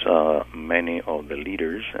that many of the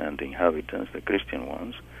leaders and inhabitants, the Christian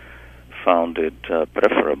ones, found it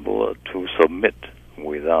preferable to submit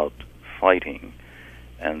without fighting,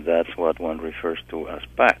 and that's what one refers to as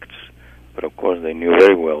pacts. But of course they knew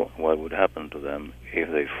very well what would happen to them if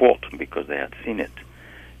they fought, because they had seen it.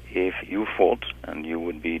 If you fought and you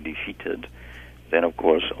would be defeated, then of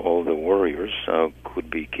course all the warriors could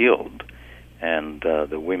be killed, and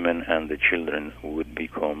the women and the children would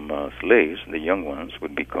become slaves. The young ones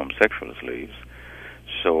would become sexual slaves.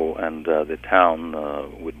 So, and the town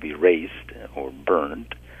would be razed or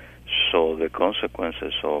burned. So the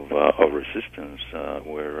consequences of resistance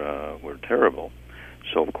were terrible.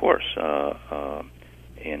 So of course,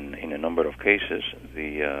 in a number of cases,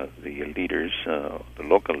 the leaders, the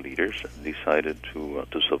local leaders, decided to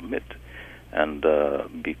submit and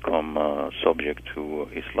become subject to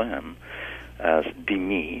Islam as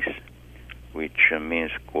dhimis, which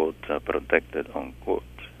means, quote, protected, unquote.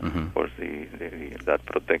 Mm-hmm. Of course, that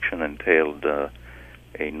protection entailed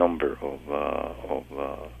a number of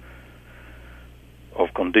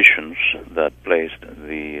of conditions that placed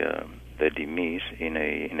the dhimmis in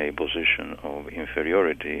a position of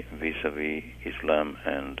inferiority vis-a-vis Islam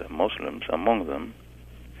and Muslims. Among them,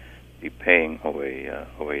 the paying of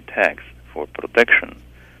a tax for protection,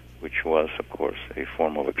 which was, of course, a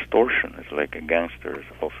form of extortion. It's like a gangster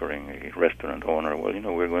offering a restaurant owner, well,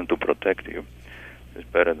 we're going to protect you. It's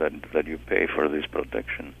better that you pay for this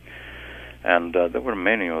protection. And there were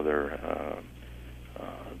many other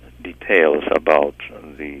details about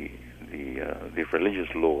the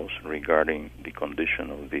religious laws regarding the condition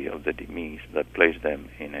of the dhimmis that placed them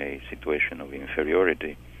in a situation of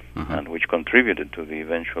inferiority, and which contributed to the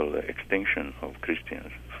eventual extinction of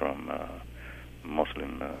Christians from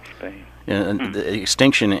Muslim Spain. And the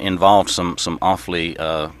extinction involved some awfully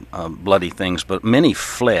bloody things, but many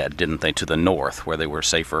fled, didn't they, to the north where they were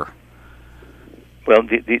safer? Well,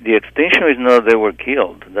 the extinction is not they were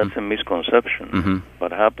killed. That's a misconception.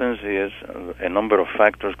 What happens is a number of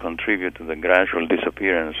factors contribute to the gradual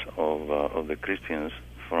disappearance of the Christians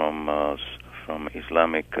from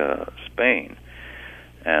Islamic Spain.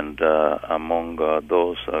 And among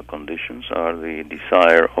those conditions are the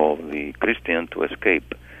desire of the Christian to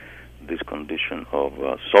escape this condition of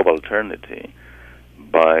subalternity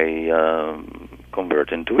by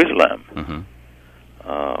converting to Islam,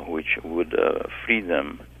 which would free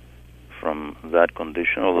them from that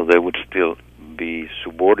condition, although they would still be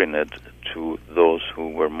subordinate to those who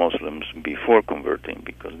were Muslims before converting,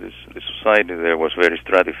 because the society there was very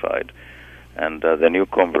stratified, and the new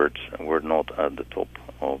converts were not at the top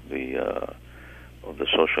of the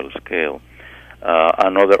social scale.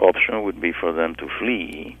 Another option would be for them to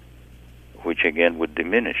flee, which again would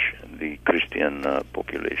diminish the Christian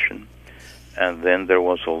population. And then there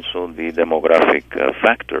was also the demographic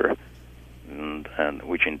factor, and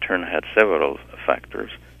which in turn had several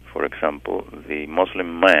factors. For example, the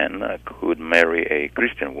Muslim man could marry a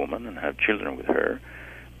Christian woman and have children with her,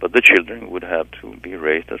 but the children would have to be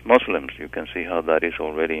raised as Muslims. You can see how that is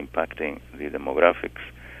already impacting the demographics,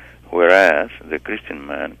 whereas the Christian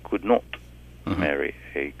man could not marry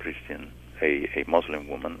a Muslim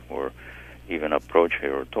woman, or even approach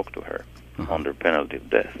her or talk to her under penalty of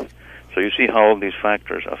death. So you see how all these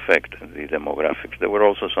factors affect the demographics. There were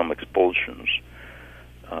also some expulsions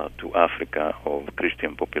to Africa of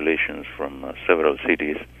Christian populations from several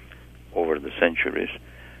cities over the centuries,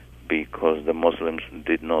 because the Muslims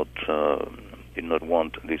did not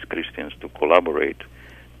want these Christians to collaborate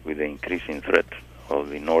with the increasing threat of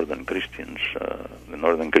the northern Christians, the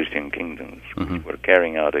northern Christian kingdoms, which were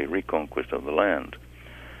carrying out a reconquest of the land.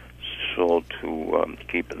 So to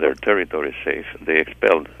keep their territory safe, they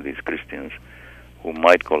expelled these Christians who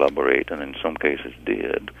might collaborate, and in some cases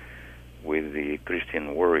did, with the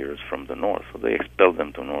Christian warriors from the north. So they expelled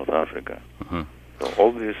them to North Africa. So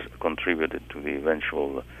all this contributed to the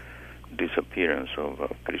eventual disappearance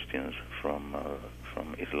of Christians from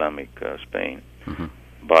Islamic Spain.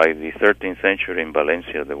 By the 13th century in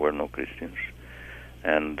Valencia, there were no Christians.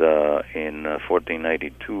 And in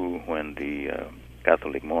 1492, when the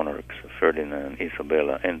Catholic monarchs Ferdinand and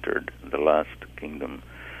Isabella entered the last kingdom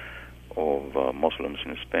of Muslims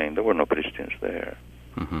in Spain, there were no Christians there.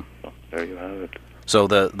 So there you have it. So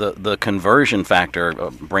the conversion factor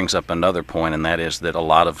brings up another point, and that is that a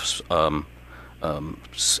lot of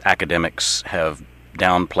academics have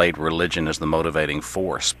downplayed religion as the motivating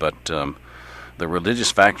force, but the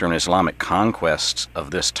religious factor in Islamic conquests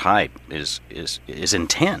of this type is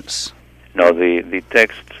intense. No, the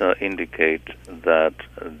texts indicate that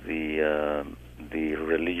the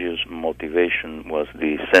religious motivation was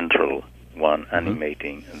the central one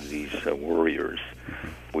animating these warriors.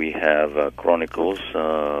 We have chronicles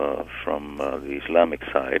from the Islamic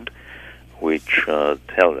side which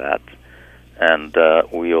tell that, and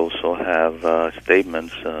we also have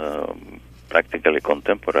statements, practically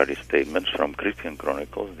contemporary statements from Christian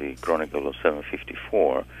chronicles, the Chronicle of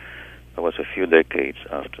 754. That was a few decades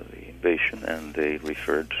after the invasion, and they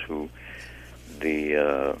referred to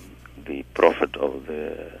the prophet of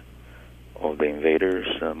the invaders,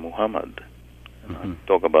 Muhammad.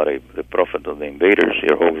 Talk about the prophet of the invaders.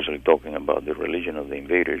 You're obviously talking about the religion of the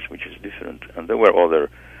invaders, which is different. And there were other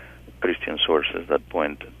Christian sources that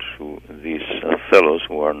point to these fellows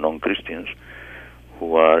who are non-Christians,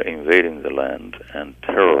 who are invading the land and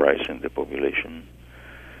terrorizing the population.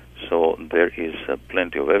 So there is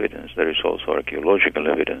plenty of evidence. There is also archaeological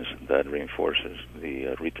evidence that reinforces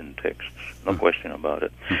the written texts. No question about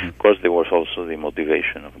it. Of course, there was also the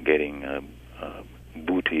motivation of getting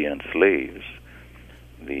booty and slaves.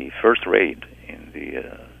 The first raid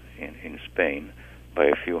in Spain by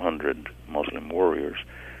a few hundred Muslim warriors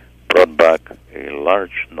brought back a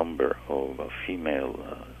large number of female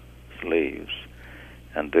slaves,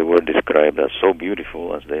 and they were described as so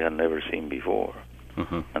beautiful as they had never seen before.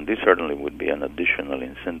 Mm-hmm. And this certainly would be an additional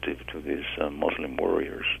incentive to these Muslim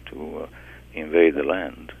warriors to invade the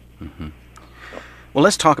land. Mm-hmm. Well,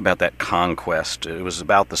 let's talk about that conquest. It was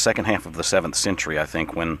about the second half of the 7th century, I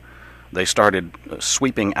think, when they started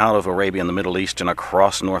sweeping out of Arabia and the Middle East and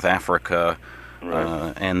across North Africa,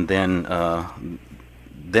 Right. and then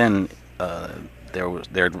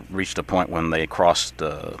they reached a point when they crossed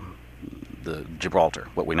the Gibraltar,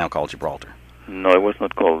 what we now call Gibraltar. No, it was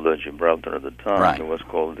not called Gibraltar at the time. Right. It was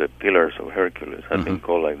called the Pillars of Hercules. It had been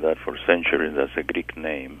called like that for centuries. That's a Greek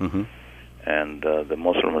name. Mm-hmm. And the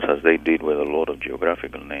Muslims, as they did with a lot of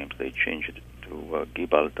geographical names, they changed it to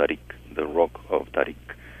Gibal Tariq, the Rock of Tariq.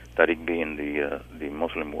 Tariq being the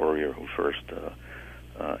Muslim warrior who first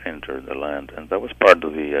entered the land, and that was part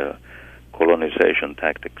of the colonization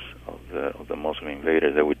tactics of the Muslim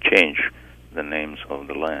invaders. They would change the names of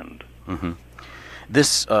the land. Mm-hmm.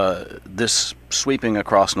 This sweeping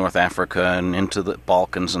across North Africa and into the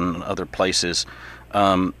Balkans and other places.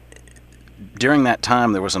 During that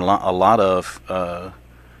time, there was a lot of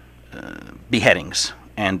beheadings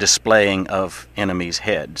and displaying of enemies'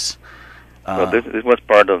 heads. So this was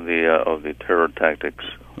part of the terror tactics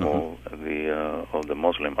of the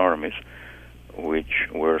Muslim armies, which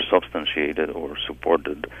were substantiated or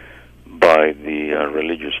supported by the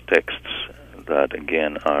religious texts that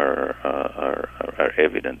again are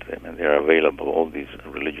evident. I mean, they are available. All these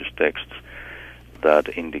religious texts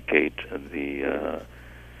that indicate the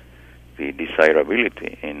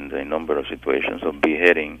desirability in a number of situations of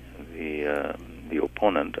beheading the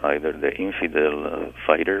opponent, either the infidel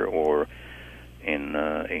fighter or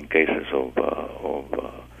in cases of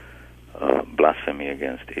blasphemy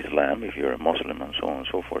against Islam, if you're a Muslim, and so on and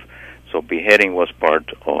so forth. So beheading was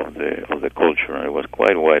part of the culture, and it was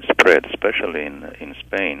quite widespread, especially in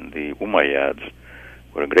Spain. The Umayyads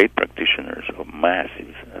were great practitioners of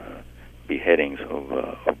massive beheadings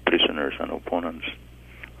of prisoners and opponents.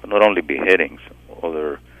 But not only beheadings,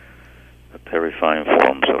 other terrifying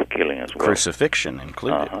forms of killing as well. Crucifixion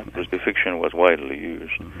included. Crucifixion was widely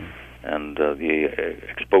used, and the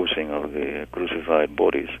exposing of the crucified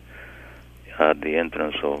bodies at the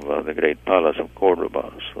entrance of the great palace of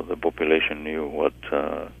Cordoba, so the population knew what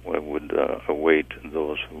would await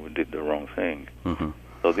those who did the wrong thing. Mm-hmm.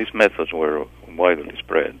 So these methods were widely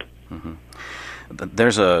spread. Mm-hmm.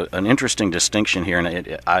 There's an interesting distinction here,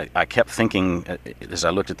 and I kept thinking as I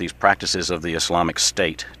looked at these practices of the Islamic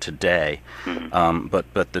State today,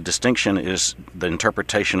 but the distinction is the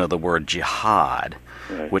interpretation of the word jihad,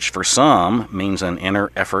 Right. which for some means an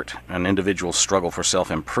inner effort, an individual struggle for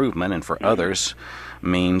self-improvement, and for others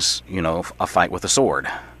means, a fight with a sword.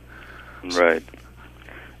 Right.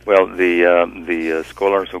 Well, the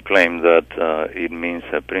scholars who claim that it means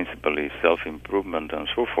principally self-improvement and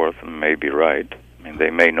so forth may be right. I mean, they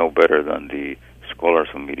may know better than the scholars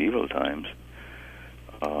of medieval times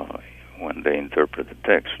when they interpret the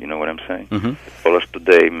text. You know what I'm saying? Mm-hmm. Scholars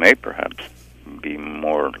today may perhaps be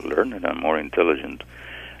more learned and more intelligent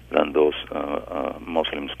than those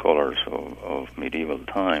Muslim scholars of medieval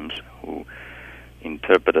times who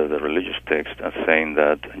interpreted the religious text as saying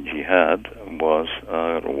that jihad was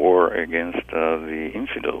war against the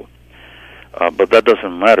infidel. But that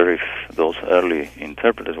doesn't matter if those early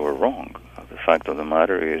interpreters were wrong. The fact of the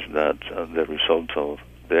matter is that the result of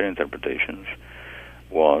their interpretations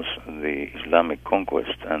was the Islamic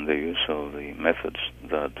conquest and the use of the methods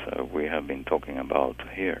that we have been talking about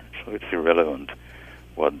here. So it's irrelevant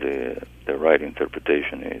what the right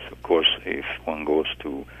interpretation is. Of course, if one goes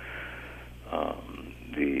to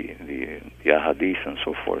the ahadith and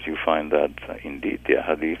so forth, you find that indeed the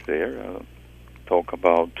ahadith there talk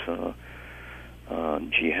about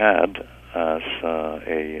jihad as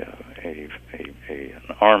an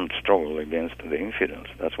armed struggle against the infidels.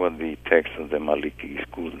 That's what the texts of the Maliki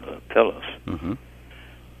school tell us. Mm-hmm.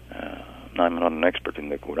 I'm not an expert in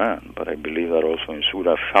the Quran, but I believe that also in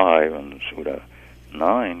Surah 5 and Surah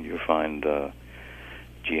 9 you find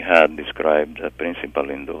jihad described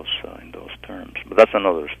principally in those terms. But that's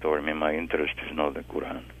another story. I mean, my interest is not the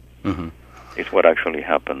Quran. Mm-hmm. It's what actually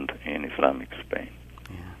happened in Islamic Spain.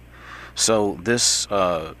 Yeah. So this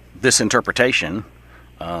interpretation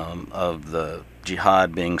of the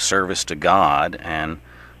jihad being service to God and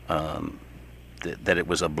that it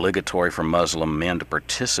was obligatory for Muslim men to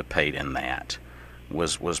participate in that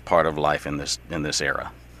was part of life in this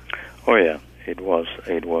era. Oh yeah. It was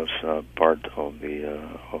part of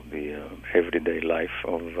the everyday life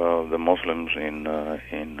of the Muslims in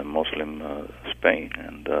Muslim Spain,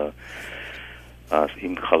 and as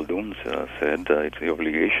Ibn Khaldun said, it's the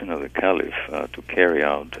obligation of the caliph to carry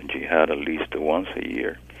out jihad at least once a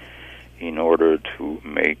year in order to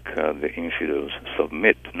make the infidels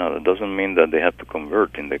submit. Now, that doesn't mean that they have to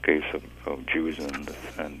convert in the case of Jews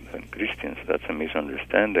and Christians. That's a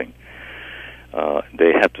misunderstanding.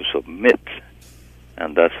 They had to submit,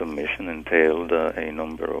 and that submission entailed a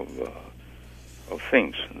number of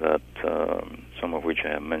things that some of which I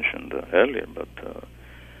have mentioned earlier, but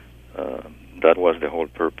that was the whole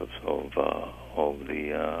purpose of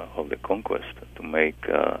the conquest, to make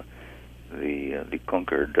the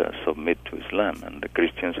conquered submit to Islam. And the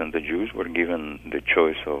Christians and the Jews were given the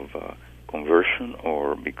choice of conversion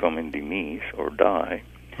or becoming dhimmis or die.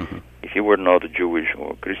 Mm-hmm. If you were not a Jewish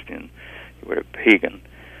or Christian, you were a pagan,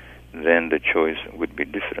 then the choice would be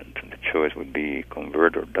different. The choice would be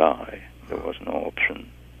convert or die. There was no option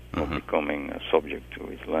of becoming subject to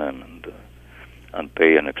Islam and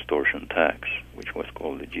pay an extortion tax, which was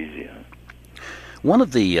called the jizya. One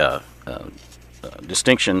of the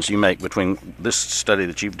distinctions you make between this study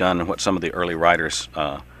that you've done and what some of the early writers,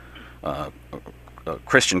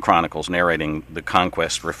 Christian chronicles narrating the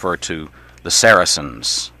conquest, refer to the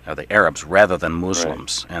Saracens, or the Arabs, rather than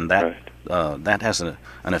Muslims, right. And that has an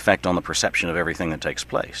effect on the perception of everything that takes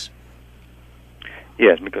place.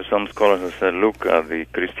 Yes, because some scholars have said, look, the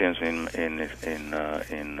Christians in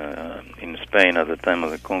Spain at the time of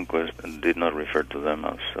the conquest did not refer to them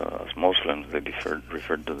as Muslims. They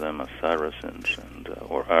referred to them as Saracens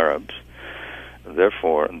or Arabs.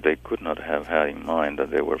 Therefore, they could not have had in mind that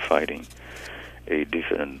they were fighting a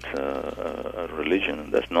different religion.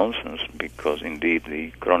 And that's nonsense, because indeed the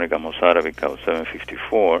Chronica Mozarabica of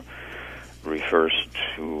 754 refers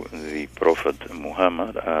to the Prophet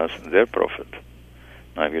Muhammad as their prophet.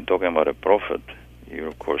 Now, if you're talking about a prophet, you're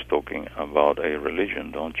of course talking about a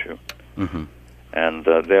religion, don't you? Mm-hmm. And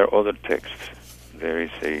there are other texts. There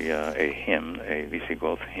is a hymn, a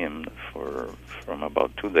Visigoth hymn, from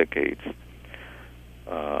about 2 decades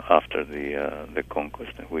after the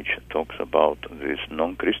conquest, which talks about these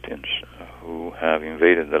non-Christians who have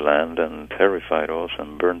invaded the land and terrified us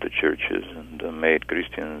and burned the churches and made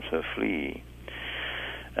Christians flee.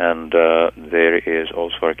 And there is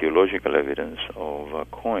also archaeological evidence of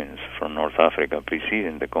coins from North Africa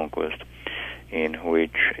preceding the conquest, in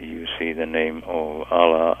which you see the name of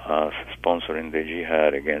Allah as sponsoring the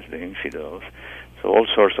jihad against the infidels. So all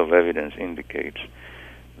sorts of evidence indicates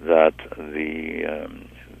that the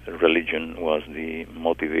religion was the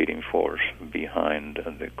motivating force behind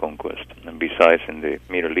the conquest. And besides, in the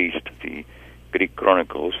Middle East, the Greek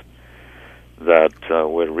chronicles that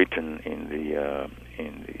were written in the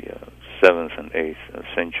 7th and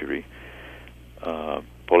 8th century,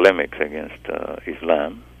 polemics against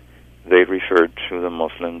Islam, they referred to the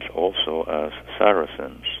Muslims also as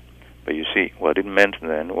Saracens. But you see, what it meant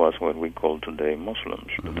then was what we call today Muslims.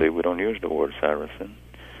 Mm-hmm. Today we don't use the word Saracen.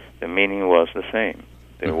 The meaning was the same.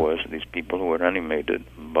 There was these people who were animated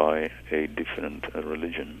by a different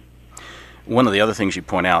religion. One of the other things you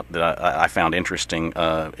point out that I found interesting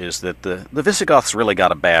is that the Visigoths really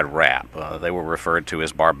got a bad rap. They were referred to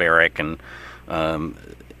as barbaric, and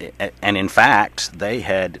in fact, they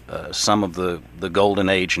had some of the Golden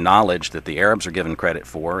Age knowledge that the Arabs are given credit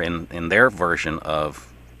for in their version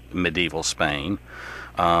of medieval Spain,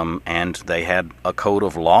 and they had a code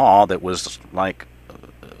of law that was like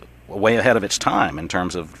way ahead of its time in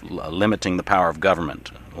terms of limiting the power of government,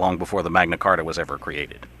 long before the Magna Carta was ever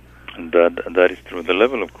created. That is true. The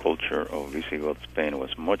level of culture of Visigoth Spain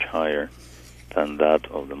was much higher than that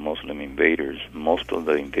of the Muslim invaders. Most of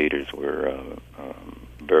the invaders were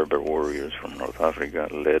Berber warriors from North Africa,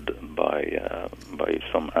 led by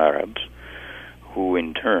some Arabs, who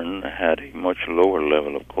in turn had a much lower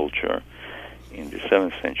level of culture in the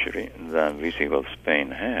 7th century than Visigoth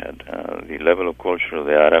Spain had. The level of culture of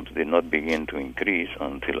the Arabs did not begin to increase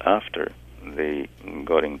until after they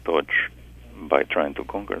got in touch, by trying to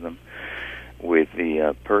conquer them, with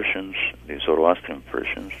the Persians, the Zoroastrian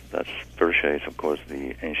Persians. That's Persia is, of course,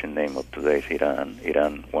 the ancient name of today's Iran.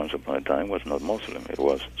 Iran, once upon a time, was not Muslim. It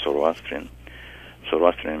was Zoroastrian.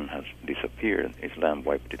 Zoroastrian has disappeared. Islam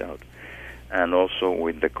wiped it out. And also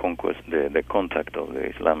with the conquest, the contact of the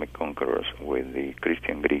Islamic conquerors with the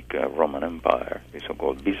Christian Greek Roman Empire, the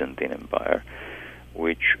so-called Byzantine Empire,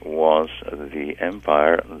 which was the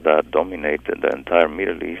empire that dominated the entire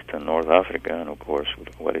Middle East and North Africa, and of course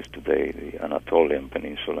what is today the Anatolian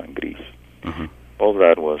Peninsula and Greece. Mm-hmm. All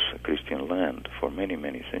that was Christian land for many,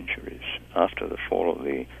 many centuries after the fall of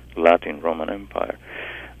the Latin Roman Empire.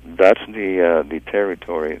 That's the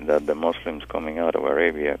territory that the Muslims coming out of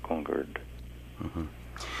Arabia conquered. Mm-hmm.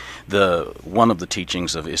 One of the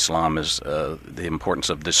teachings of Islam is the importance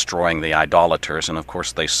of destroying the idolaters, and of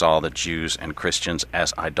course they saw the Jews and Christians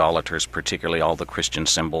as idolaters, particularly all the Christian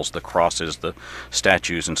symbols, the crosses, the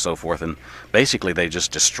statues, and so forth, and basically they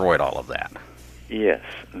just destroyed all of that. Yes,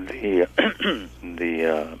 the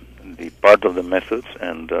the part of the methods,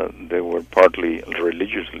 and they were partly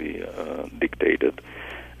religiously dictated,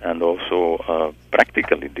 and also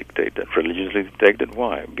practically dictated. Religiously dictated,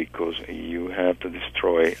 why? Because you have to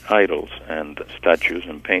destroy idols, and statues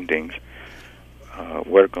and paintings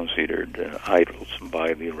were considered idols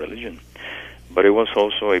by the religion. But it was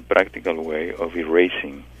also a practical way of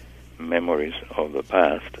erasing memories of the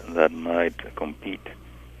past that might compete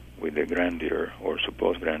with the grandeur or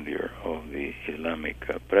supposed grandeur of the Islamic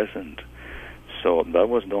present. So that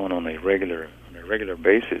was done on a regular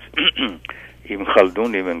basis. Ibn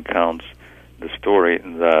Khaldun even counts the story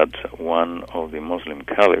that one of the Muslim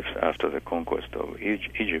caliphs, after the conquest of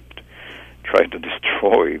Egypt, tried to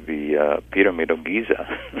destroy the Pyramid of Giza.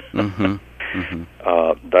 Mm-hmm.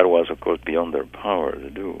 Mm-hmm. That was, of course, beyond their power to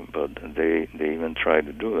do, but they even tried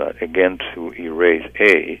to do that, again to erase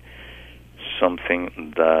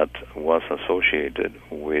something that was associated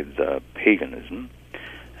with paganism,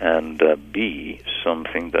 and B,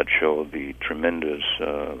 something that showed the tremendous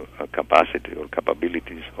capacity or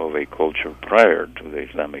capabilities of a culture prior to the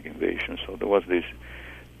Islamic invasion. So there was this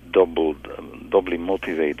doubly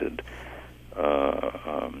motivated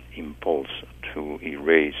impulse to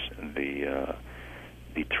erase the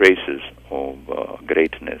traces of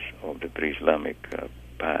greatness of the pre-Islamic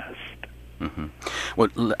past. Mm-hmm.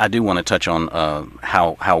 Well, I do want to touch on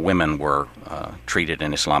how women were treated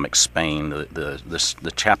in Islamic Spain.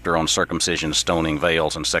 The chapter on circumcision, stoning,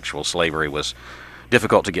 veils, and sexual slavery was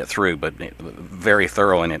difficult to get through, but very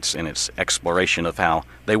thorough in its exploration of how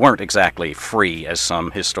they weren't exactly free, as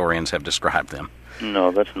some historians have described them.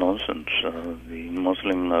 No, that's nonsense. The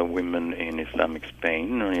Muslim women in Islamic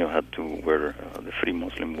Spain, you had to wear, the free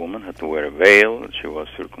Muslim woman had to wear a veil. She was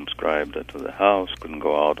circumscribed to the house, couldn't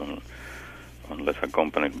go out unless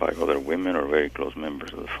accompanied by other women or very close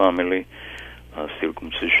members of the family.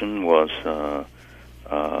 Circumcision was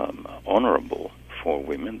honorable for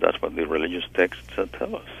women. That's what the religious texts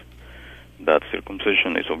tell us, that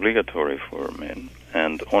circumcision is obligatory for men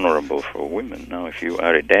and honorable for women. Now, if you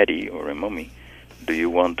are a daddy or a mommy, do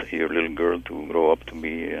you want your little girl to grow up to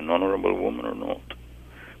be an honorable woman or not?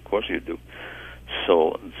 Of course you do.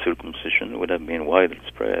 So circumcision would have been widely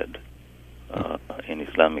spread in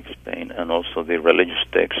Islamic Spain, and also the religious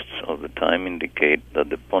texts of the time indicate that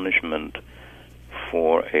the punishment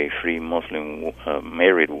for a free Muslim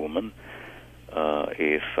married woman,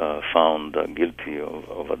 if found guilty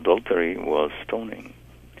of adultery, was stoning.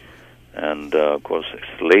 And of course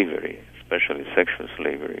slavery, especially sexual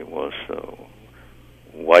slavery, was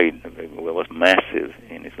massive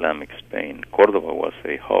in Islamic Spain. Cordoba was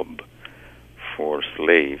a hub for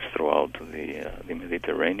slaves throughout the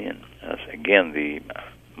Mediterranean, as again the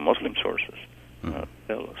Muslim sources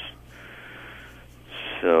tell us.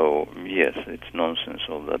 So yes, it's nonsense,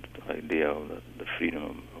 all that idea of the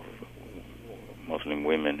freedom of Muslim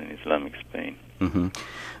women in Islamic Spain. Mm-hmm.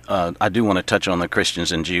 I do want to touch on the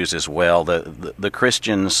Christians and Jews as well. The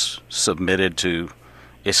Christians submitted to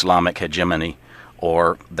Islamic hegemony,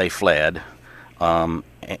 or they fled,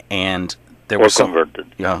 and there or was converted.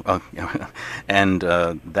 And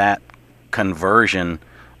that conversion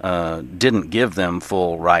didn't give them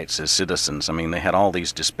full rights as citizens. I mean, they had all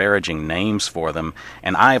these disparaging names for them,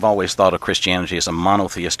 and I've always thought of Christianity as a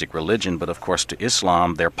monotheistic religion, but of course to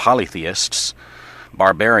Islam they're polytheists,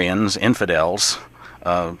 barbarians, infidels,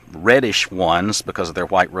 reddish ones because of their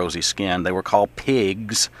white rosy skin. They were called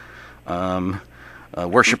pigs,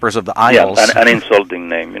 worshippers of the idols. Yeah, an insulting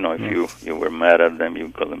name. If you were mad at them, you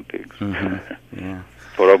call them pigs. Mm-hmm. Yeah.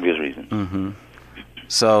 For obvious reasons. Mm-hmm.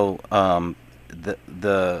 So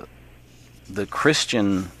the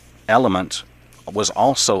Christian element was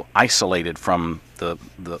also isolated from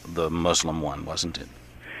the Muslim one, wasn't it?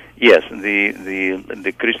 Yes,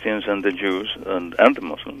 the Christians and the Jews and the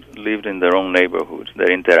Muslims lived in their own neighborhoods. They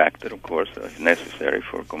interacted, of course, as necessary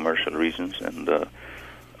for commercial reasons, and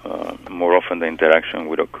more often the interaction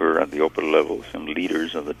would occur at the upper levels, and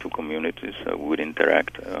leaders of the two communities would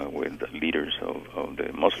interact with the leaders of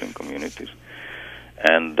the Muslim communities.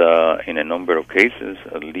 And in a number of cases,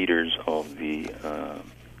 leaders of the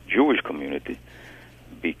Jewish community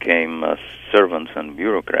became servants and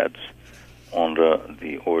bureaucrats under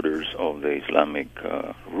the orders of the Islamic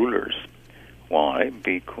rulers. Why?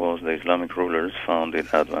 Because the Islamic rulers found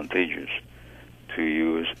it advantageous to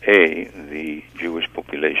use the Jewish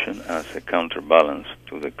population as a counterbalance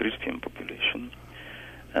to the Christian population,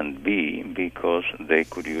 and B, because they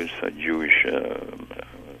could use Jewish,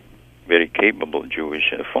 very capable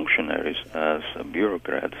Jewish functionaries as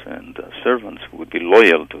bureaucrats and servants who would be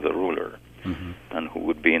loyal to the ruler, and who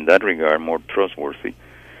would be in that regard more trustworthy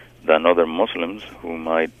than other Muslims who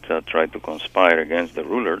might try to conspire against the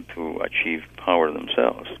ruler to achieve power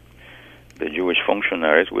themselves. The Jewish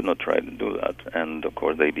functionaries would not try to do that, and of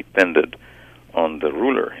course they depended on the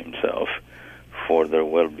ruler himself for their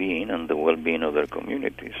well-being and the well-being of their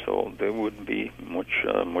community. So they would be much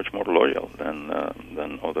more loyal than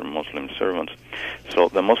other Muslim servants. So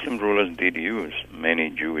the Muslim rulers did use many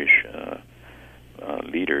Jewish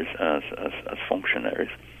leaders as functionaries,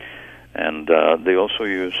 and they also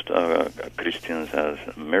used Christians as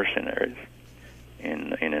mercenaries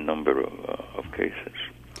in a number of cases.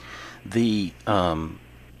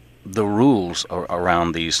 The rules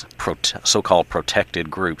around these so-called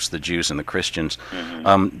protected groups, the Jews and the Christians,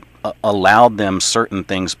 allowed them certain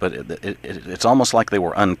things, but it's almost like they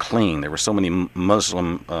were unclean. There were so many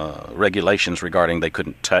Muslim regulations regarding they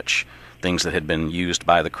couldn't touch things that had been used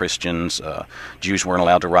by the Christians. Jews weren't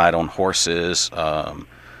allowed to ride on horses.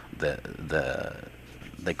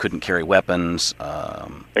 They couldn't carry weapons.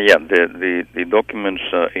 The documents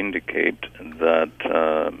indicate that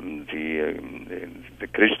the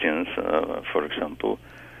Christians, for example,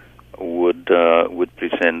 would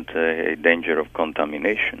present a danger of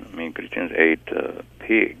contamination. I mean, Christians ate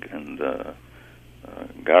pig and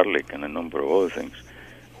garlic and a number of other things,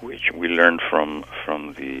 which we learned from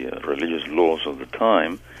the religious laws of the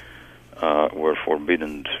time were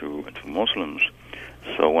forbidden to Muslims.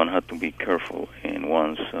 So one had to be careful in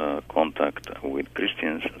one's contact with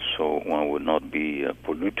Christians, so one would not be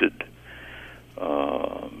polluted.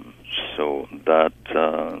 So that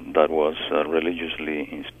was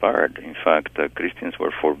religiously inspired. In fact, Christians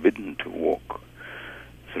were forbidden to walk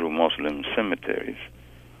through Muslim cemeteries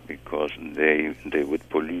because they would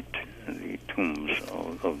pollute the tombs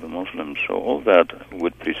of the Muslims. So all that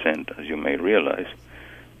would present, as you may realize,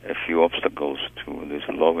 a few obstacles to this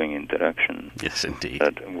loving interaction. Yes, indeed.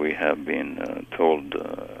 That we have been told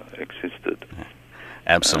existed.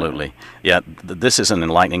 Absolutely. This is an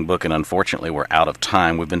enlightening book, and unfortunately we're out of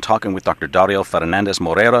time. We've been talking with Dr. Dario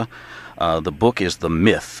Fernandez-Morera. The book is The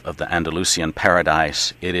Myth of the Andalusian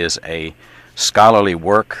Paradise. It is a scholarly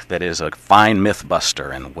work that is a fine myth buster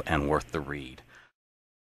and worth the read.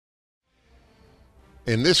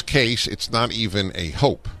 In this case, it's not even a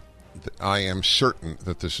hope. I am certain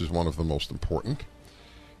that this is one of the most important.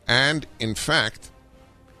 And, in fact,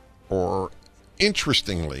 or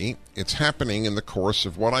interestingly, it's happening in the course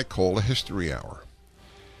of what I call a history hour.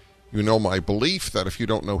 You know my belief that if you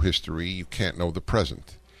don't know history, you can't know the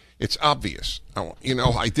present. It's obvious.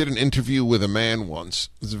 I did an interview with a man once.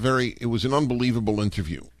 It was an unbelievable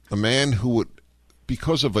interview. A man who would,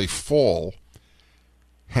 because of a fall,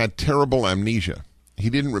 had terrible amnesia. He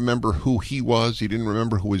didn't remember who he was. He didn't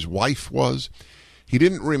remember who his wife was. He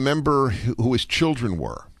didn't remember who his children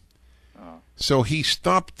were. So he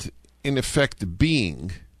stopped, in effect,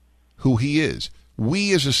 being who he is.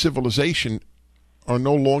 We as a civilization are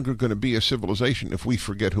no longer going to be a civilization if we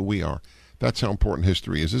forget who we are. That's how important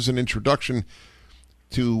history is. This is an introduction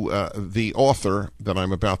to the author that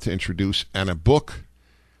I'm about to introduce, and a book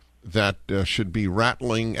that should be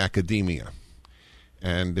rattling academia.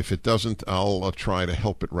 And if it doesn't, I'll try to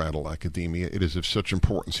help it rattle academia. It is of such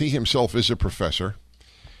importance. He himself is a professor.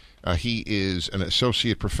 He is an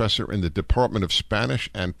associate professor in the Department of Spanish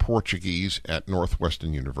and Portuguese at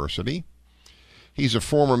Northwestern University. He's a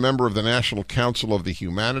former member of the National Council of the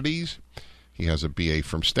Humanities. He has a BA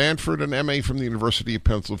from Stanford, an MA from the University of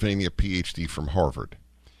Pennsylvania, PhD from Harvard.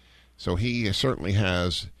 So he certainly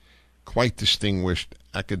has quite distinguished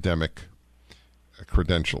academic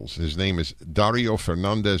credentials. His name is Dario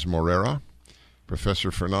Fernandez-Morera.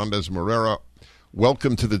 Professor Fernandez-Morera,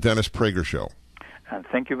 welcome to the Dennis Prager Show. And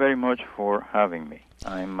thank you very much for having me.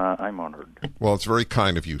 I'm honored. Well, it's very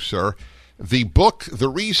kind of you, sir. The book, the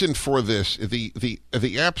reason for this, the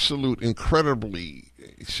absolute the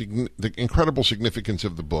incredible significance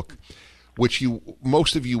of the book, which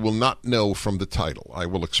most of you will not know from the title. I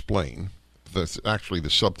will explain. Actually,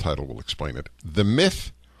 the subtitle will explain it. The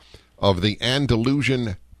Myth of the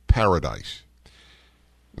Andalusian Paradise.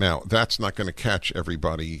 Now, that's not going to catch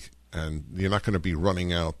everybody, and you're not going to be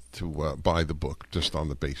running out to buy the book just on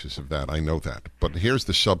the basis of that. I know that. But here's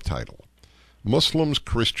the subtitle. Muslims,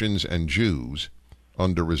 Christians, and Jews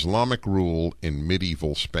under Islamic rule in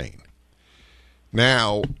medieval Spain.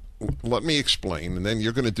 Now, let me explain, and then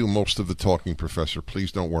you're going to do most of the talking, Professor.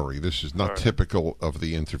 Please don't worry. This is not typical of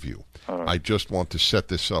the interview. I just want to set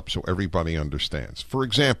this up so everybody understands. For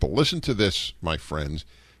example, listen to this, my friends,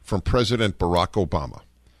 from President Barack Obama.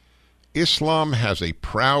 Islam has a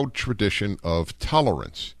proud tradition of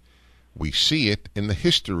tolerance. We see it in the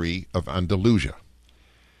history of Andalusia.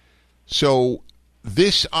 So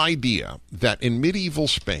this idea that in medieval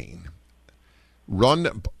Spain,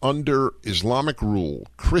 run under Islamic rule,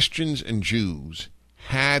 Christians and Jews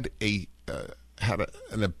had an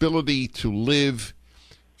ability to live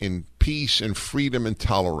in peace and freedom and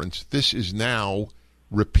tolerance. This is now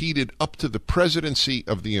repeated up to the presidency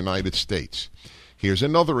of the United States. Here's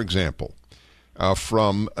another example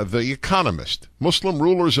from The Economist. Muslim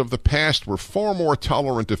rulers of the past were far more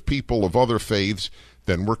tolerant of people of other faiths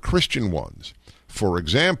than were Christian ones. For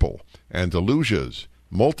example, Andalusia's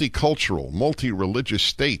multicultural, multi-religious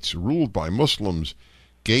states ruled by Muslims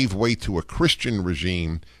gave way to a Christian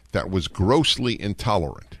regime that was grossly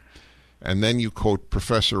intolerant. And then you quote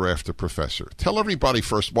professor after professor. Tell everybody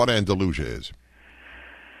first what Andalusia is.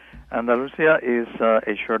 Andalusia is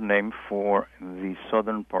a short name for the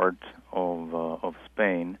southern part of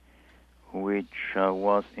Spain, which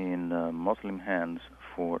was in Muslim hands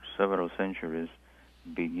for several centuries,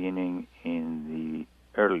 beginning in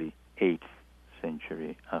the early 8th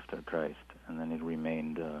century after Christ, and then it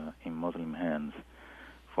remained in Muslim hands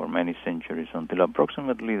for many centuries until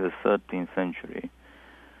approximately the 13th century,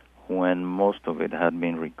 when most of it had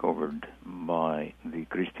been recovered by the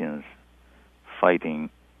Christians fighting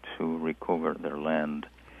to recover their land,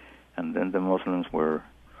 and then the Muslims were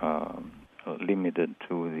limited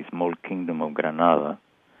to the small kingdom of Granada,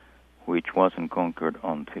 which wasn't conquered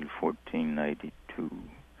until 1492.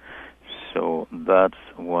 So that's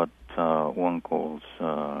what one calls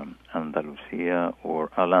Andalusia or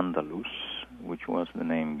al-Andalus, which was the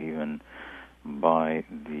name given by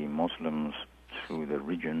the Muslims to the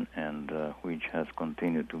region and which has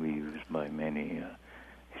continued to be used by many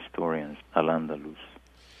historians, al-Andalus.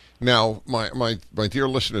 Now, my dear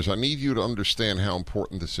listeners, I need you to understand how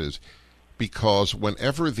important this is, because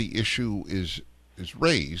whenever the issue is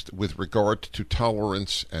raised with regard to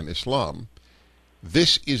tolerance and Islam,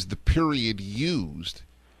 this is the period used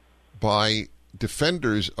by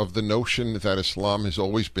defenders of the notion that Islam has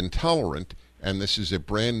always been tolerant, and this is a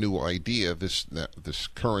brand new idea, this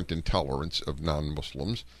current intolerance of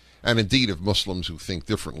non-Muslims, and indeed of Muslims who think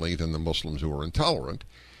differently than the Muslims who are intolerant.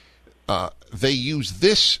 They use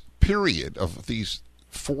this period of these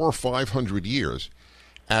 400 or 500 years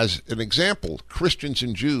as an example. Christians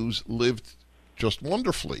and Jews lived just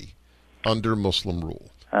wonderfully under Muslim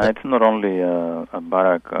rule. It's not only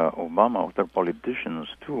Barack Obama, other politicians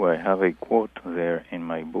too. I have a quote there in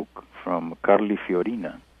my book from Carly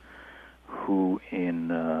Fiorina, who in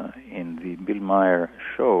the Bill Maher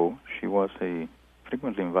show, she was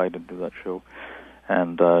frequently invited to that show,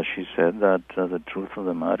 and she said that the truth of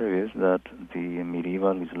the matter is that the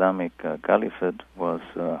medieval Islamic caliphate was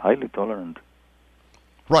highly tolerant.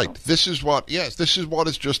 Right. This is what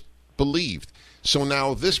is just believed. So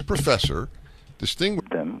now this professor distinguished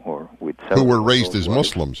them or with who were raised as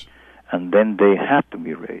Muslims, and then they had to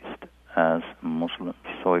be raised as Muslims.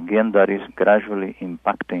 So again, that is gradually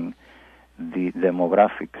impacting the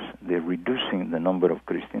demographics. They're reducing the number of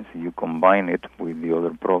Christians. You combine it with the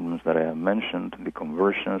other problems that I have mentioned, the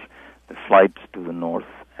conversions, the flights to the north,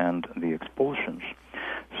 and the expulsions.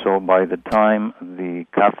 So by the time the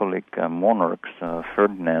Catholic monarchs,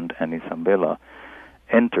 Ferdinand and Isabella,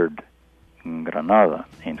 entered Granada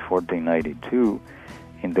in 1492,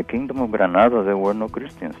 in the Kingdom of Granada there were no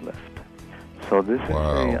Christians left. So this is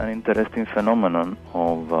an interesting phenomenon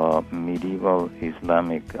of medieval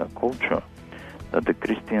Islamic culture, that the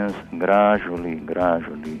Christians gradually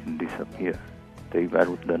disappear.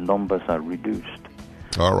 The numbers are reduced.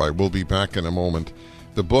 All right, we'll be back in a moment.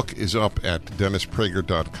 The book is up at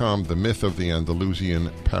DennisPrager.com, The Myth of the Andalusian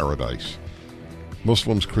Paradise.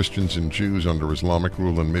 Muslims, Christians, and Jews under Islamic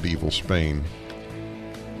rule in medieval Spain.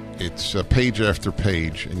 It's page after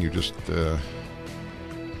page, and you just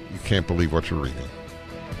you can't believe what you're reading.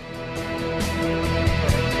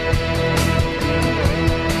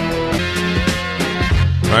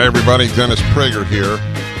 Hi, everybody. Dennis Prager here.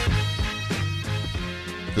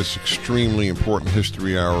 This extremely important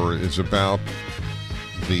History Hour is about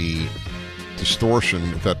the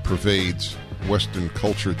distortion that pervades Western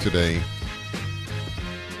culture today,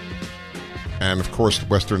 and of course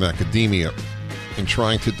Western academia, in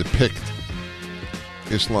trying to depict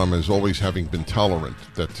Islam as always having been tolerant,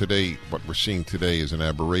 that today, what we're seeing today is an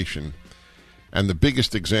aberration. And the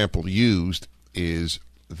biggest example used is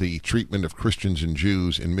the treatment of Christians and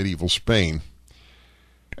Jews in medieval Spain.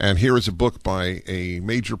 And here is a book by a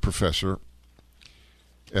major professor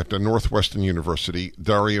at the Northwestern University,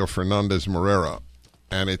 Dario Fernandez-Morera,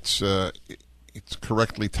 and it's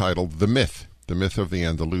correctly titled The Myth of the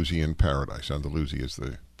Andalusian Paradise. Andalusia is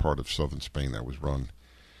the part of southern Spain that was run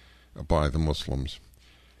by the Muslims.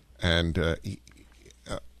 And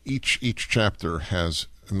each chapter has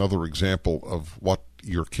another example of what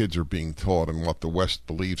your kids are being taught and what the West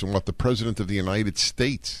believes and what the President of the United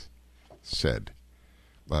States said.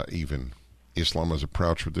 Even Islam has a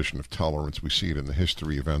proud tradition of tolerance. We see it in the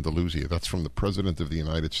history of Andalusia. That's from the President of the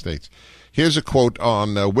United States. Here's a quote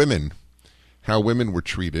on women, how women were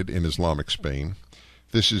treated in Islamic Spain.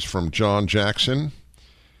 This is from John Jackson,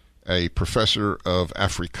 a professor of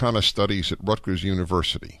Africana Studies at Rutgers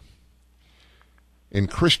University. In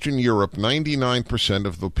Christian Europe, 99%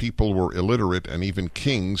 of the people were illiterate, and even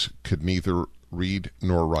kings could neither read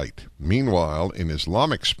nor write. Meanwhile, in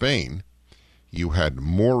Islamic Spain, you had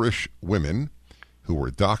Moorish women who were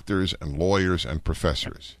doctors and lawyers and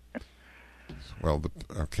professors. Well,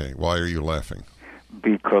 okay, why are you laughing?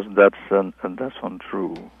 Because that's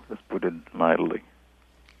untrue. Let's put it mildly.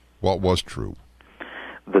 What was true?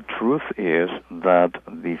 The truth is that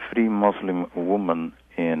the free Muslim woman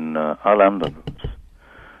in al-Andalus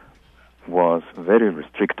was very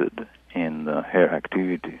restricted in her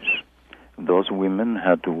activities. Those women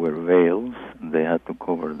had to wear veils, they had to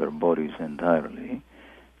cover their bodies entirely,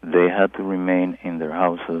 they had to remain in their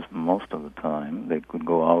houses most of the time, they could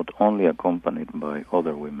go out only accompanied by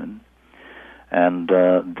other women, and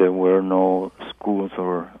there were no schools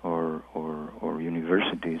or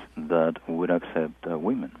universities that would accept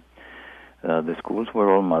women. The schools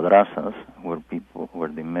were all madrasas, where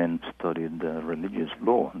the men studied religious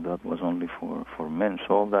law, and that was only for men,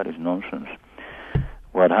 so all that is nonsense.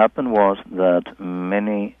 What happened was that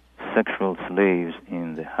many sexual slaves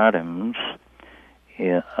in the harems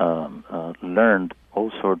learned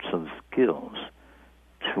all sorts of skills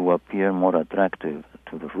to appear more attractive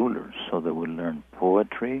to the rulers. So they would learn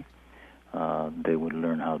poetry, they would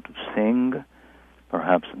learn how to sing,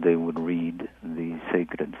 perhaps they would read the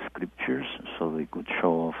sacred scriptures so they could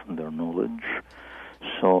show off their knowledge.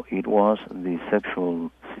 So it was the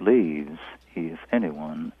sexual slaves, if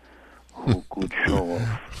anyone, who could show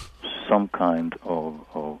off some kind of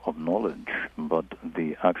knowledge, but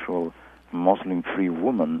the actual Muslim free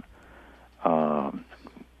woman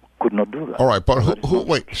could not do that. All right, but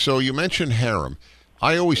wait, so you mentioned harem.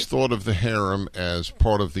 I always thought of the harem as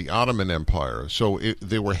part of the Ottoman Empire. So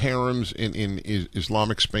there were harems in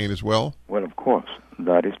Islamic Spain as well? Well, of course.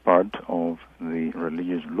 That is part of the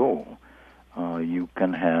religious law. You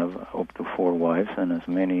can have up to 4 wives and as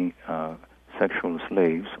many sexual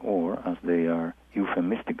slaves, or as they are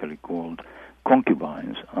euphemistically called,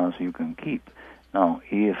 concubines, as you can keep. Now,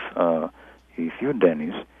 if you,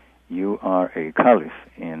 Dennis, you are a caliph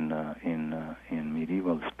in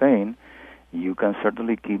medieval Spain, you can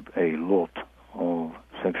certainly keep a lot of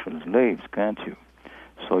sexual slaves, can't you?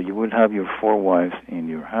 So you will have your 4 wives in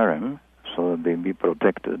your harem, so that they be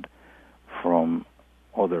protected from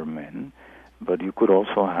other men. But you could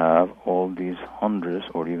also have all these hundreds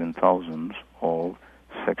or even thousands of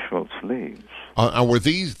sexual slaves. And were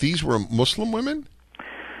these were Muslim women?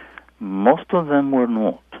 Most of them were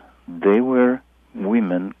not. They were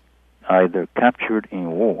women either captured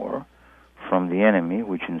in war from the enemy,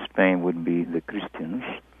 which in Spain would be the Christians,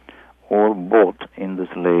 or bought in the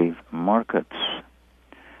slave markets.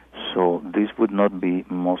 So this would not be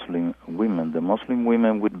Muslim women. The Muslim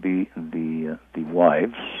women would be the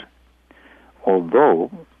wives,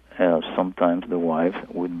 although sometimes the wives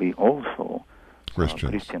would be also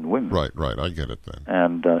Christian women. Right, I get it then.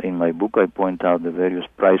 And in my book I point out the various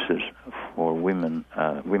prices for women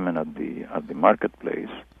at the marketplace.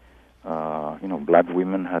 Black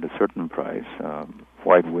women had a certain price,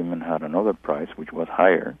 white women had another price which was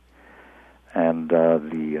higher, and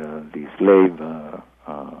the slave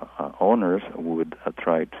owners would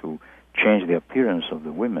try to change the appearance of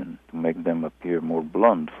the women to make them appear more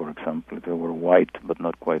blonde. For example, if they were white but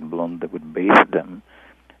not quite blonde, they would bathe them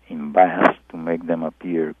in baths to make them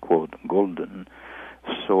appear, quote, golden.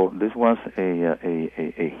 So this was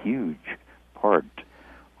a huge part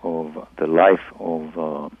of the life of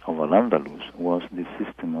al-Andalus, was the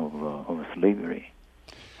system of slavery.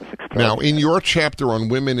 Now, in your chapter on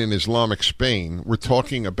women in Islamic Spain, we're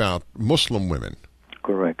talking about Muslim women.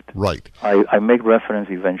 Correct. Right. I make reference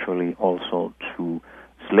eventually also to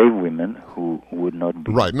slave women who would not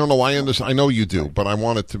be... Right. No, I understand. I know you do, but I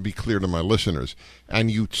want it to be clear to my listeners. And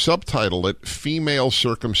you subtitle it Female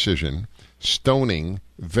Circumcision, stoning,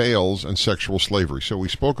 veils, and sexual slavery. So we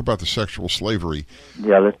spoke about the sexual slavery.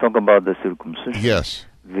 Yeah, let's talk about the circumcision. Yes.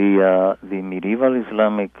 The medieval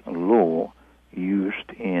Islamic law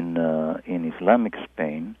used in Islamic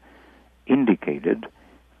Spain indicated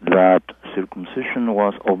that circumcision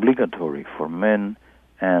was obligatory for men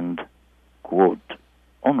and, quote,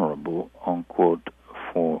 honorable, unquote,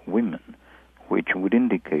 for women, which would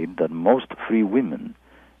indicate that most free women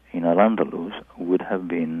in al-Andalus would have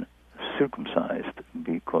been circumcised,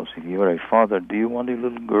 because if you are a father, do you want a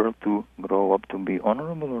little girl to grow up to be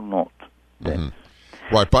honorable or not?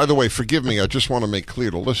 Right. By the way, forgive me, I just want to make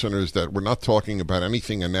clear to listeners that we're not talking about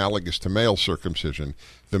anything analogous to male circumcision.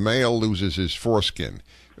 The male loses his foreskin.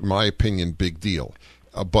 In my opinion, big deal.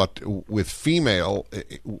 But with female,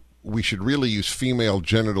 we should really use female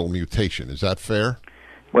genital mutation. Is that fair?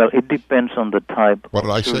 Well, it depends on the type what did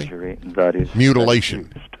of I surgery say? that is mutilation.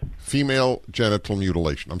 That is used. Female genital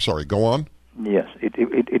mutilation. I'm sorry, go on. Yes,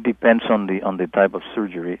 it depends on the type of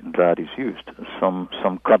surgery that is used. Some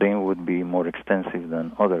cutting would be more extensive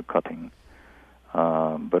than other cutting,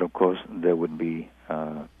 but of course there would be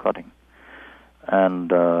cutting, and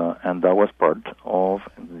that was part of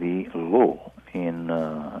the law in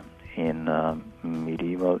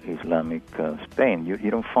medieval Islamic Spain.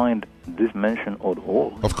 You don't find this mention at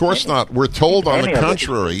all. Of course not. We're told, on the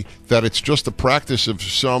contrary, that it's just the practice of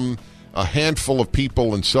a handful of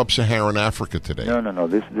people in sub-Saharan Africa today. No.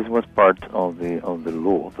 This was part of the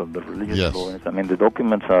law, of the religious yes. law. I mean, the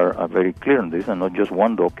documents are very clear on this, and not just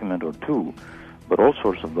one document or two, but all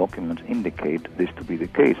sorts of documents indicate this to be the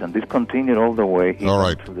case, and this continued all the way all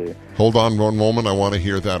right. to the... Hold on one moment. I want to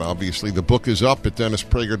hear that, obviously. The book is up at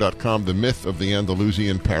DennisPrager.com, The Myth of the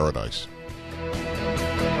Andalusian Paradise.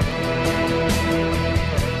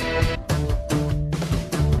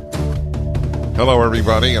 Hello,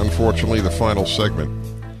 everybody. Unfortunately, the final segment,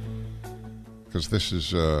 because this is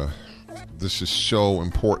so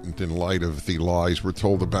important in light of the lies we're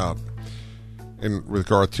told about in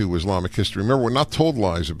regard to Islamic history. Remember, we're not told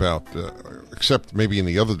lies about, except maybe in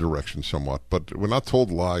the other direction somewhat, but we're not told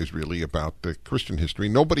lies really about Christian history.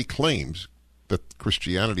 Nobody claims that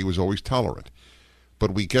Christianity was always tolerant,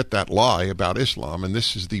 but we get that lie about Islam, and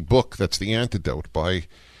this is the book that's the antidote by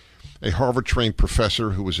a Harvard-trained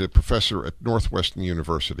professor who was a professor at Northwestern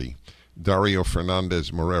University, Dario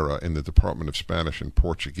Fernandez-Morera, in the Department of Spanish and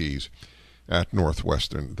Portuguese at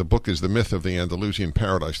Northwestern. The book is The Myth of the Andalusian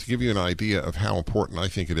Paradise. To give you an idea of how important I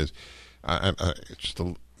think it is, it's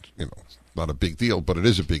not a big deal, but it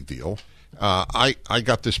is a big deal. I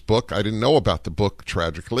got this book. I didn't know about the book,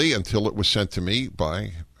 tragically, until it was sent to me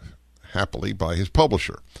happily by his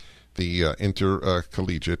publisher, the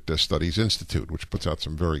Intercollegiate Studies Institute, which puts out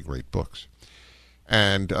some very great books.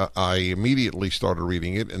 And I immediately started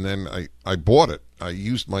reading it, and then I bought it. I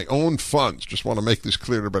used my own funds, just want to make this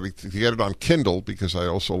clear to everybody, to get it on Kindle, because I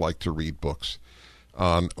also like to read books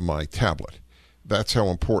on my tablet. That's how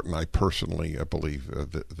important I personally believe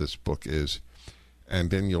this book is.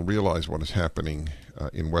 And then you'll realize what is happening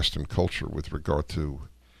in Western culture with regard to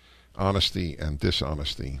honesty and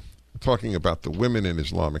dishonesty. Talking about the women in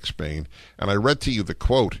Islamic Spain, and I read to you the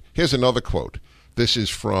quote. Here's another quote. This is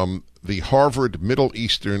from the Harvard Middle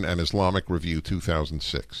Eastern and Islamic Review,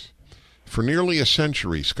 2006. For nearly a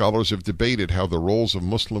century, scholars have debated how the roles of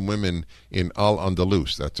Muslim women in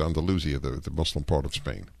al-Andalus, that's Andalusia, the Muslim part of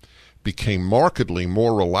Spain, became markedly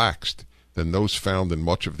more relaxed than those found in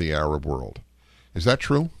much of the Arab world. Is that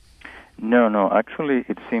true? No. Actually,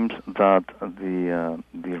 it seems that the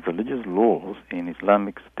religious laws in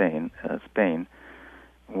Islamic Spain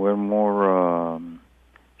were more,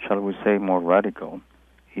 shall we say, more radical,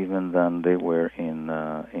 even than they were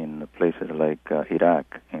in places like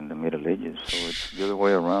Iraq in the Middle Ages. So it's the other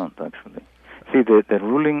way around, actually. See, the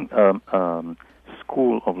ruling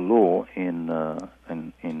school of law in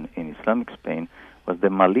Islamic Spain was the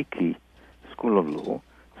Maliki school of law,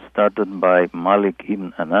 started by Malik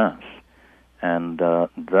ibn Anas, and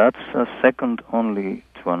that's second only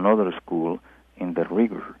to another school in the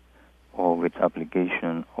rigor of its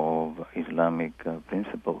application of Islamic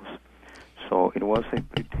principles. So it was a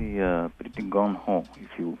pretty gung-ho,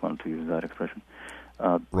 if you want to use that expression,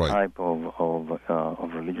 type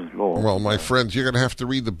of religious law. Well, my friends, you're going to have to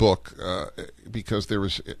read the book because there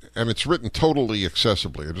is, and it's written totally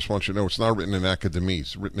accessibly. I just want you to know it's not written in academese,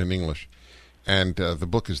 it's written in English. And the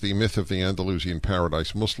book is The Myth of the Andalusian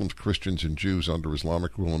Paradise, Muslims, Christians, and Jews under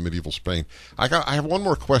Islamic Rule in Medieval Spain. I have one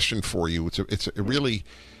more question for you. It's a really...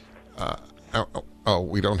 I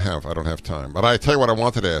don't have time. But I tell you what I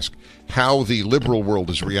wanted to ask, how the liberal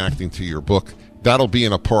world is reacting to your book. That'll be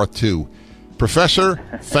in a part 2. Professor,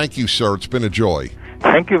 thank you, sir. It's been a joy.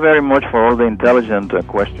 Thank you very much for all the intelligent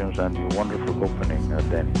questions and your wonderful opening,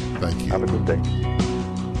 Danny. Thank you. Have a good day.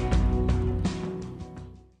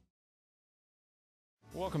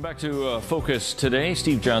 Welcome back to Focus Today.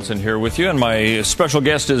 Steve Johnson here with you, and my special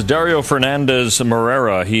guest is Dario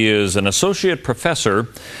Fernandez-Morera. He is an associate professor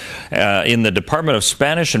in the Department of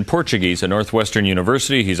Spanish and Portuguese at Northwestern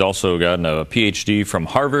University. He's also gotten a PhD from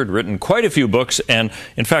Harvard, written quite a few books, and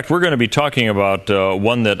in fact, we're going to be talking about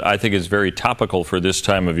one that I think is very topical for this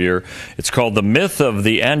time of year. It's called The Myth of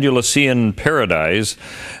the Andalusian Paradise,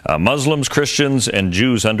 Muslims, Christians, and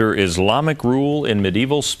Jews under Islamic rule in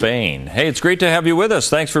medieval Spain. Hey, it's great to have you with us.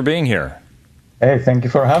 Thanks for being here. Hey, thank you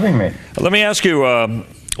for having me. Let me ask you,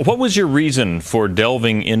 what was your reason for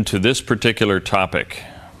delving into this particular topic?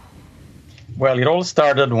 Well, it all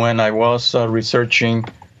started when I was researching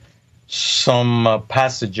some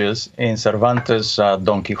passages in Cervantes'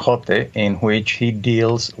 Don Quixote in which he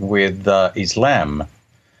deals with Islam.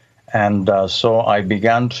 And so I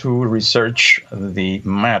began to research the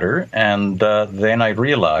matter, and then I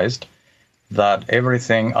realized that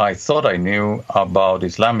everything I thought I knew about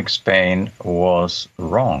Islamic Spain was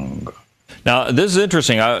wrong. Now, this is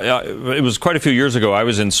interesting. It was quite a few years ago. I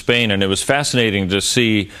was in Spain, and it was fascinating to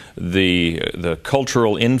see the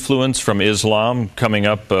cultural influence from Islam coming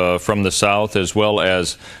up from the south, as well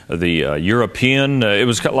as the European. It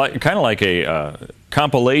was kind of like a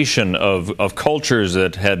compilation of cultures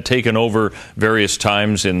that had taken over various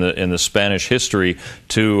times in the Spanish history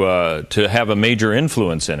to have a major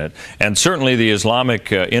influence in it. And certainly the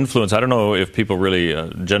Islamic influence, I don't know if people really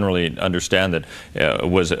generally understand that,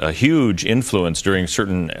 was a huge influence during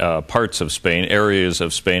certain parts of Spain, areas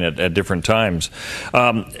of Spain at different times.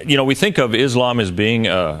 We think of Islam as being,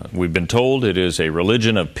 we've been told it is a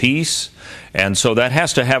religion of peace. And so that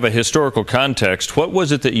has to have a historical context. What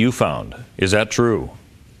was it that you found? Is that true?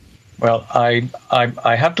 Well, I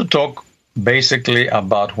have to talk basically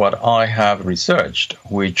about what I have researched,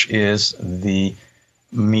 which is the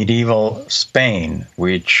medieval Spain,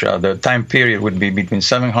 which the time period would be between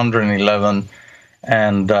 711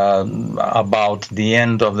 and about the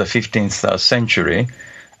end of the 15th century.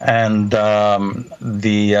 And the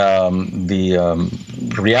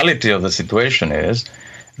reality of the situation is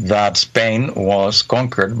that Spain was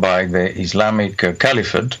conquered by the Islamic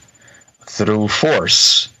Caliphate through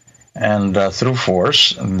force. And through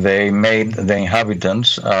force, they made the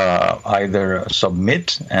inhabitants either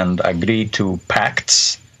submit and agree to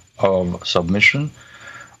pacts of submission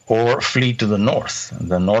or flee to the north.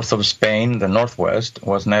 The north of Spain, the northwest,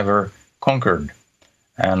 was never conquered.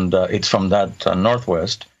 And it's from that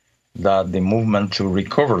northwest that the movement to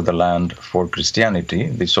recover the land for Christianity,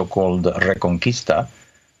 the so-called Reconquista,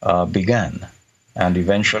 began. And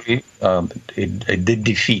eventually it did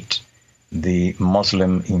defeat the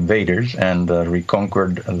Muslim invaders and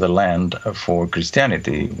reconquered the land for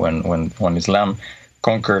Christianity. When Islam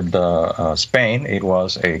conquered Spain, it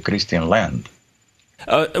was a Christian land.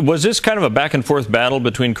 Was this kind of a back and forth battle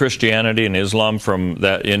between Christianity and Islam from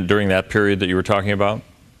during that period that you were talking about?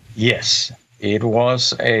 Yes, it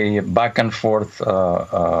was a back and forth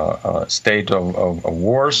state of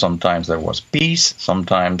war. Sometimes there was peace.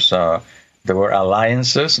 Sometimes there were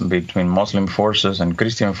alliances between Muslim forces and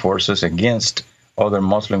Christian forces against other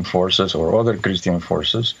Muslim forces or other Christian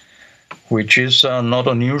forces, which is not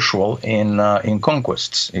unusual in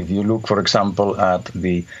conquests. If you look, for example, at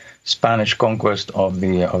the Spanish conquest of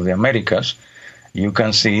the Americas, you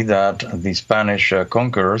can see that the Spanish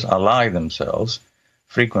conquerors ally themselves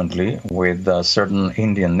frequently with certain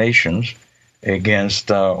Indian nations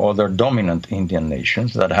against other dominant Indian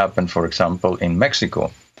nations. That happened, for example, in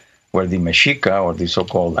Mexico, where the Mexica, or the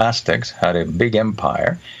so-called Aztecs, had a big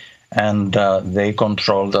empire, and they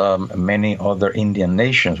controlled many other Indian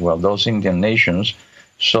nations. Well, those Indian nations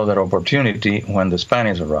saw their opportunity when the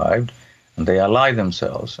Spaniards arrived, and they allied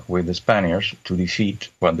themselves with the Spaniards to defeat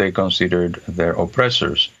what they considered their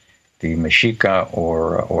oppressors, the Mexica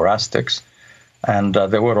or Aztecs. And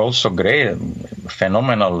there were also great,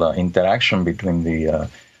 phenomenal interaction between the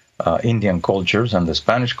Indian cultures and the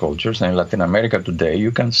Spanish cultures. And in Latin America today,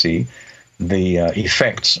 you can see the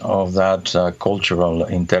effects of that cultural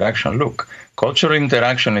interaction. Look, cultural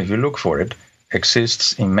interaction, if you look for it,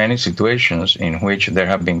 exists in many situations in which there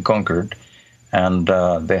have been conquered and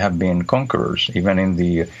they have been conquerors. Even in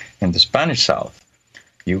the Spanish South,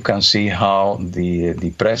 you can see how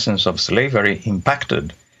the presence of slavery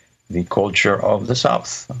impacted the culture of the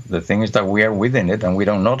South. The thing is that we are within it and we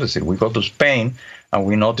don't notice it. We go to Spain and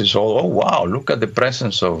we notice, oh wow, look at the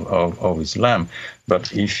presence of Islam.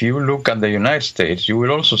 But if you look at the United States, you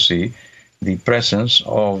will also see the presence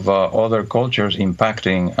of other cultures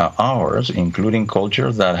impacting ours, including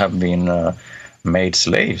cultures that have been made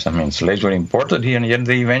slaves. I mean, slaves were imported here, and yet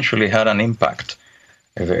they eventually had an impact,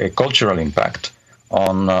 a cultural impact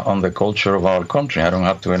on the culture of our country. I don't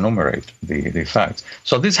have to enumerate the facts.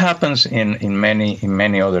 So this happens in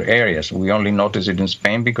many other areas. We only notice it in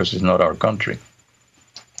Spain because it's not our country.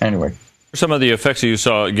 Anyway. Some of the effects that you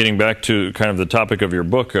saw, getting back to kind of the topic of your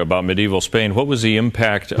book about medieval Spain, what was the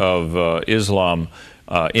impact of Islam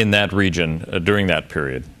in that region during that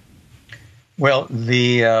period? Well,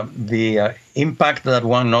 the impact that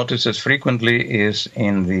one notices frequently is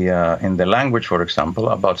in the language. For example,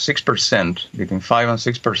 about 6%, between 5 and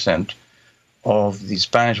 6% of the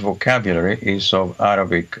Spanish vocabulary is of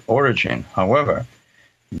Arabic origin. However,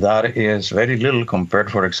 that is very little compared,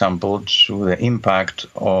 for example, to the impact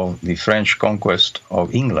of the French conquest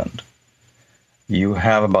of England. You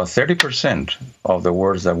have about 30% of the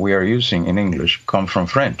words that we are using in English come from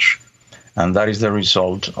French. And that is the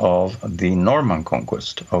result of the Norman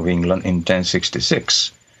conquest of England in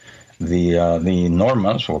 1066. The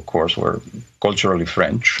Normans, of course, were culturally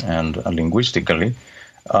French and linguistically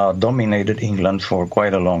dominated England for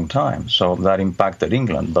quite a long time. So that impacted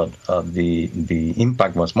England, but the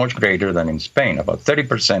impact was much greater than in Spain. About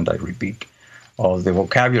 30%, I repeat, of the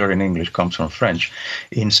vocabulary in English comes from French.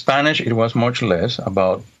 In Spanish, it was much less,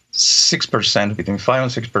 about 6%, between 5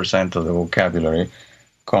 and 6% of the vocabulary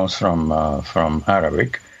comes from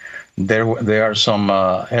Arabic. There are some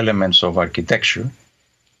elements of architecture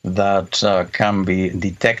that can be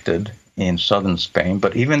detected in southern Spain,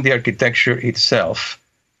 but even the architecture itself,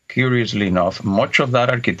 curiously enough, much of that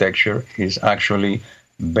architecture is actually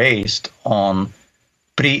based on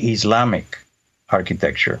pre-Islamic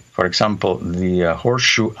architecture. For example, the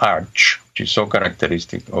horseshoe arch, which is so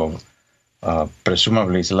characteristic of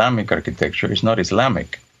presumably Islamic architecture, is not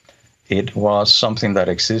Islamic. It was something that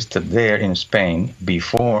existed there in Spain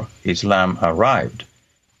before Islam arrived.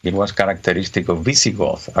 It was characteristic of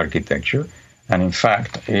Visigoth architecture, and in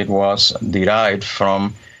fact, it was derived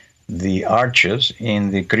from the arches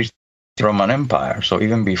in the Christian Roman Empire. So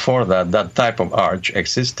even before that, that type of arch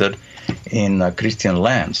existed in Christian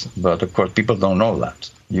lands. But of course, people don't know that.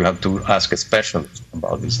 You have to ask a specialist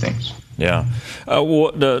about these things. Yeah.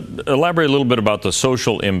 Elaborate a little bit about the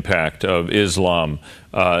social impact of Islam.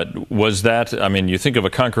 Was that, I mean, you think of a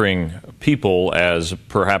conquering people as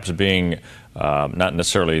perhaps being not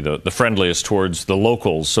necessarily the friendliest towards the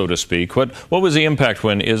locals, so to speak. What was the impact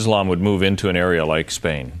when Islam would move into an area like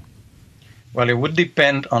Spain? Well, it would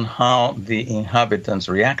depend on how the inhabitants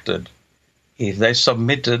reacted. If they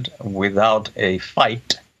submitted without a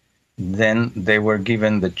fight, then they were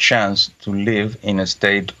given the chance to live in a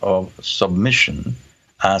state of submission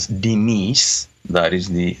as dhimis, that is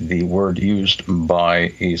the word used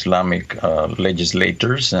by Islamic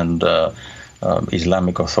legislators and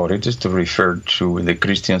Islamic authorities to refer to the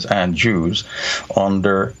Christians and Jews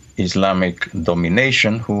under Islamic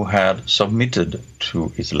domination who had submitted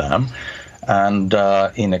to Islam. And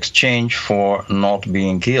in exchange for not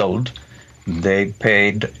being killed, they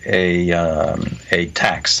paid a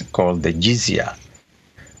tax called the jizya,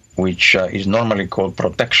 which is normally called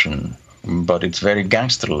protection, but it's very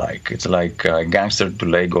gangster-like. It's like a gangster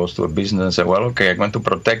today goes to a business and says, well, okay, I'm going to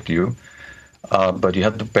protect you, but you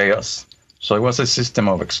have to pay us. So it was a system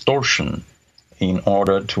of extortion in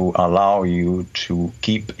order to allow you to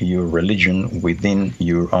keep your religion within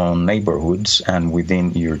your own neighborhoods and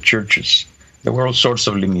within your churches. There were all sorts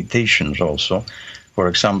of limitations also. For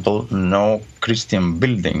example, no Christian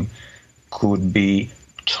building could be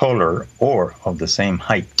taller or of the same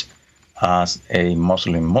height as a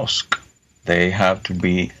Muslim mosque. They have to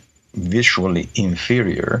be visually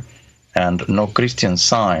inferior, and no Christian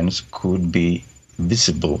signs could be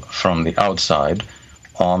visible from the outside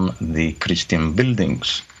on the Christian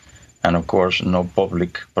buildings. And of course, no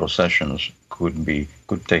public processions could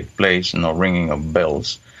take place, no ringing of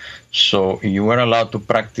bells. So you were allowed to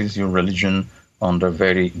practice your religion under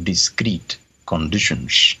very discreet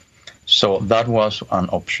conditions. So that was an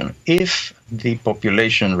option. If the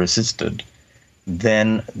population resisted,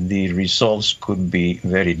 then the results could be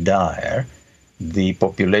very dire. The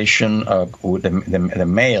population, the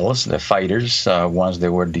males, the fighters, once they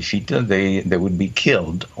were defeated, they would be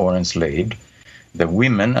killed or enslaved. The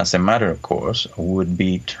women, as a matter of course, would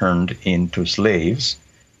be turned into slaves,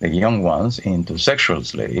 the young ones into sexual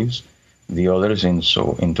slaves, the others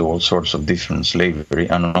into all sorts of different slavery,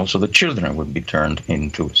 and also the children would be turned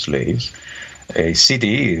into slaves. A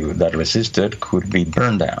city that resisted could be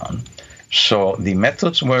burned down. So the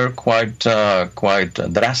methods were quite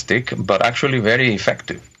drastic, but actually very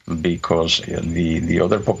effective. because the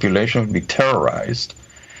other population would be terrorized,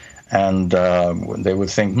 and they would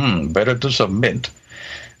think, better to submit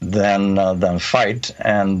than fight,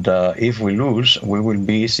 and if we lose, we will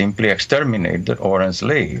be simply exterminated or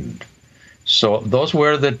enslaved. So those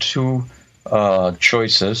were the two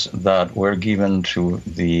choices that were given to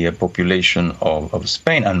the population of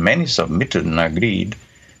Spain, and many submitted and agreed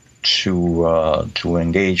to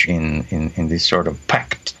engage in this sort of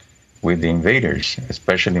pact with the invaders,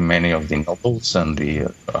 especially many of the nobles and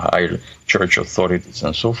the higher church authorities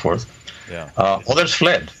and so forth. Yeah. Others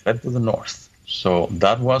fled to the north. So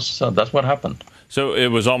that's what happened. So it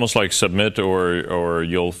was almost like submit or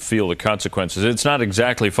you'll feel the consequences. It's not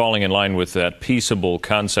exactly falling in line with that peaceable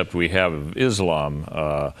concept we have of Islam,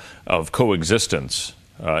 of coexistence.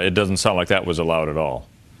 It doesn't sound like that was allowed at all.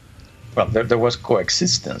 Well, there was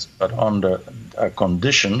coexistence, but under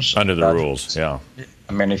conditions. Under the rules, yeah.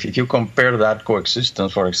 I mean, if you compare that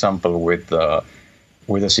coexistence, for example, with the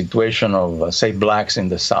situation of, say, blacks in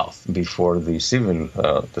the South before the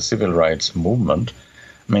civil rights movement,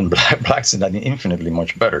 I mean, blacks are infinitely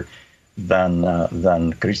much better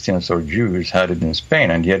than Christians or Jews had it in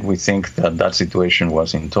Spain, and yet we think that situation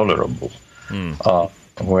was intolerable.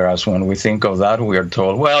 Whereas when we think of that, we are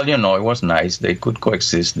told, well, it was nice, they could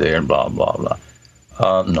coexist there, blah, blah, blah.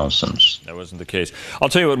 Nonsense. That wasn't the case. I'll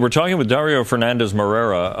tell you what, we're talking with Dario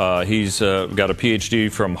Fernandez-Morera. He's got a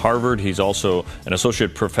PhD from Harvard. He's also an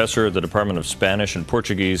associate professor at the Department of Spanish and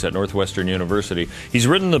Portuguese at Northwestern University. He's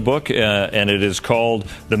written the book, and it is called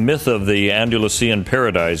The Myth of the Andalusian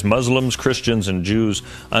Paradise, Muslims, Christians, and Jews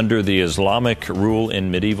Under the Islamic Rule in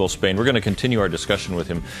Medieval Spain. We're going to continue our discussion with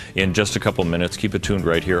him in just a couple minutes. Keep it tuned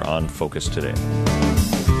right here on Focus Today.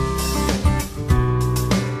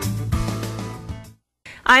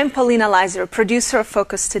 I'm Paulina Leiser, producer of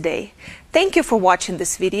Focus Today. Thank you for watching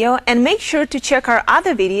this video, and make sure to check our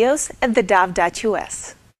other videos at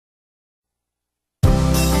thedav.us.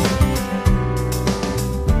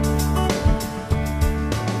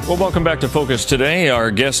 Well, welcome back to Focus Today.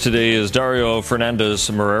 Our guest today is Dario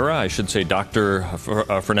Fernandez-Morera. I should say Dr.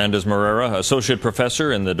 Fernandez-Morera, Associate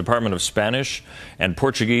Professor in the Department of Spanish and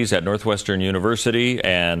Portuguese at Northwestern University,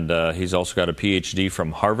 and he's also got a PhD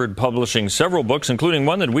from Harvard, publishing several books, including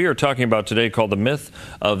one that we are talking about today called The Myth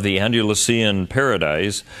of the Andalusian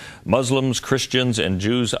Paradise, Muslims, Christians, and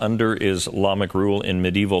Jews Under Islamic Rule in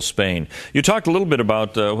Medieval Spain. You talked a little bit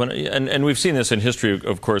about, and we've seen this in history,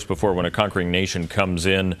 of course, before, when a conquering nation comes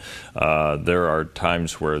in, there are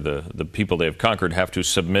times where the people they have conquered have to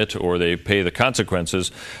submit or they pay the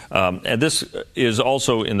consequences. And this is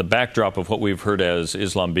also in the backdrop of what we've heard as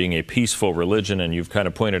Islam being a peaceful religion, and you've kind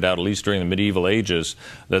of pointed out, at least during the medieval ages,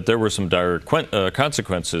 that there were some dire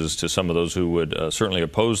consequences to some of those who would certainly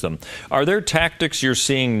oppose them. Are there tactics you're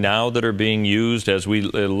seeing now that are being used as we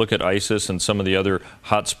look at ISIS and some of the other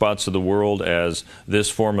hot spots of the world as this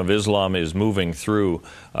form of Islam is moving through,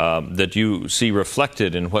 that you see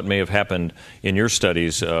reflected in what may have happened in your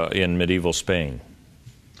studies in medieval Spain?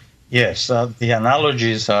 Yes, the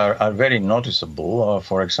analogies are very noticeable.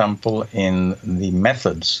 For example, in the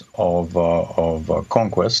methods of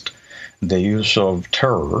conquest, the use of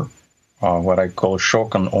terror, what I call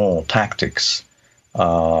shock and awe tactics.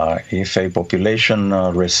 If a population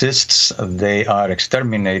resists, they are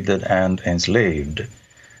exterminated and enslaved.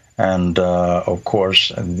 And of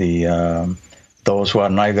course, those who are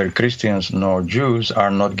neither Christians nor Jews are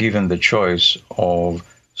not given the choice of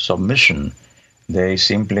submission. They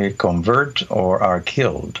simply convert or are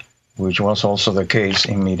killed, which was also the case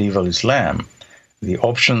in medieval Islam. The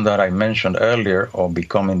option that I mentioned earlier of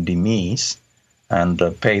becoming dhimmis and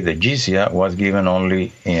pay the jizya was given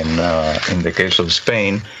only in the case of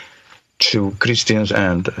Spain to Christians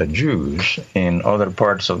and Jews. In other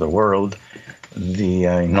parts of the world,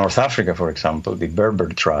 in North Africa, for example, the Berber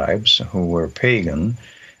tribes who were pagan,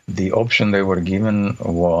 the option they were given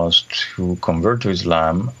was to convert to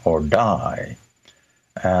Islam or die.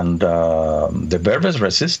 And the Berbers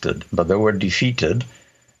resisted, but they were defeated.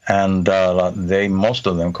 And most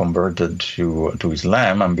of them converted to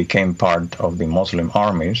Islam and became part of the Muslim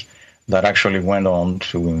armies that actually went on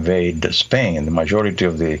to invade Spain. The majority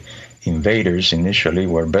of the invaders initially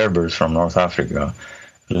were Berbers from North Africa,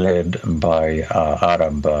 led by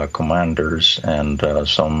Arab commanders and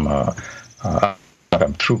some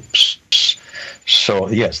Arab troops. So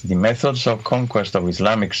yes, the methods of conquest of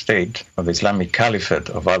Islamic State, of Islamic Caliphate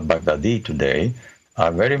of al-Baghdadi today,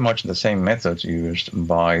 are very much the same methods used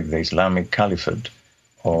by the Islamic Caliphate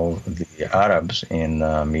of the Arabs in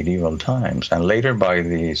medieval times, and later by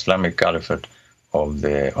the Islamic Caliphate of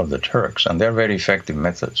the Turks. And they're very effective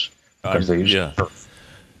methods because they use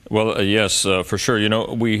Well, yes, for sure. You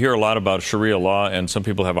know, we hear a lot about Sharia law, and some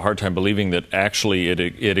people have a hard time believing that actually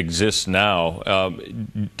it exists now.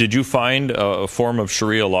 Did you find a form of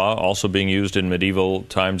Sharia law also being used in medieval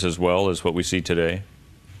times as well as what we see today?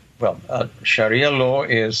 Well, Sharia law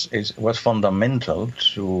was fundamental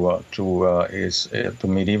to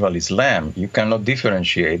medieval Islam. You cannot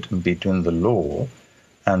differentiate between the law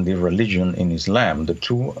and the religion in Islam. The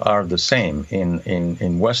two are the same.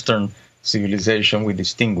 In Western civilization, we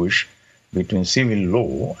distinguish between civil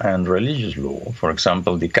law and religious law. For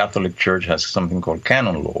example, the Catholic Church has something called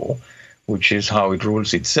canon law, which is how it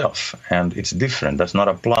rules itself, and it's different. That's not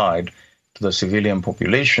applied to the civilian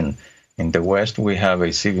population. In the West, we have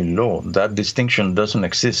a civil law. That distinction doesn't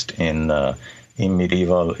exist in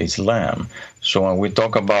medieval Islam. So when we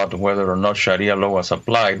talk about whether or not Sharia law was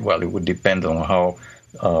applied, well, it would depend on how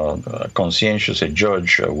conscientious a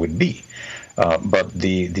judge would be. But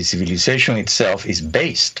the civilization itself is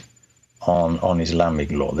based on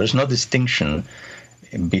Islamic law. There's no distinction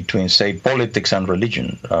between, say, politics and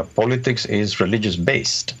religion. Politics is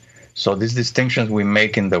religious-based. So these distinctions we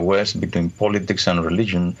make in the West between politics and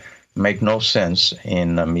religion make no sense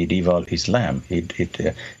in medieval Islam.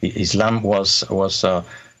 Islam was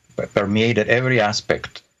permeated every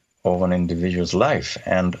aspect of an individual's life,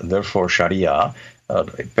 and therefore Sharia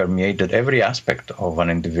permeated every aspect of an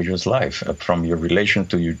individual's life, from your relation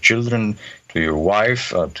to your children, to your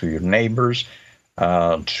wife, to your neighbors,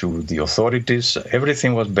 to the authorities.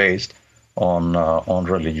 Everything was based on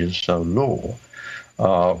religious law.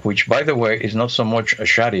 Which, by the way, is not so much a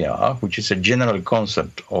Sharia, which is a general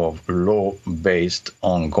concept of law based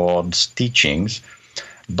on God's teachings,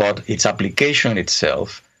 but its application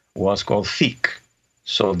itself was called fiqh.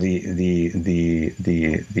 So the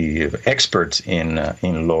experts in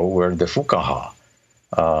law were the fuqaha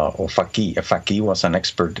or faqih. A faqih was an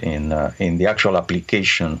expert in the actual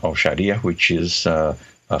application of Sharia, which is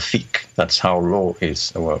fiqh. That's how law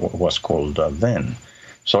was called then.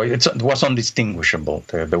 So it was undistinguishable,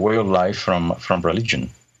 the way of life from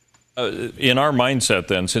religion. In our mindset,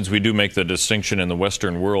 then, since we do make the distinction in the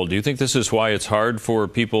Western world, do you think this is why it's hard for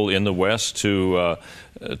people in the West to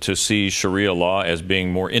see Sharia law as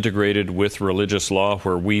being more integrated with religious law,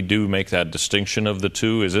 where we do make that distinction of the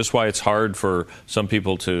two? Is this why it's hard for some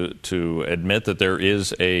people to admit that there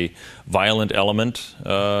is a violent element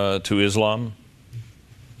to Islam?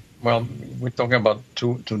 Well, we're talking about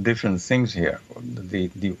two different things here.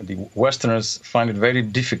 The Westerners find it very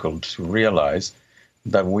difficult to realize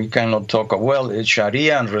that we cannot talk, well, it's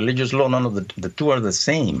Sharia and religious law. None of the two are the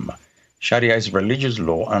same. Sharia is religious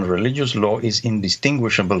law, and religious law is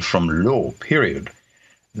indistinguishable from law, period.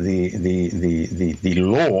 The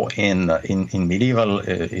law in medieval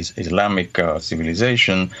Islamic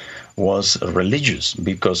civilization was religious,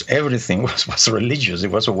 because everything was religious.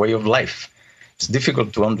 It was a way of life. It's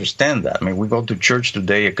difficult to understand that. I mean, we go to church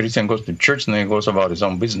today, a Christian goes to church and then he goes about his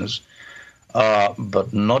own business,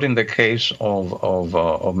 but not in the case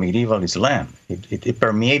of medieval Islam. It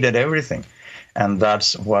permeated everything, and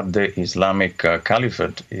that's what the Islamic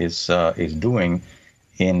Caliphate is doing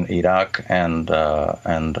in Iraq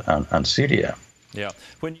and Syria. Yeah.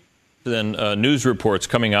 Then news reports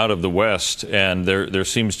coming out of the West, and there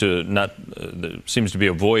seems to be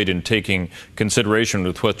a void in taking consideration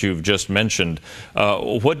with what you've just mentioned.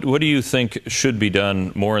 What do you think should be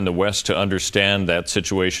done more in the West to understand that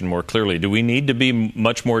situation more clearly? Do we need to be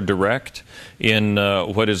much more direct in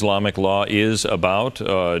what Islamic law is about?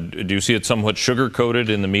 Do you see it somewhat sugar-coated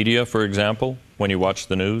in the media, for example, when you watch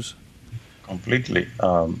the news? Completely.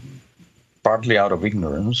 Partly out of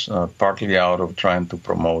ignorance, partly out of trying to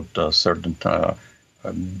promote certain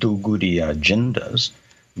do-goody agendas,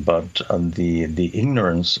 but the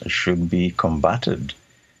ignorance should be combated.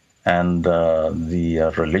 And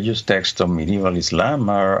the religious texts of medieval Islam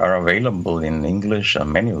are available in English,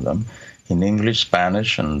 many of them, in English,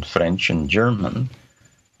 Spanish, and French, and German.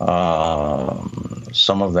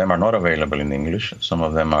 Some of them are not available in English, some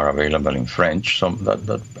of them are available in French, so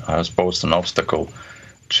that has posed an obstacle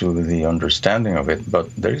to the understanding of it, but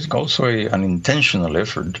there is also an intentional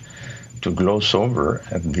effort to gloss over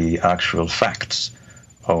the actual facts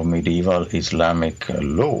of medieval Islamic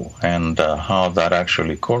law and how that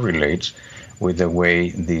actually correlates with the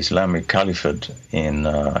way the Islamic Caliphate in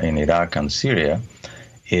Iraq and Syria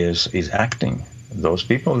is acting. Those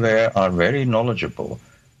people there are very knowledgeable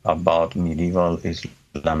about medieval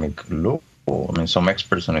Islamic law. I mean, some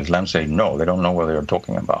experts on Islam say no, they don't know what they're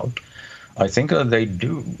talking about. I think that they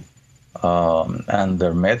do, and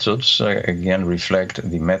their methods, again, reflect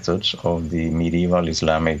the methods of the medieval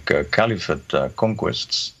Islamic Caliphate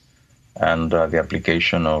conquests and the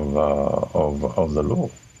application of the law.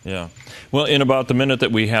 Yeah. Well, in about the minute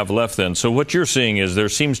that we have left then, so what you're seeing is there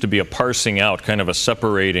seems to be a parsing out, kind of a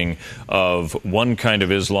separating of one kind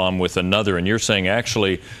of Islam with another, and you're saying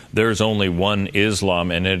actually there's only one Islam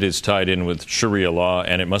and it is tied in with Sharia law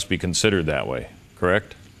and it must be considered that way,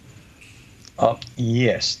 correct?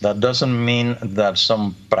 Yes, that doesn't mean that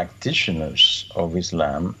some practitioners of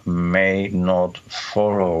Islam may not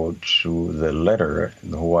follow to the letter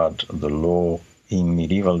what the law in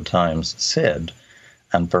medieval times said.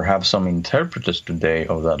 And perhaps some interpreters today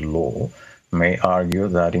of that law may argue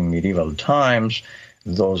that in medieval times,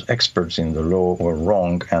 those experts in the law were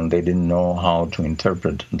wrong and they didn't know how to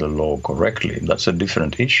interpret the law correctly. That's a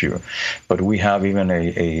different issue. But we have even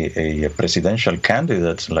a presidential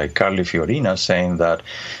candidate like Carly Fiorina saying that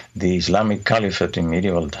the Islamic Caliphate in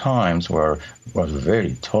medieval times was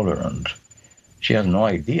very tolerant. She has no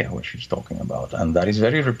idea what she's talking about. And that is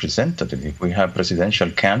very representative. If we have presidential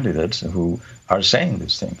candidates who are saying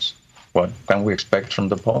these things, what can we expect from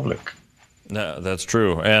the public? No, that's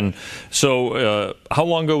true. And so how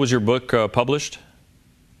long ago was your book published?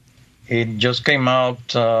 It just came out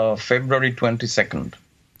February 22nd.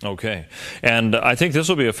 Okay. And I think this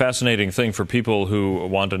will be a fascinating thing for people who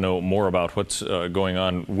want to know more about what's going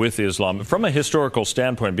on with Islam from a historical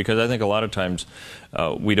standpoint, because I think a lot of times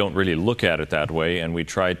we don't really look at it that way and we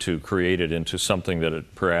try to create it into something that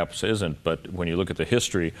it perhaps isn't. But when you look at the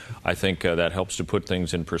history, I think that helps to put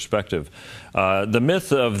things in perspective. The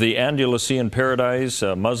Myth of the Andalusian Paradise,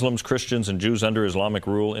 Muslims, Christians, and Jews under Islamic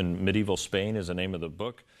Rule in Medieval Spain is the name of the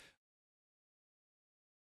book.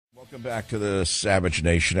 Welcome back to the Savage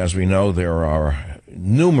Nation. As we know, there are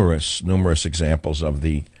numerous examples of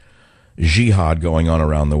the jihad going on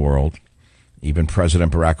around the world. Even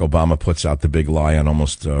President Barack Obama puts out the big lie on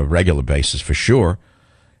almost a regular basis, for sure.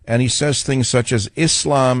 And he says things such as,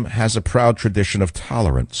 Islam has a proud tradition of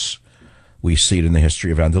tolerance. We see it in the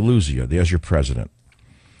history of Andalusia. There's your president.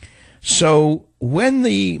 So when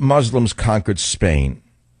the Muslims conquered Spain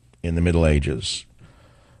in the Middle Ages,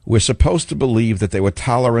 we're supposed to believe that they were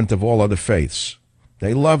tolerant of all other faiths.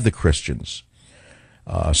 They loved the Christians.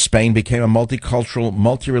 Spain became a multicultural,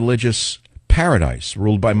 multi-religious paradise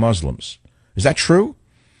ruled by Muslims. Is that true?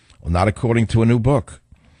 Well, not according to a new book.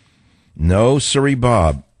 No, sirree,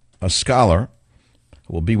 Bob, a scholar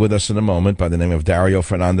who will be with us in a moment by the name of Dario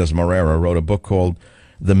Fernandez-Morera, wrote a book called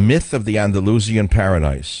The Myth of the Andalusian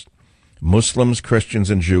Paradise, Muslims, Christians,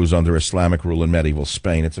 and Jews under Islamic Rule in Medieval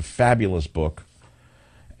Spain. It's a fabulous book.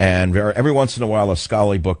 And every once in a while, a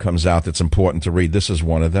scholarly book comes out that's important to read. This is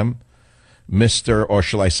one of them. Mr., or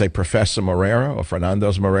shall I say Professor Morera, or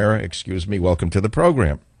Fernandez-Morera, excuse me, welcome to the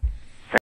program.